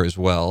in there as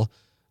well.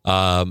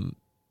 I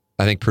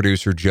think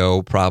producer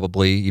Joe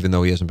probably, even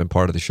though he hasn't been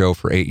part of the show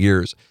for 8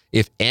 years,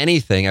 if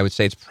anything, I would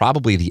say it's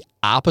probably the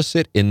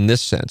opposite in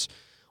this sense.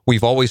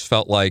 We've always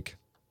felt like,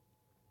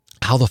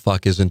 how the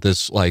fuck isn't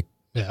this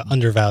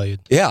undervalued?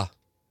 Yeah.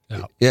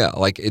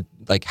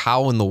 Like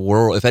how in the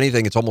world, if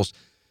anything, it's almost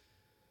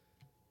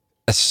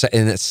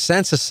in a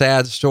sense a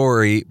sad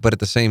story, but at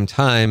the same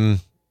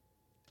time,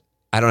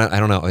 I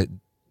don't know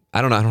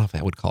if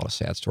I would call it a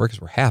sad story because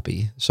we're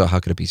happy. So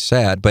how could it be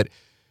sad? But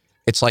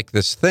it's like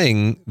this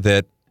thing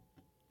that,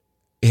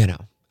 I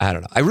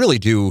don't know. I really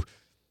do.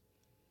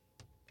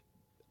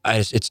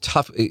 It's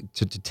tough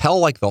to tell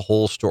the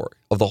whole story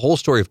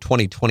of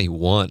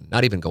 2021,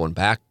 not even going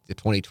back to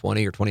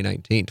 2020 or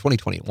 2019.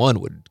 2021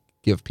 would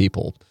give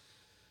people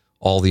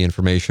all the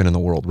information in the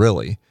world,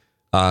 really,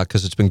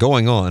 because it's been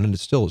going on, and it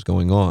still is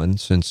going on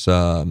since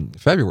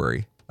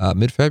February,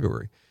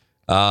 mid-February.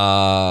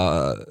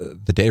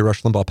 The day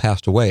Rush Limbaugh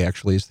passed away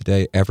actually is the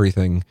day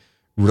everything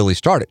really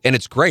started, and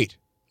it's great,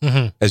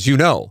 as you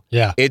know.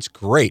 Yeah, it's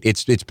great.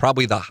 It's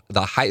probably the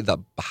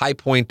high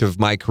point of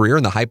my career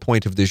and the high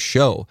point of this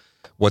show.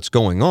 What's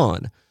going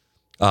on?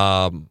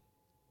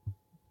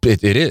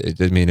 It is.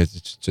 I mean,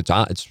 it's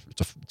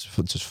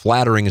as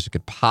flattering as it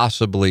could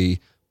possibly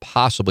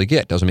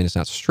get. Doesn't mean it's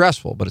not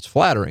stressful, but it's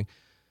flattering.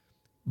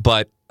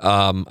 But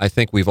I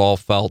think we've all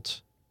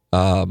felt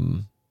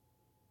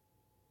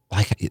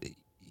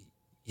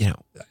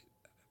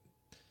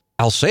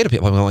I'll say to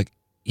people, I'm like,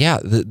 yeah,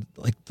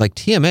 like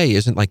TMA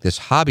isn't like this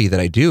hobby that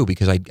I do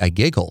because I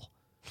giggle,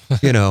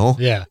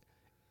 Yeah.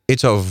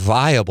 It's a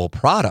viable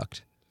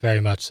product.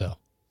 Very much so.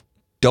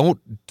 Don't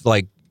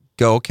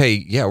go, okay,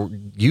 yeah,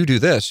 you do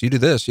this, you do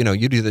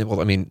that.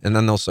 Well, I mean, and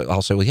then I'll say,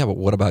 well, yeah, but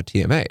what about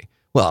TMA?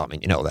 Well, I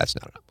mean, that's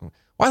not an option.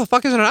 Why the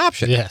fuck isn't it an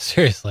option? Yeah,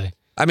 seriously.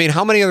 I mean,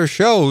 how many other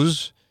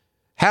shows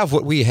have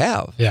what we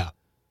have? Yeah.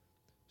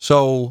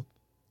 So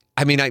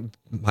I mean,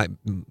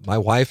 my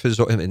wife is,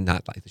 I mean,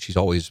 not like she's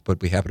always,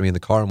 but we happen to be in the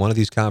car in one of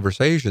these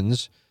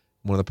conversations.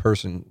 One of the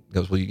person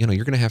goes, well, you're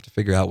going to have to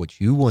figure out what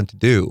you want to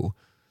do,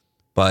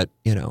 but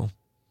so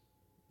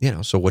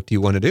what do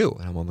you want to do?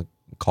 And I'm on the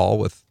call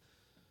with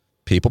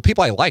people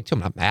I like too.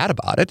 I'm not mad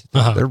about it.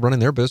 They're running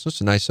their business.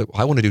 And I said,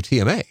 well, I want to do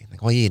TMA.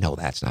 Like, well,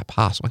 that's not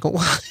possible. I go,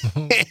 why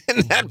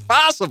isn't that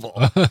possible?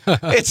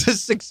 It's a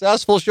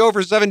successful show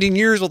for 17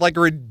 years with like a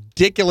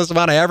ridiculous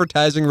amount of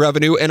advertising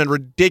revenue and a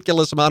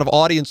ridiculous amount of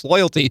audience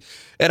loyalty.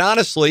 And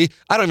honestly,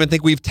 I don't even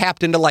think we've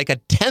tapped into like a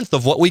tenth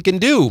of what we can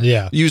do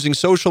using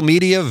social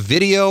media,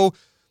 video,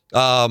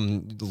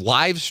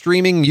 live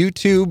streaming,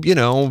 YouTube,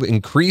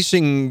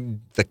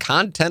 increasing the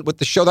content with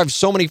the show. I have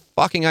so many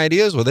fucking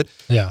ideas with it.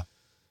 Yeah.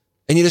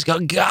 And you just go,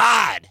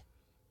 God,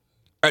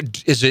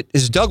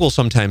 is Doug will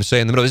sometimes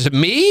say in the middle, is it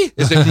me?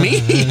 Is it me?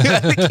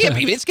 It can't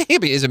be. It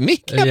can't be. Is it me?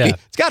 It can't be.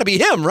 It's got to be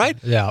him, right?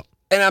 Yeah.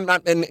 And I'm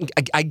not, and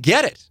I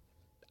get it.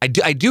 I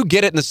do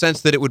get it in the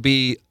sense that it would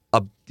be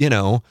but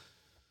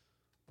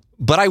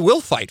I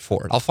will fight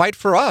for it. I'll fight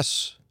for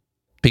us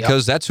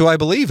because that's who I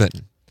believe in.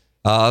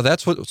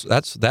 That's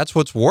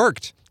what's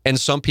worked. And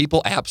some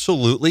people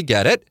absolutely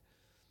get it.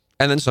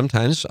 And then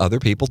sometimes other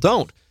people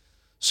don't.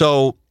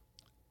 So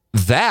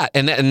that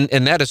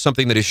is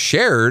something that is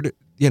shared,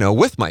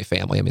 with my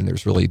family. I mean,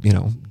 there's really,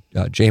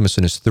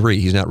 Jameson is 3.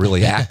 He's not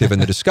really active in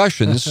the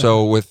discussions.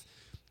 So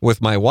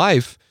with my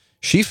wife,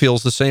 she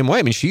feels the same way.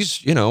 I mean, she's,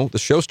 the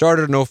show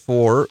started in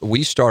 2004.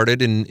 We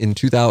started in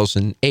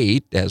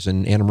 2008, as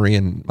in Anna Marie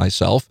and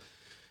myself.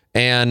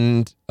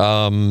 And,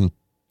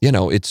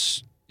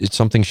 it's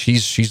something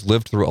she's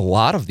lived through a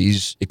lot of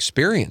these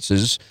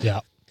experiences.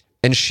 Yeah.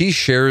 And she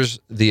shares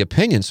the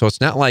opinion. So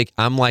it's not like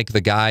I'm like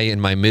the guy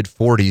in my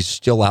mid-40s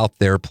still out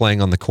there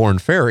playing on the Corn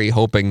Ferry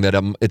hoping that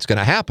it's going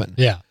to happen.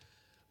 Yeah.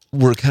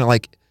 We're kind of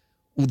like,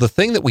 the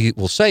thing that we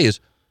will say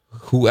is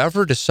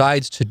whoever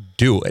decides to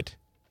do it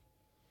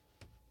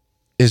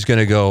is going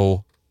to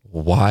go,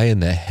 why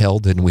in the hell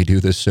didn't we do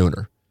this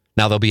sooner?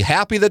 Now, they'll be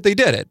happy that they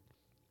did it.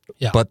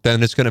 Yeah. But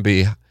then it's going to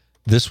be,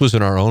 this was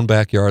in our own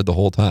backyard the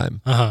whole time.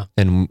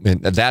 And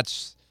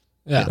that's...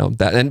 Yeah.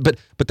 But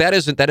that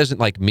isn't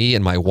like me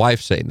and my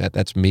wife saying that.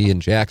 That's me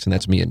and Jackson.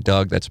 That's me and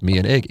Doug. That's me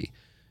and Iggy.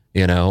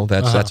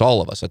 That's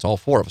all of us. That's all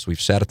 4 of us. We've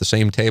sat at the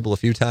same table a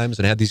few times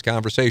and had these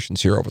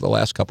conversations here over the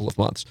last couple of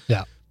months.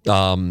 Yeah.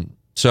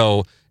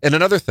 So, and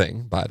another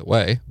thing, by the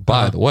way,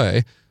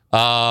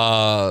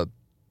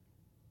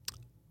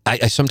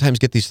 I sometimes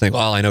get these things,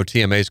 well, I know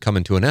TMA is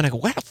coming to an end. I go,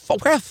 where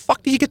the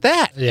fuck do you get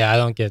that? Yeah, I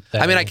don't get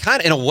that. I mean, I kind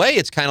of, in a way,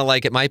 it's kind of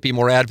like it might be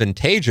more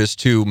advantageous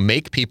to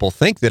make people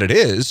think that it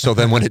is. So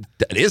then when it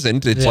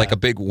isn't, it's like a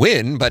big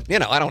win. But,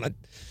 I don't,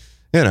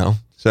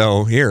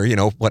 so here,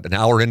 an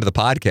hour into the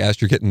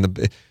podcast, you're getting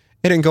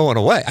it ain't going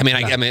away. I mean,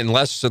 I mean,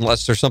 unless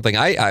there's something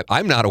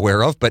I'm not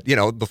aware of, but,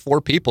 the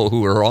 4 people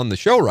who are on the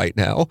show right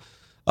now,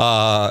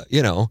 we're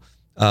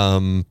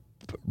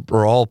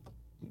all,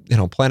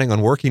 planning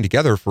on working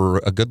together for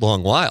a good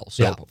long while.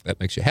 So if that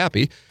makes you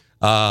happy.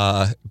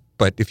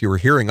 But if you were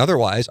hearing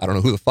otherwise, I don't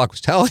know who the fuck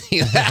was telling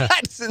you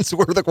that, since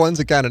we're the ones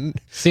that kind of...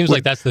 Seems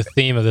like that's the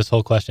theme of this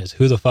whole question, is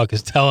who the fuck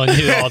is telling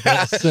you all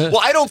this?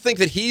 Well, I don't think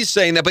that he's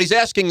saying that, but he's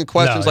asking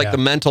questions the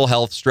mental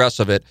health stress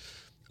of it.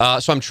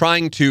 So I'm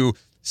trying to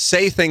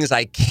say things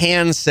I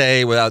can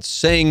say without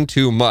saying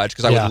too much,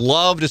 because I would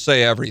love to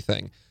say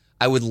everything.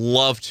 I would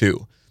love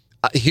to.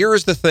 Here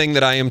is the thing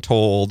that I am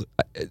told...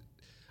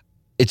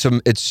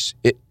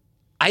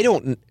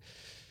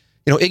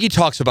 Iggy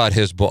talks about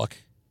his book.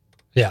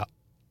 Yeah.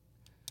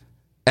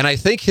 And I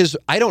think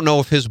I don't know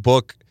if his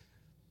book,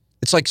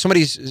 it's like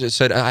somebody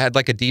said, I had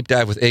like a deep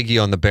dive with Iggy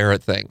on the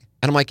Barrett thing.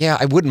 And I'm like, yeah,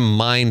 I wouldn't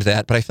mind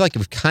that, but I feel like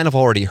we've kind of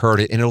already heard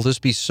it, and it'll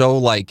just be so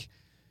like...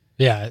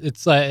 Yeah,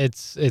 it's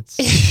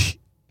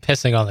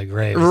pissing on the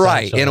grave.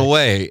 Right, in a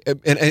way.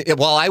 And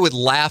while I would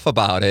laugh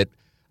about it,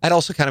 I'd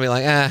also kind of be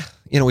like,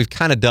 we've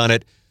kind of done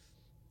it.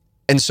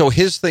 And so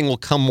his thing will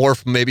come more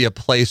from maybe a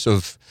place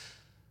of,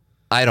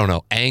 I don't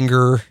know,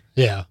 anger.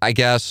 Yeah. I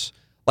guess.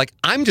 Like,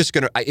 I'm just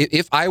going to,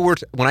 if I were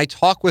to, when I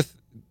talk with,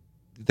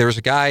 there's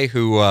a guy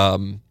who, I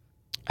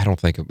don't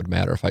think it would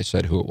matter if I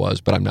said who it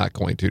was, but I'm not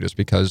going to, just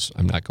because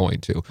I'm not going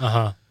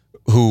to,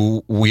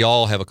 who we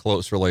all have a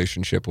close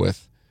relationship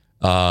with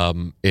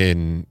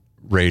in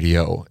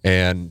radio.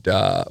 And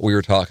we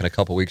were talking a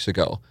couple weeks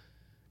ago,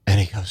 and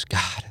he goes,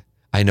 God,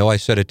 I know I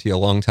said it to you a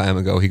long time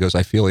ago. He goes,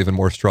 I feel even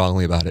more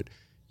strongly about it.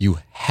 You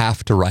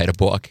have to write a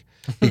book.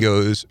 He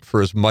goes,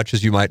 for as much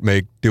as you might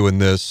make doing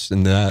this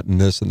and that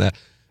and this and that,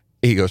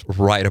 he goes,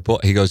 write a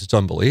book. He goes, it's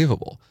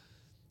unbelievable.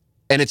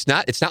 And it's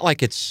not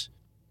like it's,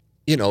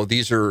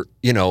 these are,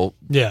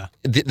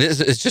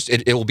 it's just,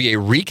 it will be a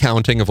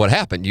recounting of what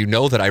happened.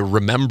 That I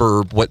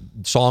remember what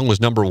song was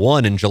number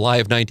 1 in July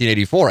of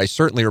 1984. I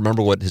certainly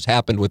remember what has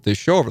happened with this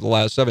show over the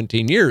last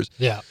 17 years.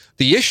 Yeah.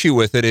 The issue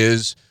with it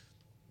is,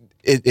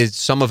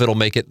 some of it'll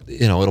make it,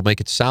 it'll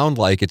make it sound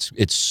like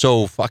it's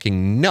so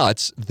fucking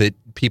nuts that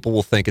people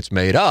will think it's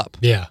made up.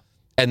 Yeah.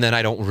 And then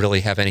I don't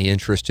really have any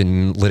interest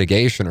in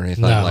litigation or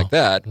anything like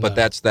that. But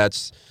that's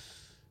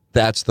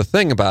That's the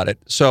thing about it.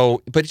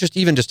 So, but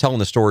even just telling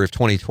the story of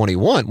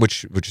 2021,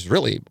 which is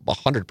really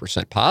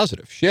 100%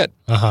 positive shit.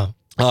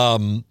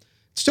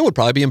 Still would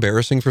probably be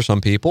embarrassing for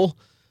some people.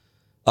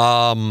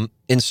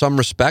 In some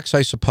respects,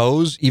 I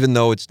suppose, even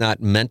though it's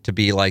not meant to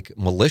be like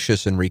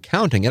malicious in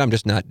recounting it, I'm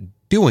just not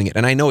doing it.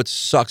 And I know it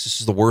sucks. This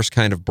is the worst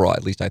kind of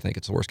at least I think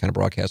it's the worst kind of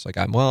broadcast. Like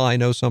I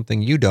know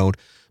something you don't,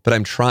 but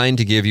I'm trying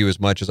to give you as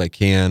much as I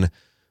can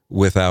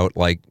without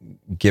like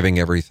giving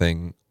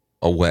everything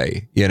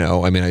away.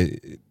 I mean,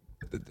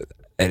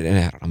 I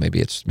don't know, maybe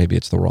it's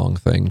the wrong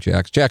thing,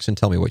 Jackson,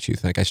 tell me what you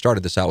think. I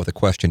started this out with a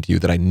question to you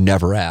that I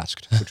never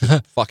asked, which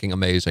is fucking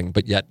amazing,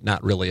 but yet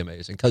not really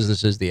amazing, because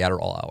this is the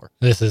Adderall hour.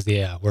 This is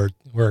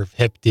we're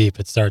hip deep.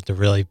 It's starting to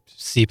really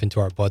seep into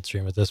our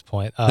bloodstream at this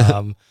point.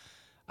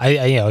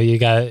 You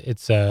got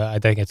it's. I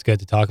think it's good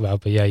to talk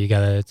about, but yeah,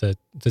 it's a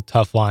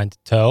tough line to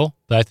toe,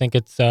 but I think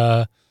it's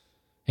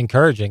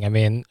encouraging. I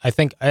mean, I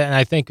think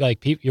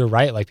like you're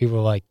right. Like people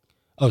are like,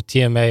 oh,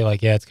 TMA,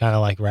 like yeah, it's kind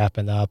of like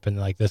wrapping up, and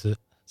like this is.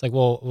 It's like,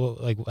 well,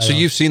 like. So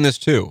you've seen this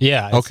too?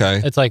 Yeah.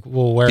 Okay. It's like,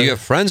 well, where? Do you have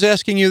friends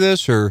asking you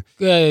this, or?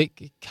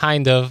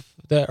 Kind of,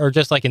 or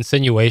just like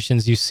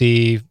insinuations you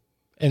see,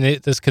 and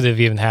this could have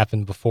even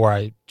happened before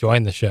I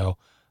joined the show,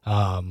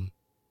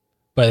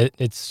 but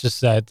it's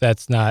just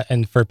that's not.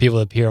 And for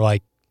people to hear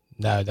like,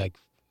 no, like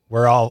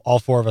we're all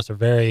four of us are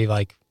very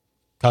like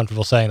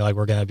comfortable saying like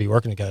we're going to be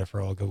working together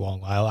for a good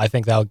long while. I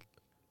think that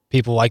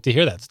people like to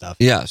hear that stuff.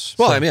 Yes.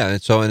 Well, I mean,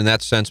 so in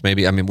that sense,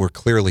 maybe, I mean, we're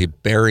clearly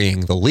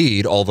burying the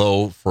lead,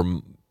 although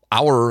from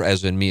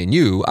as in me and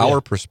you, our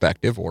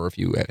perspective, or if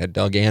you had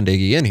Doug and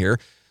Iggy in here,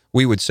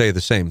 we would say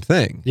the same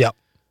thing. Yep.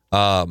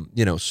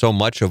 So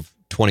much of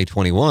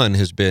 2021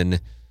 has been,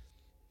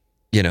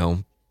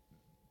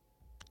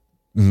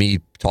 me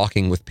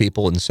talking with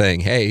people and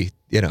saying, hey,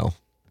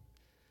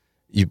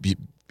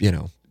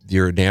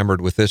 you're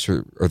enamored with this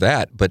or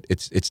that, but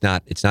it's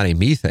not a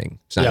me thing.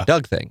 It's not a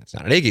Doug thing. It's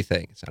not an Iggy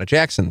thing. It's not a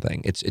Jackson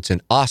thing. It's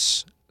an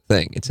us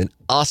thing. It's an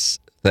us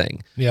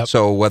thing. Yep.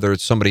 So whether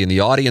it's somebody in the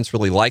audience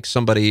really likes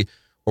somebody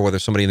or whether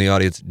somebody in the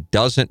audience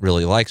doesn't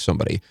really like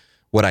somebody,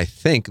 what I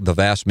think the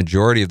vast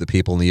majority of the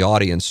people in the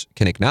audience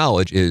can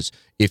acknowledge is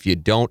if you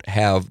don't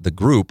have the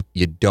group,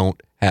 you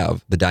don't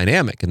have the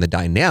dynamic, and the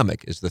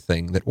dynamic is the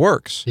thing that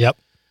works. Yep.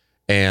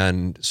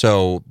 And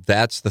so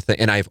that's the thing.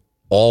 And I've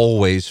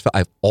always,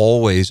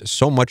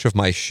 so much of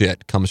my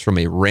shit comes from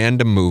a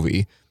random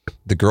movie,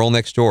 The Girl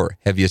Next Door.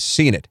 Have you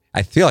seen it?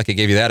 I feel like I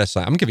gave you that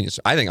aside.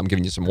 I think I'm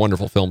giving you some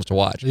wonderful films to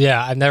watch.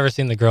 Yeah, I've never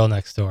seen The Girl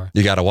Next Door.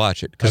 You got to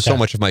watch it, because so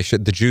much of my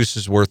shit, the juice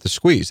is worth the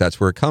squeeze. That's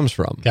where it comes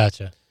from.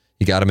 Gotcha.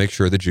 You got to make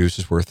sure the juice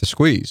is worth the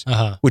squeeze,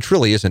 which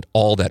really isn't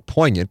all that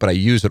poignant, but I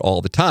use it all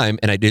the time,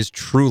 and it is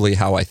truly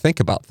how I think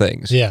about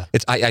things. Yeah.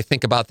 I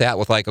think about that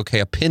with like,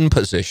 okay, a pin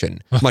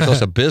position, much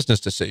less a business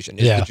decision.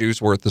 Is the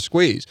juice worth the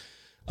squeeze?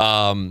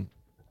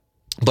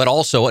 But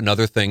also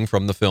another thing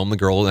from the film The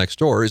Girl Next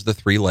Door is the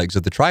 3 legs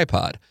of the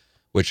tripod,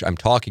 which I'm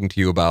talking to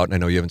you about, and I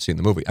know you haven't seen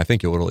the movie. I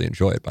think you'll really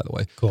enjoy it, by the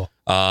way. Cool.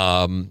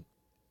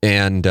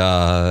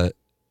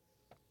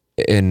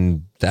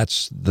 And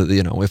that's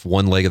if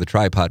one leg of the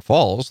tripod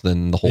falls,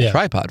 then the whole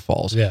tripod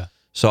falls. Yeah.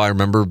 So I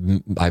remember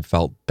I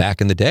felt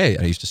back in the day,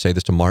 I used to say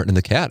this to Martin and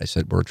the cat. I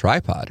said, we're a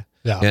tripod.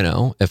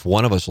 Yeah. If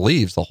one of us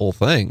leaves, the whole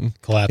thing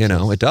collapses.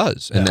 It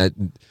does. Yeah.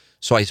 And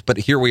but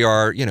here we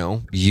are,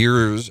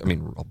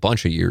 a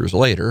bunch of years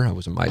later. I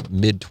was in my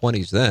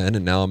mid-20s then,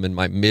 and now I'm in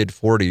my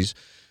mid-40s,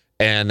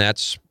 and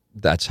that's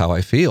how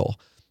I feel.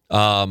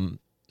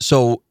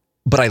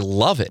 But I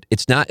love it.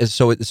 It's not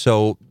so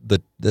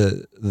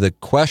the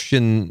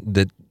question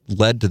that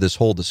led to this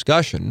whole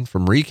discussion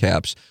from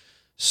recaps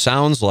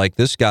sounds like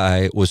this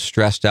guy was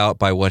stressed out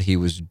by what he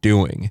was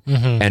doing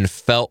and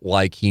felt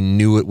like he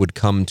knew it would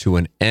come to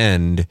an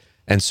end,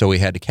 and so he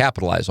had to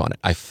capitalize on it.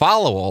 I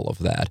follow all of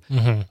that.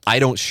 I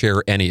don't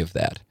share any of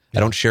that. I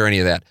don't share any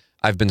of that.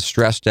 I've been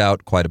stressed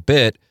out quite a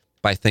bit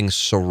by things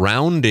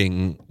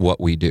surrounding what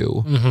we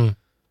do,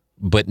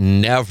 but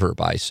never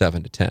by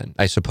 7 to 10.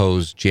 I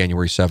suppose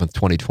January 7th,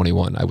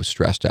 2021, I was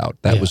stressed out.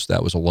 That was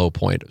a low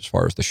point as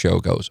far as the show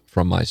goes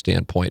from my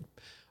standpoint.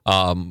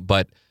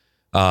 But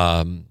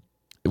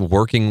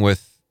working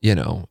with,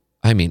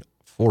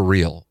 for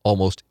real,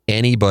 almost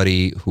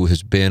anybody who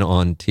has been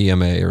on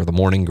TMA or the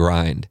Morning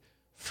Grind,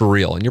 for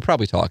real, and you're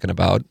probably talking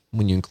about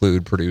when you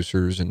include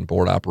producers and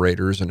board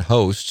operators and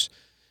hosts,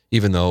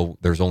 even though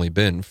there's only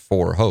been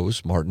 4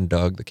 hosts, Martin,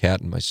 Doug, the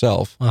cat, and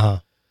myself.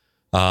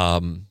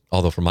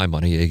 Although for my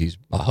money, Iggy's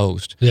a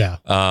host. Yeah.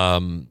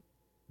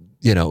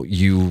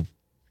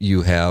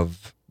 You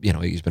have,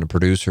 he's been a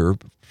producer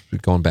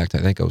going back to,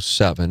 I think,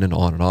 2007 and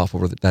on and off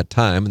over that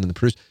time. And then the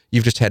producer,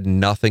 you've just had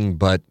nothing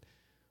but,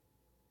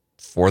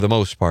 for the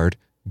most part,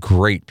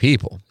 great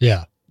people.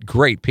 Yeah.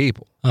 Great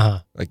people.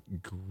 Like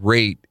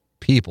great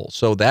people.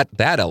 So that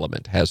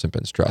element hasn't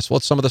been stressful.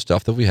 It's some of the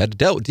stuff that we had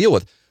to deal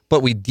with.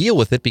 But we deal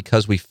with it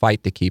because we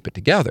fight to keep it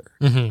together.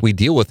 We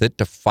deal with it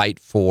to fight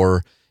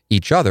for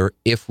each other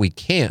if we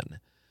can.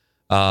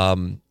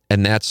 And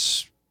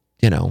that's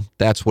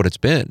what it's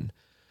been.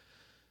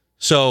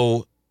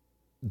 So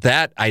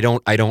that I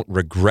don't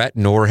regret,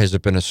 nor has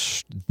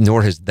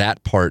that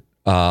part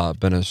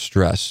been a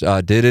stress.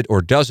 Did it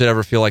or does it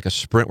ever feel like a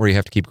sprint where you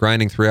have to keep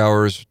grinding 3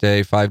 hours a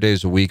day, 5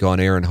 days a week on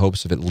air in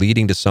hopes of it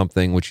leading to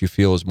something which you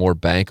feel is more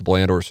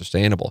bankable and or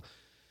sustainable?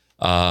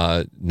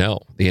 No.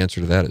 The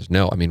answer to that is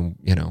no. I mean,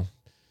 no.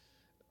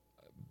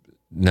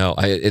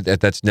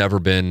 That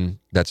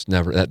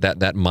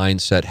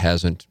mindset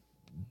hasn't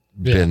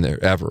been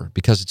there ever,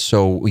 because it's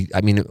so.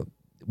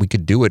 We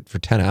could do it for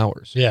 10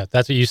 hours. Yeah,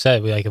 that's what you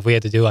said. Like, if we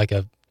had to do like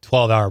a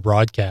 12-hour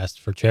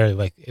broadcast for charity,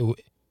 like it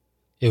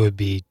could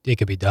be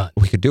done.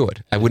 We could do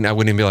it. I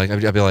wouldn't even be like,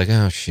 I'd be like,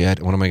 oh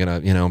shit, when am I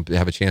gonna,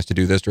 have a chance to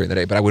do this during the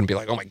day? But I wouldn't be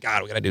like, oh my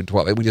God, we gotta do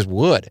 12. We just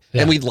would.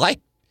 Yeah. And we'd like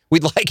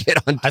it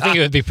on top. I think it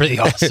would be pretty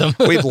awesome.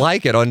 We'd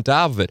like it on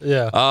top of it.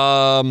 Yeah.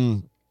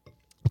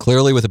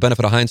 Clearly, with the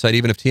benefit of hindsight,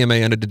 even if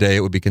TMA ended today,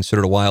 it would be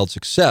considered a wild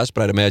success,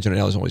 but I'd imagine it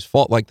always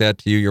felt like that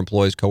to you, your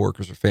employees,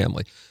 coworkers, or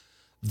family.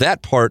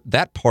 That part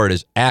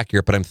is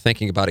accurate, but I'm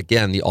thinking about,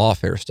 again, the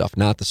off-air stuff,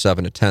 not the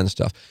 7 to 10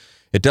 stuff.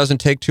 It doesn't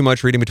take too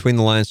much reading between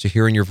the lines to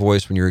hearing your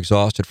voice when you're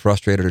exhausted,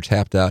 frustrated, or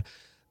tapped out.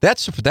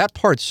 That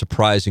part's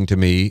surprising to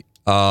me,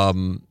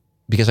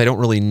 because I don't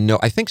really know.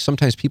 I think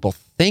sometimes people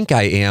think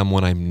I am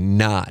when I'm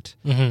not.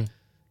 Mm-hmm.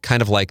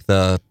 Kind of like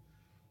the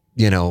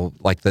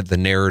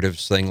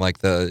narratives thing, like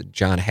the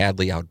John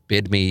Hadley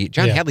outbid me.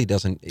 John Hadley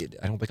doesn't,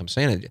 I don't think I'm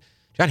saying it.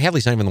 John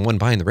Hadley's not even the one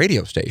buying the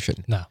radio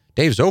station. No.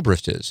 Dave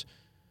Zobrist is.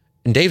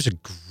 And Dave's a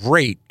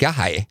great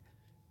guy.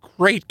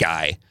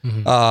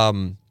 Mm-hmm.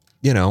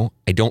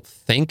 I don't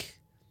think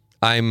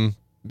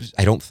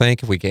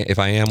if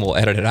I am, we'll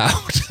edit it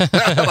out.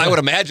 I would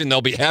imagine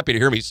they'll be happy to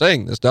hear me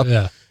saying this stuff.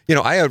 Yeah.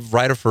 I have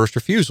right of first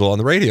refusal on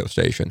the radio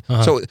station.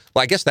 Uh-huh. So,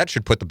 I guess that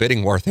should put the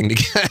bidding war thing to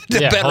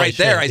bed right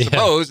there, I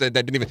suppose. That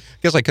didn't even, I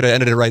guess I could have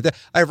ended it right there.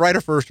 I have right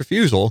of first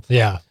refusal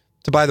to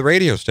buy the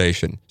radio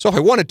station. So if I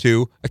wanted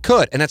to, I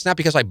could. And that's not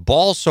because I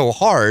ball so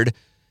hard.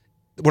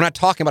 We're not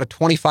talking about a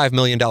 $25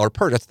 million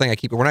purchase. That's the thing I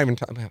keep. We're not even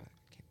talking.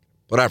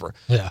 Whatever.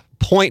 Yeah.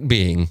 Point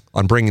being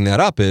on bringing that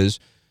up is,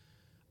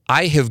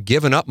 I have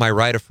given up my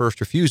right of first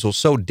refusal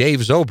so Dave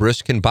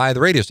Zobrist can buy the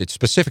radio station. It's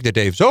specific to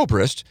Dave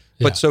Zobrist,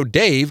 but so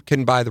Dave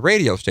can buy the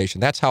radio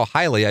station. That's how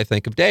highly I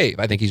think of Dave.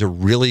 I think he's a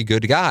really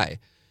good guy.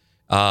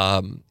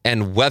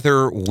 And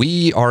whether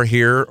we are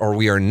here or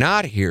we are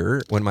not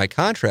here when my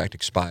contract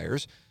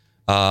expires,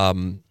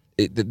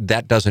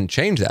 that doesn't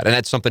change that. And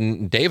that's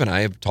something Dave and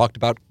I have talked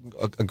about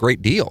a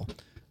great deal.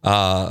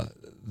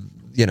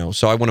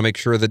 So I want to make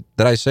sure that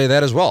I say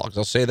that as well, because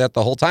I'll say that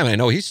the whole time. And I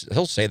know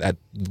he'll say that.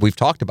 We've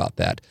talked about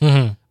that.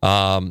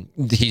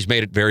 Mm-hmm. He's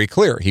made it very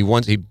clear. He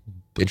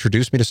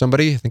introduced me to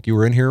somebody. I think you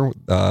were in here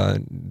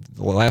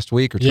last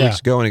week or 2 weeks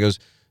ago, and he goes,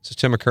 "This is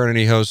Tim McKernan.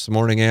 He hosts The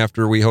Morning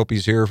After. We hope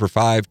he's here for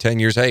 5-10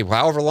 years. Hey,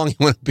 however long you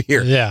want to be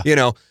here." Yeah.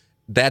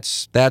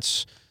 That's the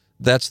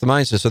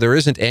mindset. So there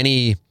isn't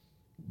any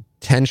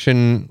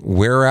tension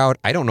wear out.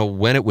 I don't know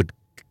when it would.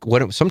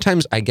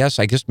 Sometimes I guess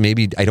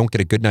maybe I don't get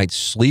a good night's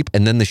sleep,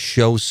 and then the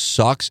show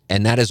sucks,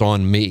 and that is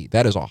on me.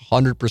 That is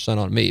 100%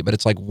 on me. But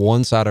it's like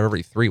once out of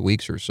every 3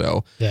 weeks or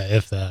so. Yeah,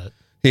 if that.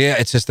 Yeah,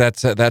 it's just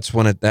that's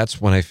when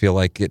I feel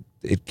like it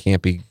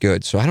can't be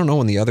good. So I don't know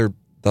when the other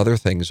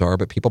things are,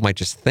 but people might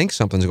just think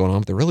something's going on,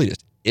 but there really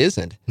just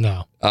isn't.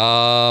 No.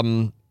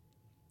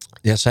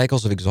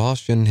 Cycles of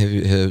exhaustion.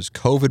 Has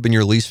COVID been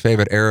your least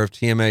favorite era of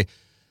TMA?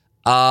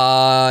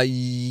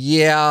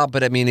 Yeah,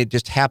 but I mean, it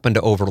just happened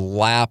to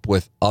overlap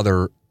with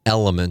other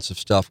elements of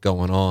stuff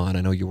going on.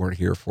 I know you weren't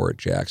here for it,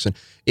 Jackson.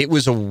 It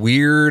was a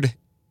weird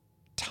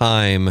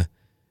time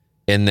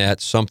in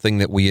that something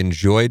that we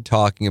enjoyed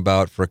talking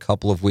about for a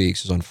couple of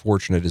weeks, as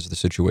unfortunate as the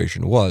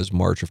situation was,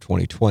 March of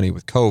 2020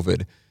 with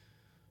COVID,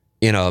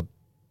 in a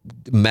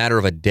matter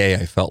of a day,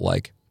 I felt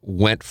like,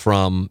 went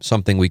from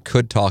something we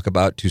could talk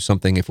about to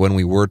something, when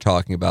we were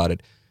talking about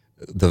it,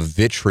 the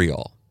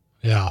vitriol.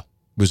 Yeah.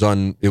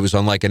 It was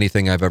unlike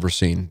anything I've ever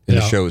seen in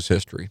the show's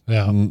history.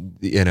 Yeah. And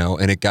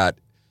it got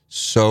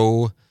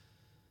so,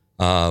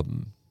 I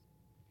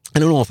don't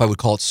know if I would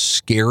call it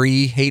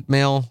scary hate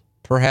mail,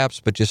 perhaps,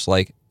 but just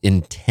like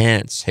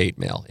intense hate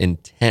mail.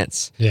 Hate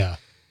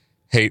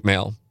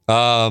mail.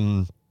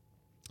 Has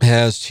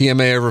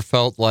TMA ever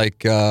felt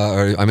like,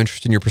 I'm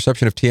interested in your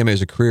perception of TMA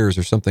as a career. Is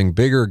there something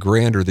bigger,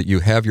 grander that you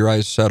have your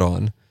eyes set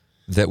on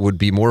that would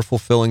be more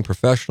fulfilling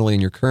professionally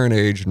in your current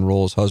age and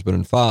role as husband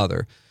and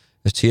father?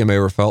 Has TMA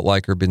ever felt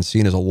like or been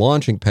seen as a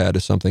launching pad to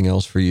something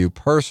else for you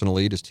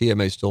personally? Does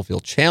TMA still feel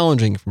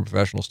challenging from a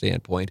professional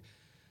standpoint?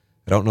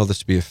 I don't know this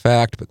to be a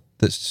fact, but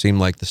this seemed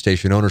like the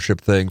station ownership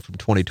thing from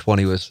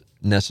 2020 wasn't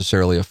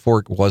necessarily a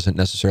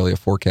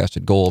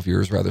forecasted goal of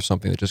yours, rather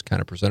something that just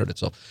kind of presented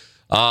itself.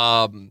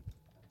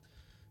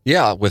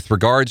 With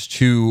regards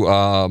to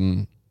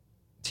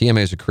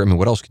TMA as a career, I mean,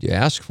 what else could you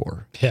ask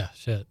for? Yeah,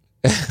 shit.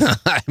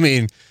 I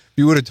mean, if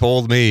you would have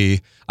told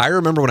me, I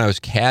remember when I was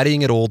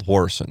caddying at Old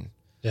Horson.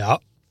 Yeah.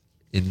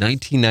 In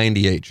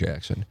 1998,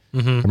 Jackson,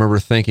 mm-hmm. I remember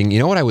thinking, you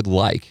know what I would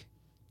like,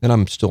 and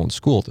I'm still in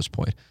school at this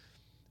point,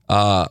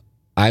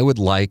 I would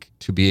like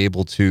to be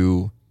able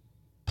to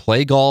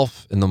play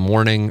golf in the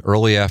morning,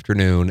 early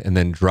afternoon, and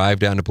then drive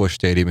down to Busch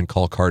Stadium and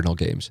call Cardinal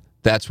games.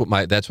 That's what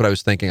I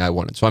was thinking I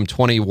wanted. So I'm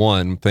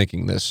 21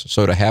 thinking this.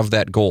 So to have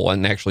that goal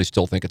and actually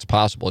still think it's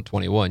possible at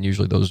 21,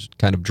 usually those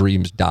kind of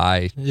dreams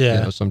die,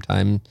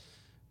 sometime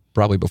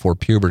probably before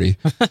puberty.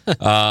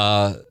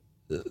 And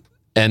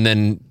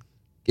then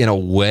in a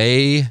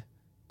way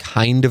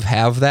kind of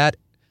have that.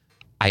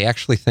 I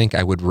actually think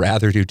I would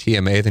rather do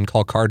TMA than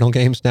call Cardinal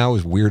games now,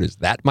 as weird as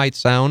that might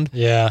sound.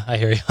 Yeah, I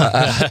hear you.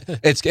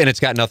 It's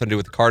got nothing to do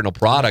with the Cardinal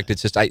product.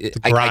 It's just I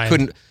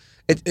couldn't.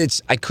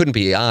 I couldn't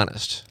be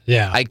honest.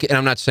 Yeah. And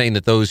I'm not saying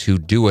that those who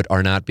do it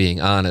are not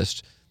being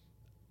honest.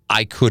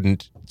 I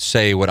couldn't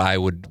say what I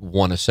would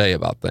want to say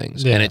about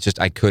things. Yeah. And it's just,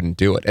 I couldn't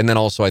do it. And then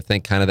also I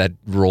think kind of that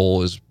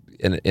role is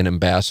an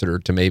ambassador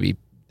to maybe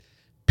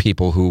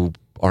people who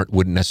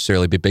wouldn't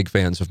necessarily be big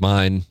fans of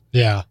mine.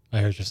 Yeah, I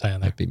heard you saying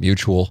that. Might be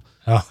mutual.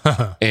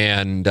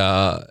 And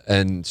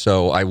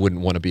so I wouldn't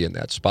want to be in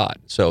that spot.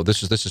 So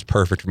this is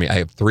perfect for me. I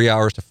have 3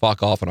 hours to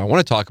fuck off, and I want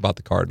to talk about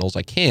the Cardinals.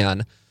 I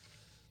can.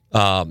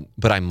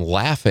 But I'm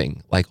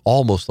laughing like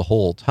almost the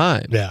whole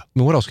time. Yeah. I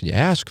mean, what else can you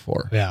ask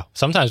for? Yeah.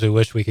 Sometimes we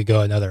wish we could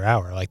go another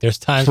hour. Like there's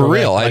times for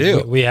real, I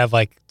do. We have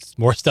like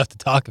more stuff to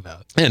talk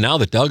about. And now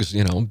that Doug's,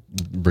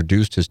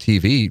 reduced his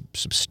TV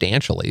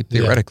substantially,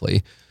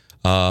 theoretically,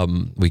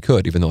 we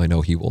could, even though I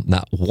know he will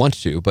not want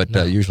to, but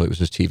usually it was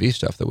his TV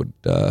stuff that would,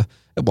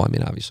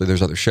 obviously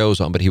there's other shows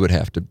on, but he would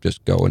have to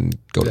just go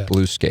to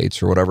Blue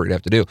Skates or whatever he'd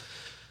have to do.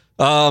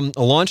 A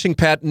launching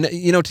pad,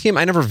 team,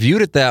 I never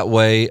viewed it that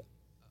way.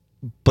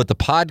 But the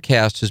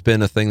podcast has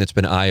been a thing that's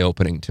been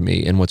eye-opening to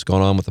me and what's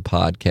going on with the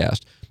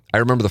podcast. I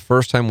remember the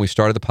first time we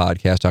started the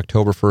podcast,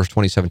 October 1st,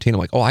 2017, I'm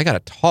like, I got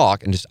to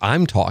talk, and just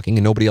I'm talking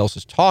and nobody else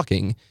is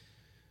talking.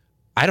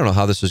 I don't know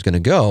how this is going to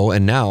go,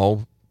 and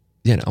now,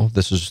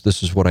 this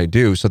is what I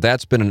do. So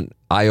that's been an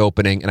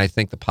eye-opening, and I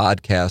think the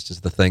podcast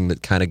is the thing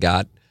that kind of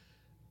got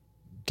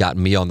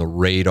me on the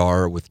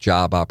radar with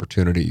job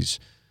opportunities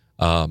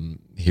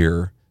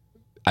here.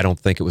 I don't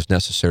think it was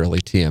necessarily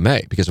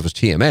TMA, because if it was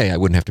TMA, I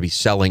wouldn't have to be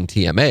selling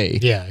TMA.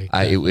 Yeah,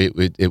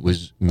 exactly. It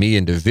was me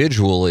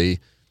individually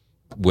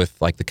with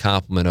like the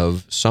compliment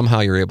of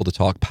somehow you're able to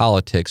talk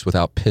politics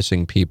without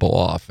pissing people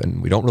off.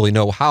 And we don't really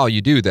know how you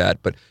do that,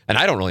 and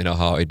I don't really know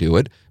how I do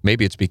it.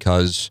 Maybe it's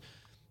because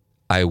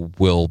I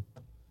will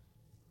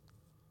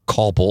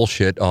call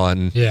bullshit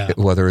on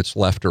whether it's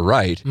left or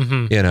right,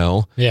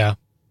 Yeah.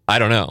 I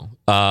don't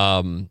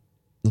know.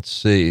 Let's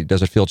see.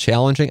 Does it feel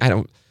challenging? I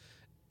don't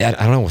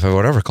know if I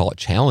would ever call it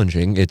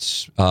challenging.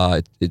 It's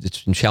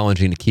been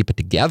challenging to keep it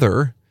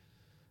together,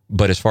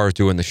 but as far as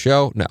doing the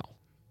show, no,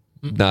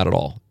 not at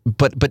all.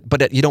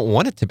 But you don't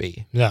want it to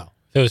be. No,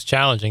 if it was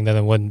challenging, then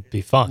it wouldn't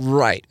be fun.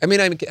 Right. I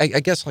mean, I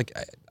guess like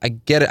I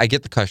get it. I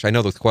get the question. I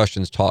know the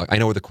questions talk. I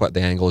know where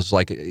the angle is.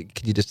 Like,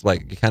 can you just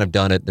you kind of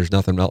done it? There's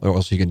nothing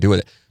else you can do with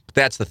it. But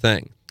that's the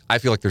thing. I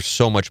feel like there's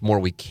so much more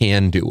we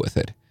can do with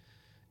it,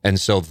 and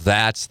so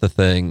that's the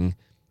thing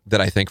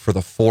that I think for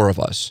the four of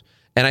us.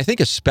 And I think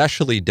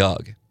especially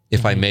Doug,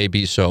 if I may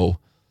be so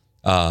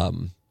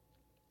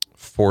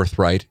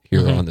forthright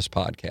here on this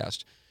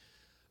podcast,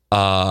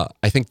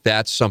 I think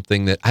that's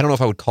something that, I don't know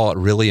if I would call it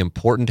really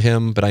important to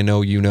him, but I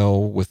know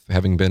with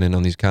having been in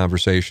on these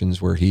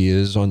conversations where he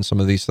is on some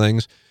of these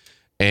things.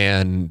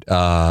 And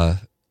I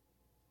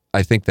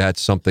think that's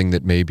something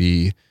that may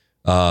be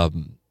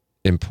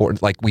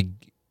important. Like we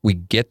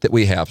get that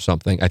we have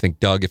something. I think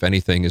Doug, if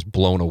anything, is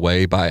blown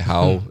away by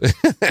how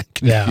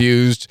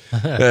confused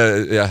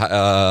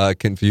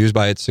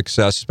by its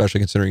success, especially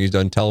considering he's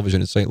done television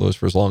in St. Louis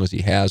for as long as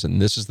he has.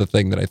 And this is the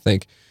thing that I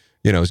think,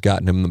 has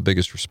gotten him the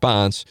biggest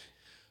response.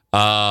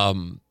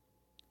 But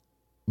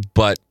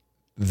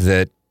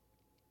that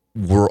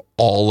we're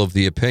all of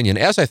the opinion,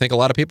 as I think a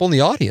lot of people in the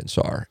audience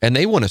are, and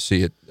they want to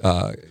see it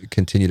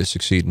continue to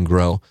succeed and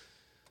grow,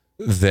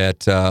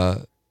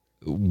 that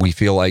we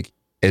feel like,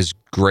 as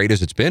great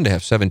as it's been to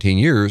have 17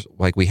 years,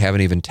 like we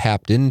haven't even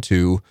tapped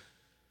into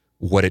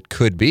what it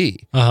could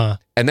be. And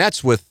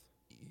that's with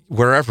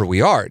wherever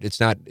we are. It's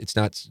not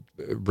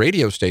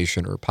radio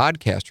station or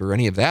podcast or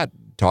any of that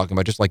talking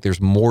about, just like there's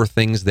more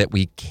things that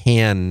we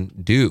can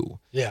do.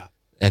 Yeah.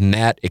 And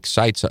that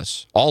excites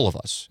us, all of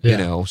us,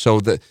 so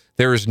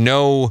there is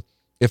no,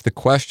 if the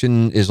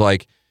question is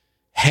like,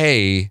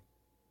 hey,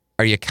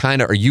 are you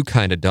kind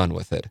of done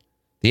with it?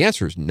 The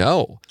answer is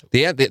no.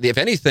 If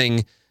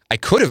anything, I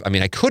truly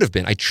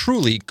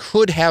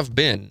could have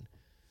been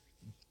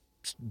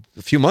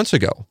a few months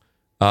ago.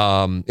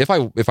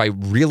 If I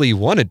really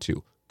wanted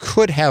to,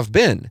 could have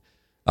been.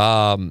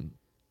 And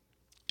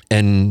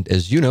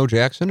as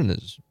Jackson, and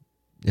as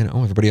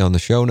everybody on the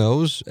show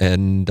knows,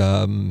 and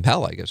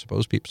hell, I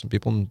suppose some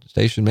people in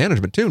station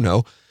management too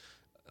know,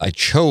 I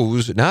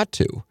chose not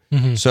to.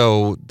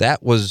 So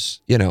that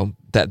was,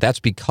 that's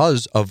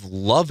because of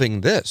loving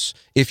this.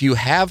 If you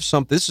have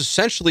something, this has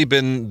essentially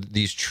been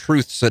these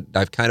truths that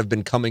I've kind of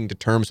been coming to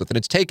terms with. And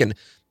it's taken,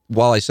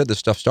 while I said this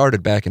stuff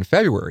started back in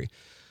February,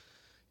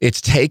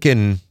 it's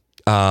taken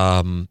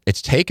a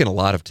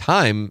lot of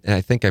time. And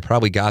I think I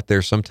probably got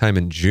there sometime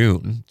in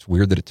June. It's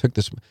weird that it took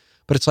this,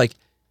 but it's like,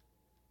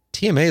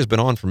 TMA has been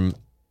on from,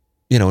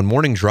 in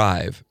Morning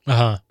Drive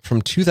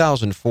from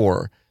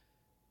 2004.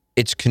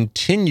 It's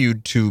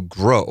continued to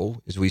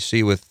grow, as we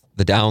see with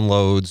the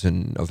downloads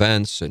and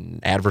events and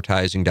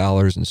advertising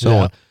dollars and so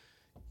on.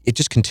 It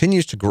just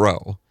continues to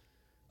grow.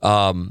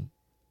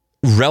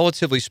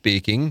 Relatively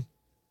speaking,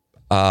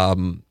 I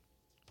don't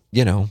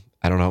know.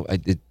 I don't know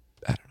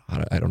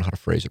how to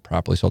phrase it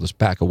properly, so I'll just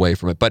back away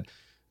from it. But,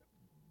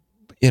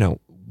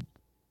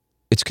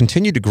 it's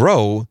continued to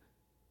grow.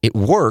 It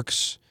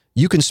works.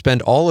 You can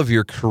spend all of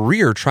your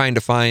career trying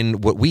to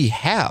find what we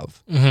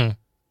have,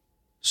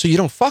 so you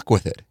don't fuck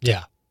with it.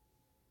 Yeah,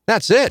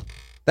 that's it.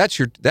 That's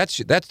your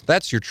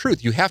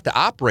truth. You have to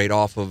operate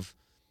off of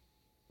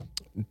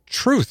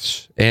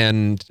truths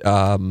and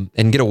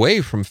get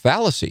away from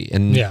fallacy.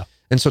 And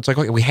so it's like,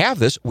 okay, we have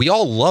this. We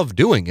all love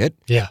doing it.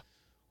 Yeah,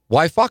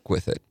 why fuck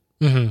with it?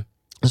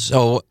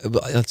 So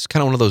it's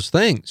kind of one of those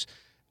things.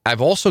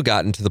 I've also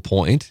gotten to the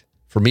point,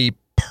 for me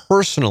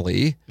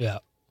personally,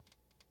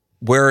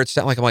 where it's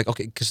not like I'm like,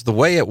 okay, because the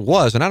way it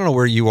was, and I don't know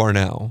where you are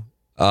now.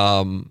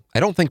 I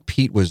don't think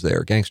Pete was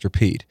there, Gangster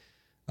Pete.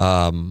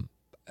 But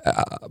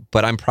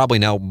I'm probably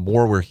now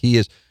more where he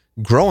is.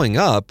 Growing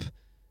up,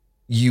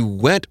 you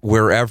went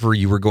wherever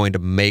you were going to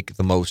make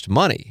the most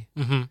money.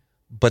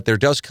 But there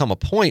does come a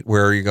point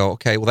where you go,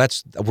 okay, well,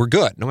 we're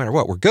good. No matter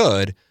what, we're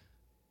good.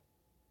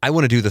 I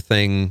want to do the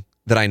thing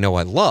that I know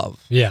I love.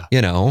 Yeah.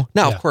 Now,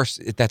 of course,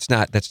 that's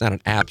not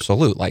an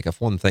absolute. Like, if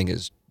one thing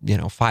is,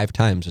 5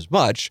 times as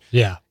much,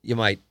 you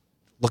might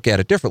look at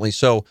it differently.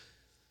 So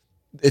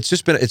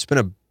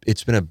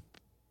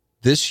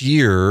this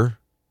year,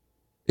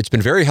 it's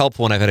been very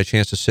helpful when I've had a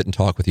chance to sit and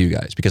talk with you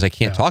guys, because I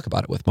can't talk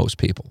about it with most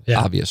people,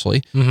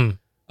 obviously.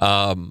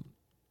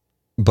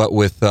 But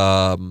with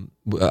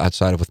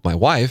outside of with my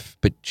wife,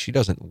 but she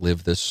doesn't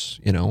live this,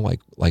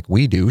 like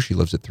we do. She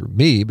lives it through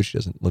me, but she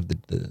doesn't live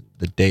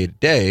the day to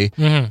day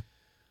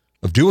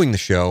of doing the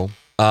show.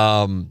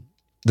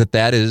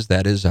 That is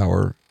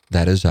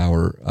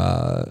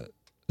our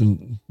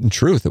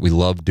truth, that we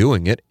love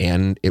doing it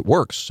and it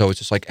works. So it's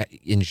just like,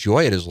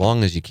 enjoy it as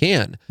long as you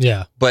can.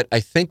 Yeah. But I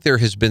think there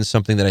has been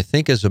something that I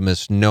think is a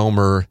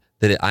misnomer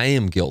that I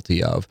am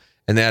guilty of,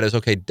 and that is,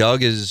 okay,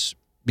 Doug is,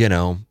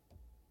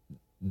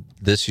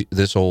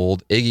 this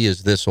old, Iggy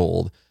is this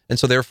old, and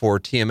so therefore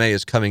TMA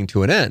is coming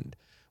to an end.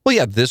 Well,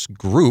 yeah, this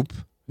group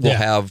will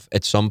have,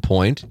 at some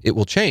point, it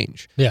will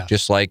change. Yeah.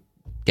 Just like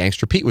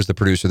Gangster Pete was the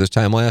producer this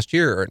time last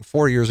year, and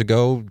 4 years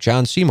ago,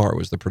 John Seymour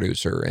was the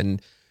producer,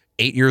 and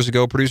 8 years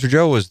ago, Producer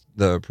Joe was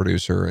the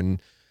producer, and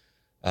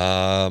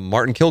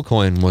Martin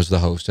Kilcoyne was the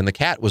host, and the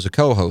Cat was a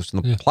co-host,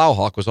 and the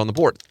Plowhawk was on the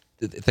board.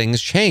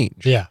 Things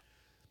change. Yeah.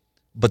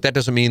 But that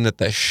doesn't mean that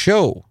the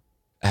show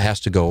has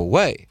to go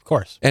away. Of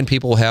course. And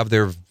people have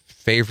their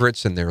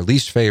favorites and their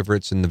least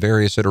favorites and the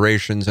various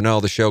iterations, and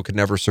the show could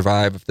never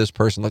survive if this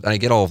person... And I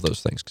get all of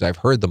those things because I've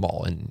heard them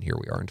all, and here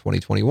we are in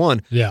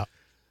 2021. Yeah.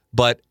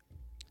 But,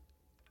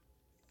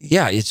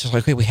 yeah, it's just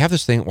like, okay, we have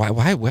this thing.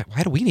 Why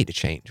do we need to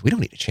change? We don't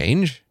need to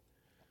change.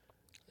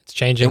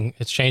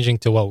 It's changing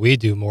to what we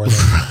do more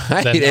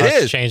than, than it us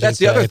is. Changing. That's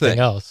the other thing.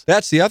 Else.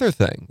 That's the other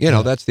thing.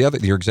 That's the other.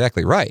 You're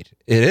exactly right.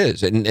 It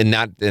is, and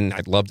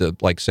I'd love to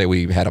say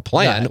we had a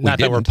plan. Not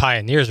that we're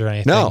pioneers or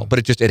anything. No, but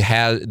it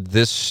has,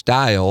 this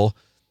style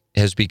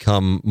has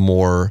become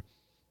more.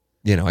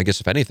 I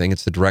guess if anything,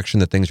 it's the direction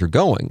that things are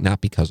going.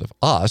 Not because of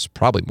us,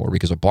 probably more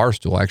because of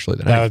Barstool actually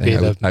than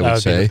anything. I would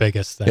say be the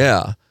biggest thing.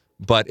 Yeah,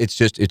 but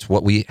it's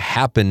what we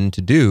happen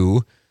to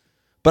do.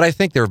 But I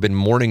think there have been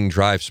morning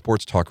drive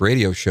sports talk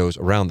radio shows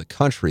around the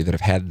country that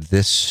have had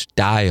this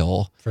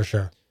style. For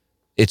sure.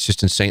 It's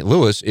just in St.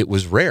 Louis, it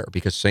was rare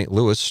because St.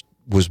 Louis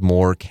was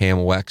more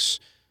KMOX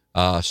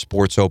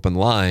sports open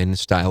line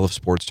style of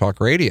sports talk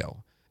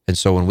radio. And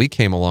so when we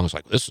came along, it's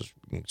like, this is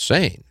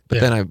insane. But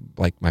then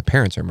my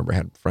parents, I remember,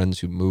 had friends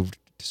who moved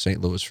to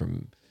St. Louis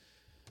from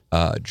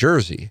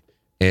Jersey.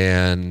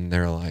 And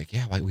they're like,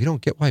 yeah, we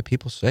don't get why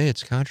people say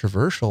it's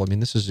controversial. I mean,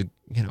 this is,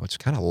 it's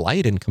kind of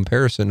light in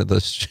comparison to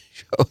the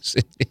shows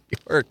in New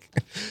York,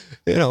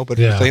 but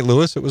in St.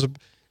 Louis, it was,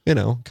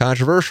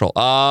 controversial.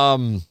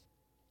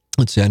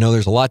 Let's see. I know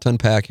there's a lot to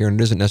unpack here,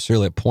 and it isn't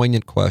necessarily a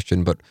poignant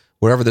question, but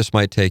wherever this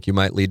might take you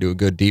might lead to a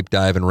good deep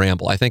dive and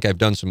ramble. I think I've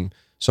done some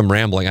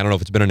rambling. I don't know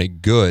if it's been any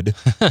good,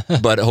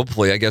 but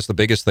hopefully, I guess the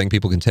biggest thing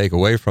people can take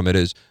away from it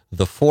is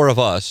the four of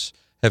us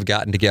have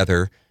gotten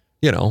together,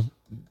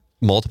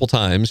 multiple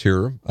times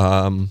here.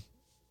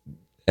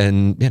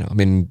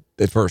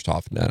 First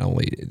off, not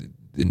only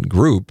in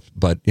group,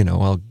 but,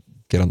 I'll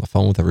get on the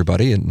phone with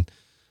everybody and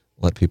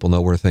let people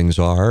know where things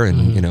are.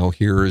 And,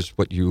 here's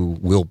what you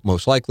will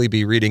most likely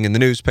be reading in the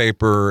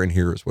newspaper. And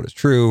here's what is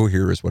true.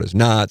 Here is what is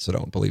not. So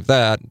don't believe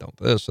that. And don't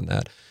this and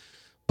that.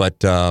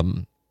 But, I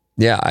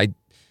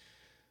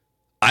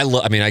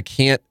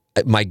can't,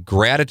 my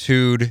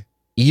gratitude,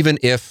 even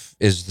if,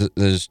 as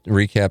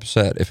recap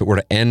said, if it were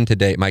to end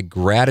today, my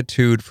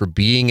gratitude for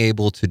being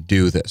able to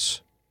do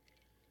this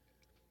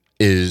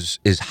is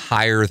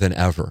higher than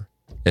ever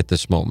at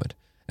this moment.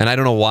 And I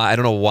don't know why.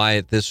 I'm not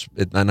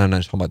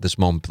talking about this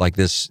moment, like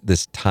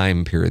this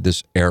time period,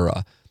 this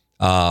era.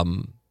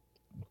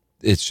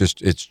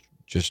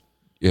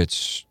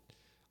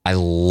 I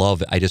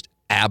love it. I just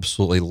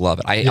absolutely love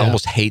it. I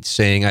almost hate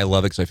saying I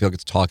love it because I feel like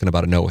it's talking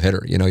about a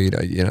no-hitter.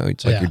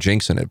 It's like you're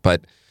jinxing it,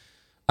 but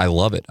I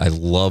love it. I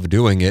love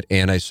doing it,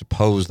 and I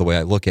suppose the way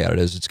I look at it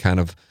is it's kind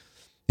of,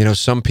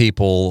 some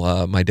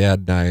people, my dad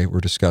and I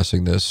were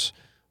discussing this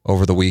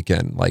over the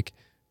weekend, like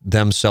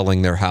them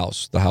selling their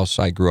house, the house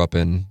I grew up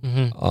in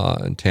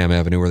Tam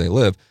Avenue where they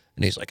live,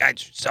 and he's like, I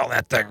should sell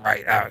that thing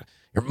right now.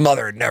 Your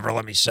mother would never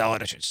let me sell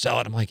it. I should sell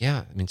it. I'm like,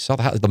 yeah, sell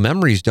the house. The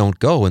memories don't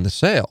go in the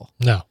sale.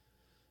 No.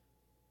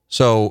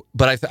 So,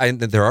 but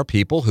there are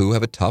people who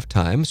have a tough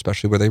time,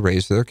 especially where they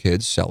raise their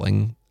kids,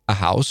 selling a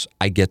house.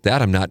 I get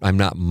that. I'm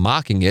not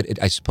mocking it.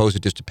 I suppose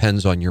it just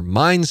depends on your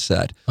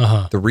mindset.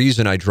 The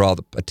reason I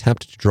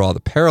attempt to draw the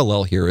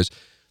parallel here is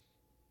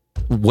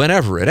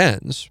whenever it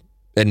ends,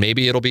 and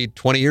maybe it'll be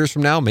 20 years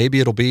from now,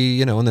 maybe it'll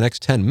be, in the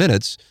next 10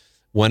 minutes,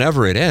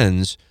 whenever it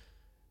ends,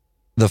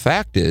 the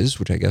fact is,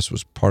 which I guess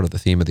was part of the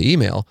theme of the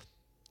email,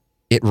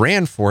 it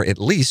ran for at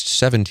least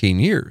 17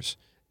 years,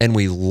 and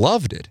we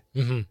loved it.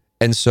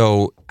 And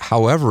so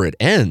however it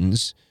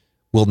ends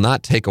will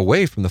not take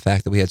away from the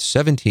fact that we had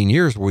 17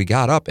 years where we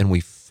got up and we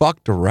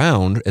fucked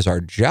around as our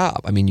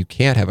job. You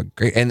can't have a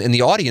great... And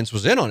the audience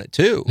was in on it,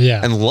 too.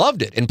 Yeah. And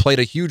loved it and played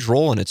a huge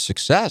role in its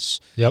success.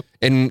 Yep.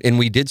 And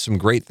we did some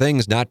great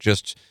things, not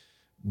just...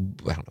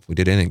 I don't know if we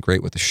did anything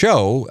great with the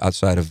show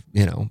outside of,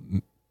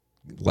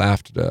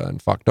 laughed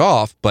and fucked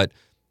off, but,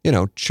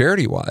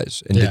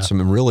 charity-wise, and did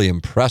some really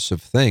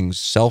impressive things,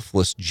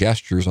 selfless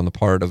gestures on the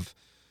part of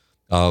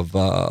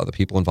the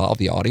people involved,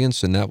 the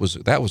audience, and that was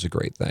a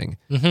great thing,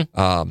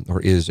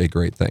 or is a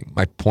great thing.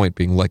 My point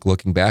being, like,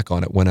 looking back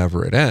on it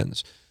whenever it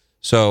ends.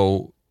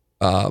 So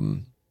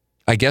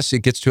I guess it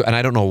gets to, and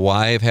I don't know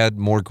why I've had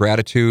more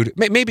gratitude.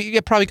 Maybe,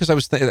 probably because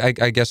I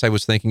guess I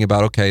was thinking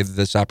about, okay,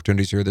 this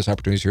opportunity's here, this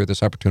opportunity's here,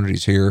 this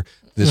opportunity's here.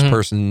 This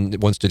person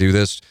wants to do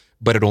this,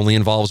 but it only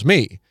involves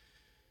me.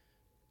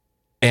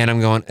 And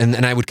I'm going,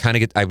 and I would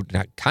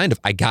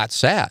I got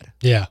sad.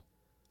 Yeah.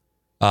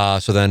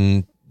 So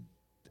then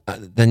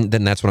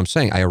that's what I'm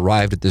saying. I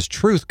arrived at this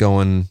truth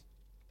going,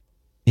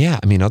 yeah,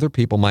 other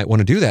people might want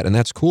to do that, and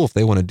that's cool if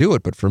they want to do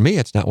it, but for me,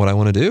 it's not what I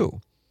want to do.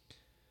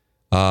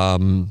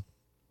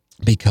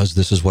 Because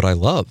this is what I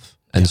love.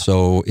 And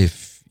so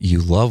if you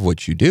love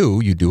what you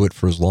do it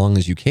for as long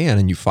as you can,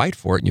 and you fight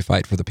for it, and you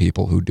fight for the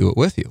people who do it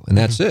with you. And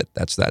that's it.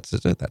 That's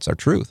it. That's our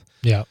truth.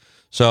 Yeah.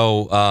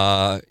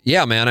 So,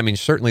 yeah, man,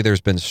 certainly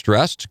there's been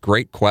stress.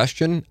 Great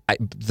question.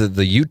 The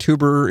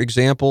YouTuber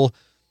example,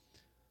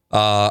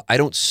 I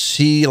don't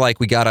see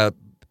like we got to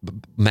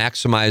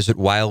maximize it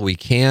while we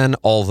can,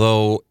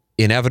 although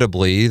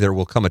inevitably there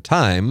will come a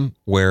time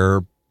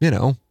where,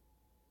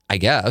 I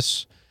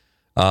guess,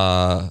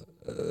 that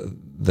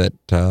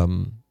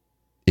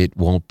it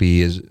won't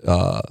be as,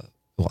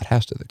 it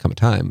has to come a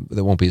time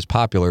that won't be as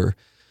popular.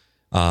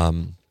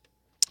 But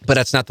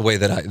that's not the way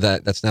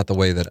that's not the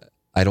way that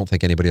I don't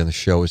think anybody on the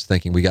show is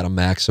thinking we got to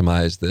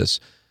maximize this.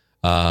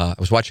 I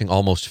was watching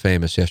Almost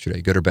Famous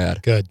yesterday, good or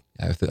bad? Good.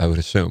 I would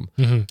assume.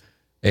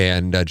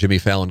 And Jimmy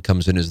Fallon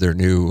comes in as their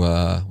new,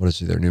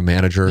 their new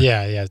manager?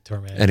 Yeah,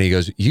 tour manager. And he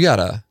goes, you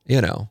gotta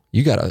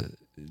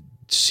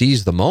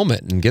seize the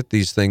moment and get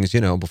these things,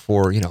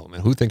 before,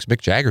 who thinks Mick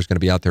Jagger's going to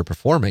be out there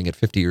performing at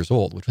 50 years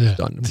old, which was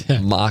done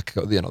mock,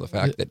 the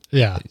fact that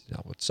he's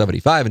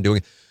 75 and doing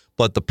it.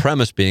 But the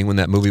premise being when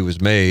that movie was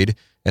made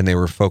and they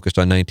were focused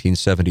on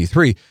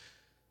 1973,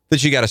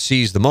 that you got to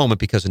seize the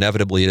moment because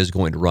inevitably it is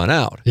going to run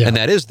out. Yeah. And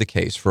that is the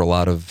case for a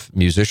lot of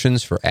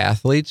musicians, for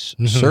athletes.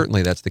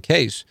 Certainly that's the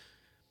case.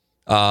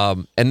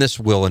 And this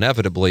will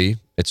inevitably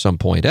at some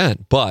point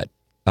end. But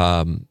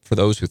for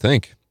those who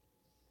think,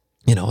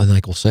 and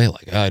like we'll say,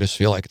 like, I just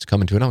feel like it's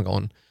coming to an end. I'm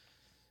going,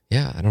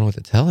 yeah, I don't know what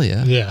to tell you.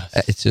 Yeah.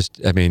 It's just,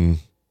 it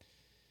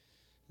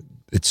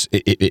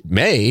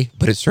may,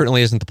 but it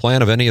certainly isn't the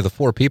plan of any of the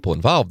four people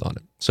involved on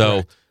it.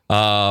 So,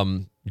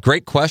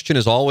 great question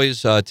as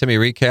always. Timmy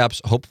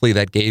recaps. Hopefully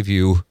that gave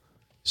you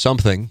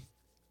something.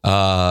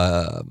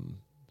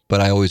 But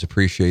I always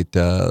appreciate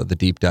the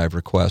deep dive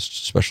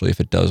requests, especially if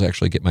it does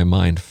actually get my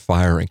mind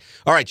firing.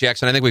 All right,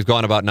 Jackson, I think we've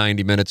gone about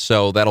 90 minutes,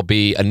 so that'll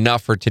be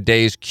enough for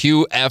today's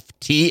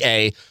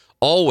QFTA.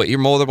 Always, you're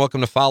more than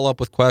welcome to follow up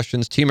with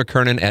questions. T.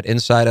 McKernan at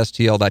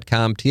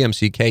InsideSTL.com,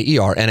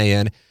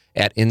 TMCKERNAN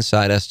at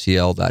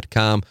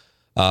InsideSTL.com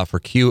for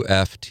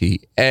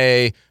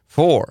QFTA.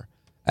 For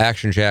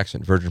Action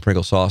Jackson, Virgin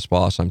Pringle Sauce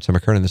Boss, I'm Tim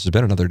McKernan. This has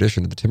been another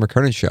edition of the Tim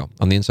McKernan Show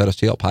on the Inside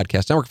STL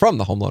Podcast Network from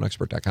the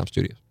HomeLoanExpert.com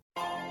studios.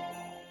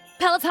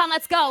 Peloton,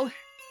 let's go.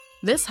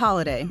 This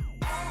holiday,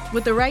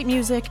 with the right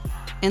music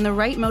and the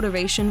right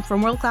motivation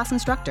from world-class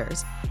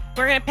instructors,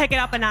 we're going to pick it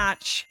up a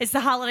notch. It's the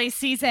holiday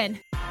season.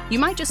 You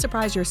might just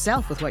surprise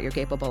yourself with what you're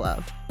capable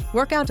of.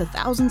 Work out to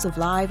thousands of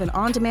live and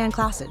on-demand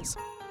classes,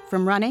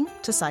 from running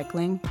to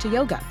cycling to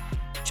yoga.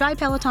 Try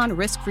Peloton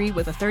risk-free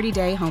with a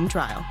 30-day home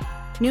trial.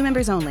 New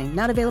members only,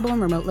 not available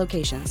in remote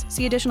locations.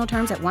 See additional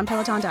terms at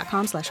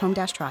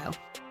onepeloton.com/home-trial.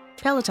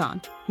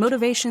 Peloton,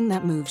 motivation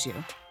that moves you.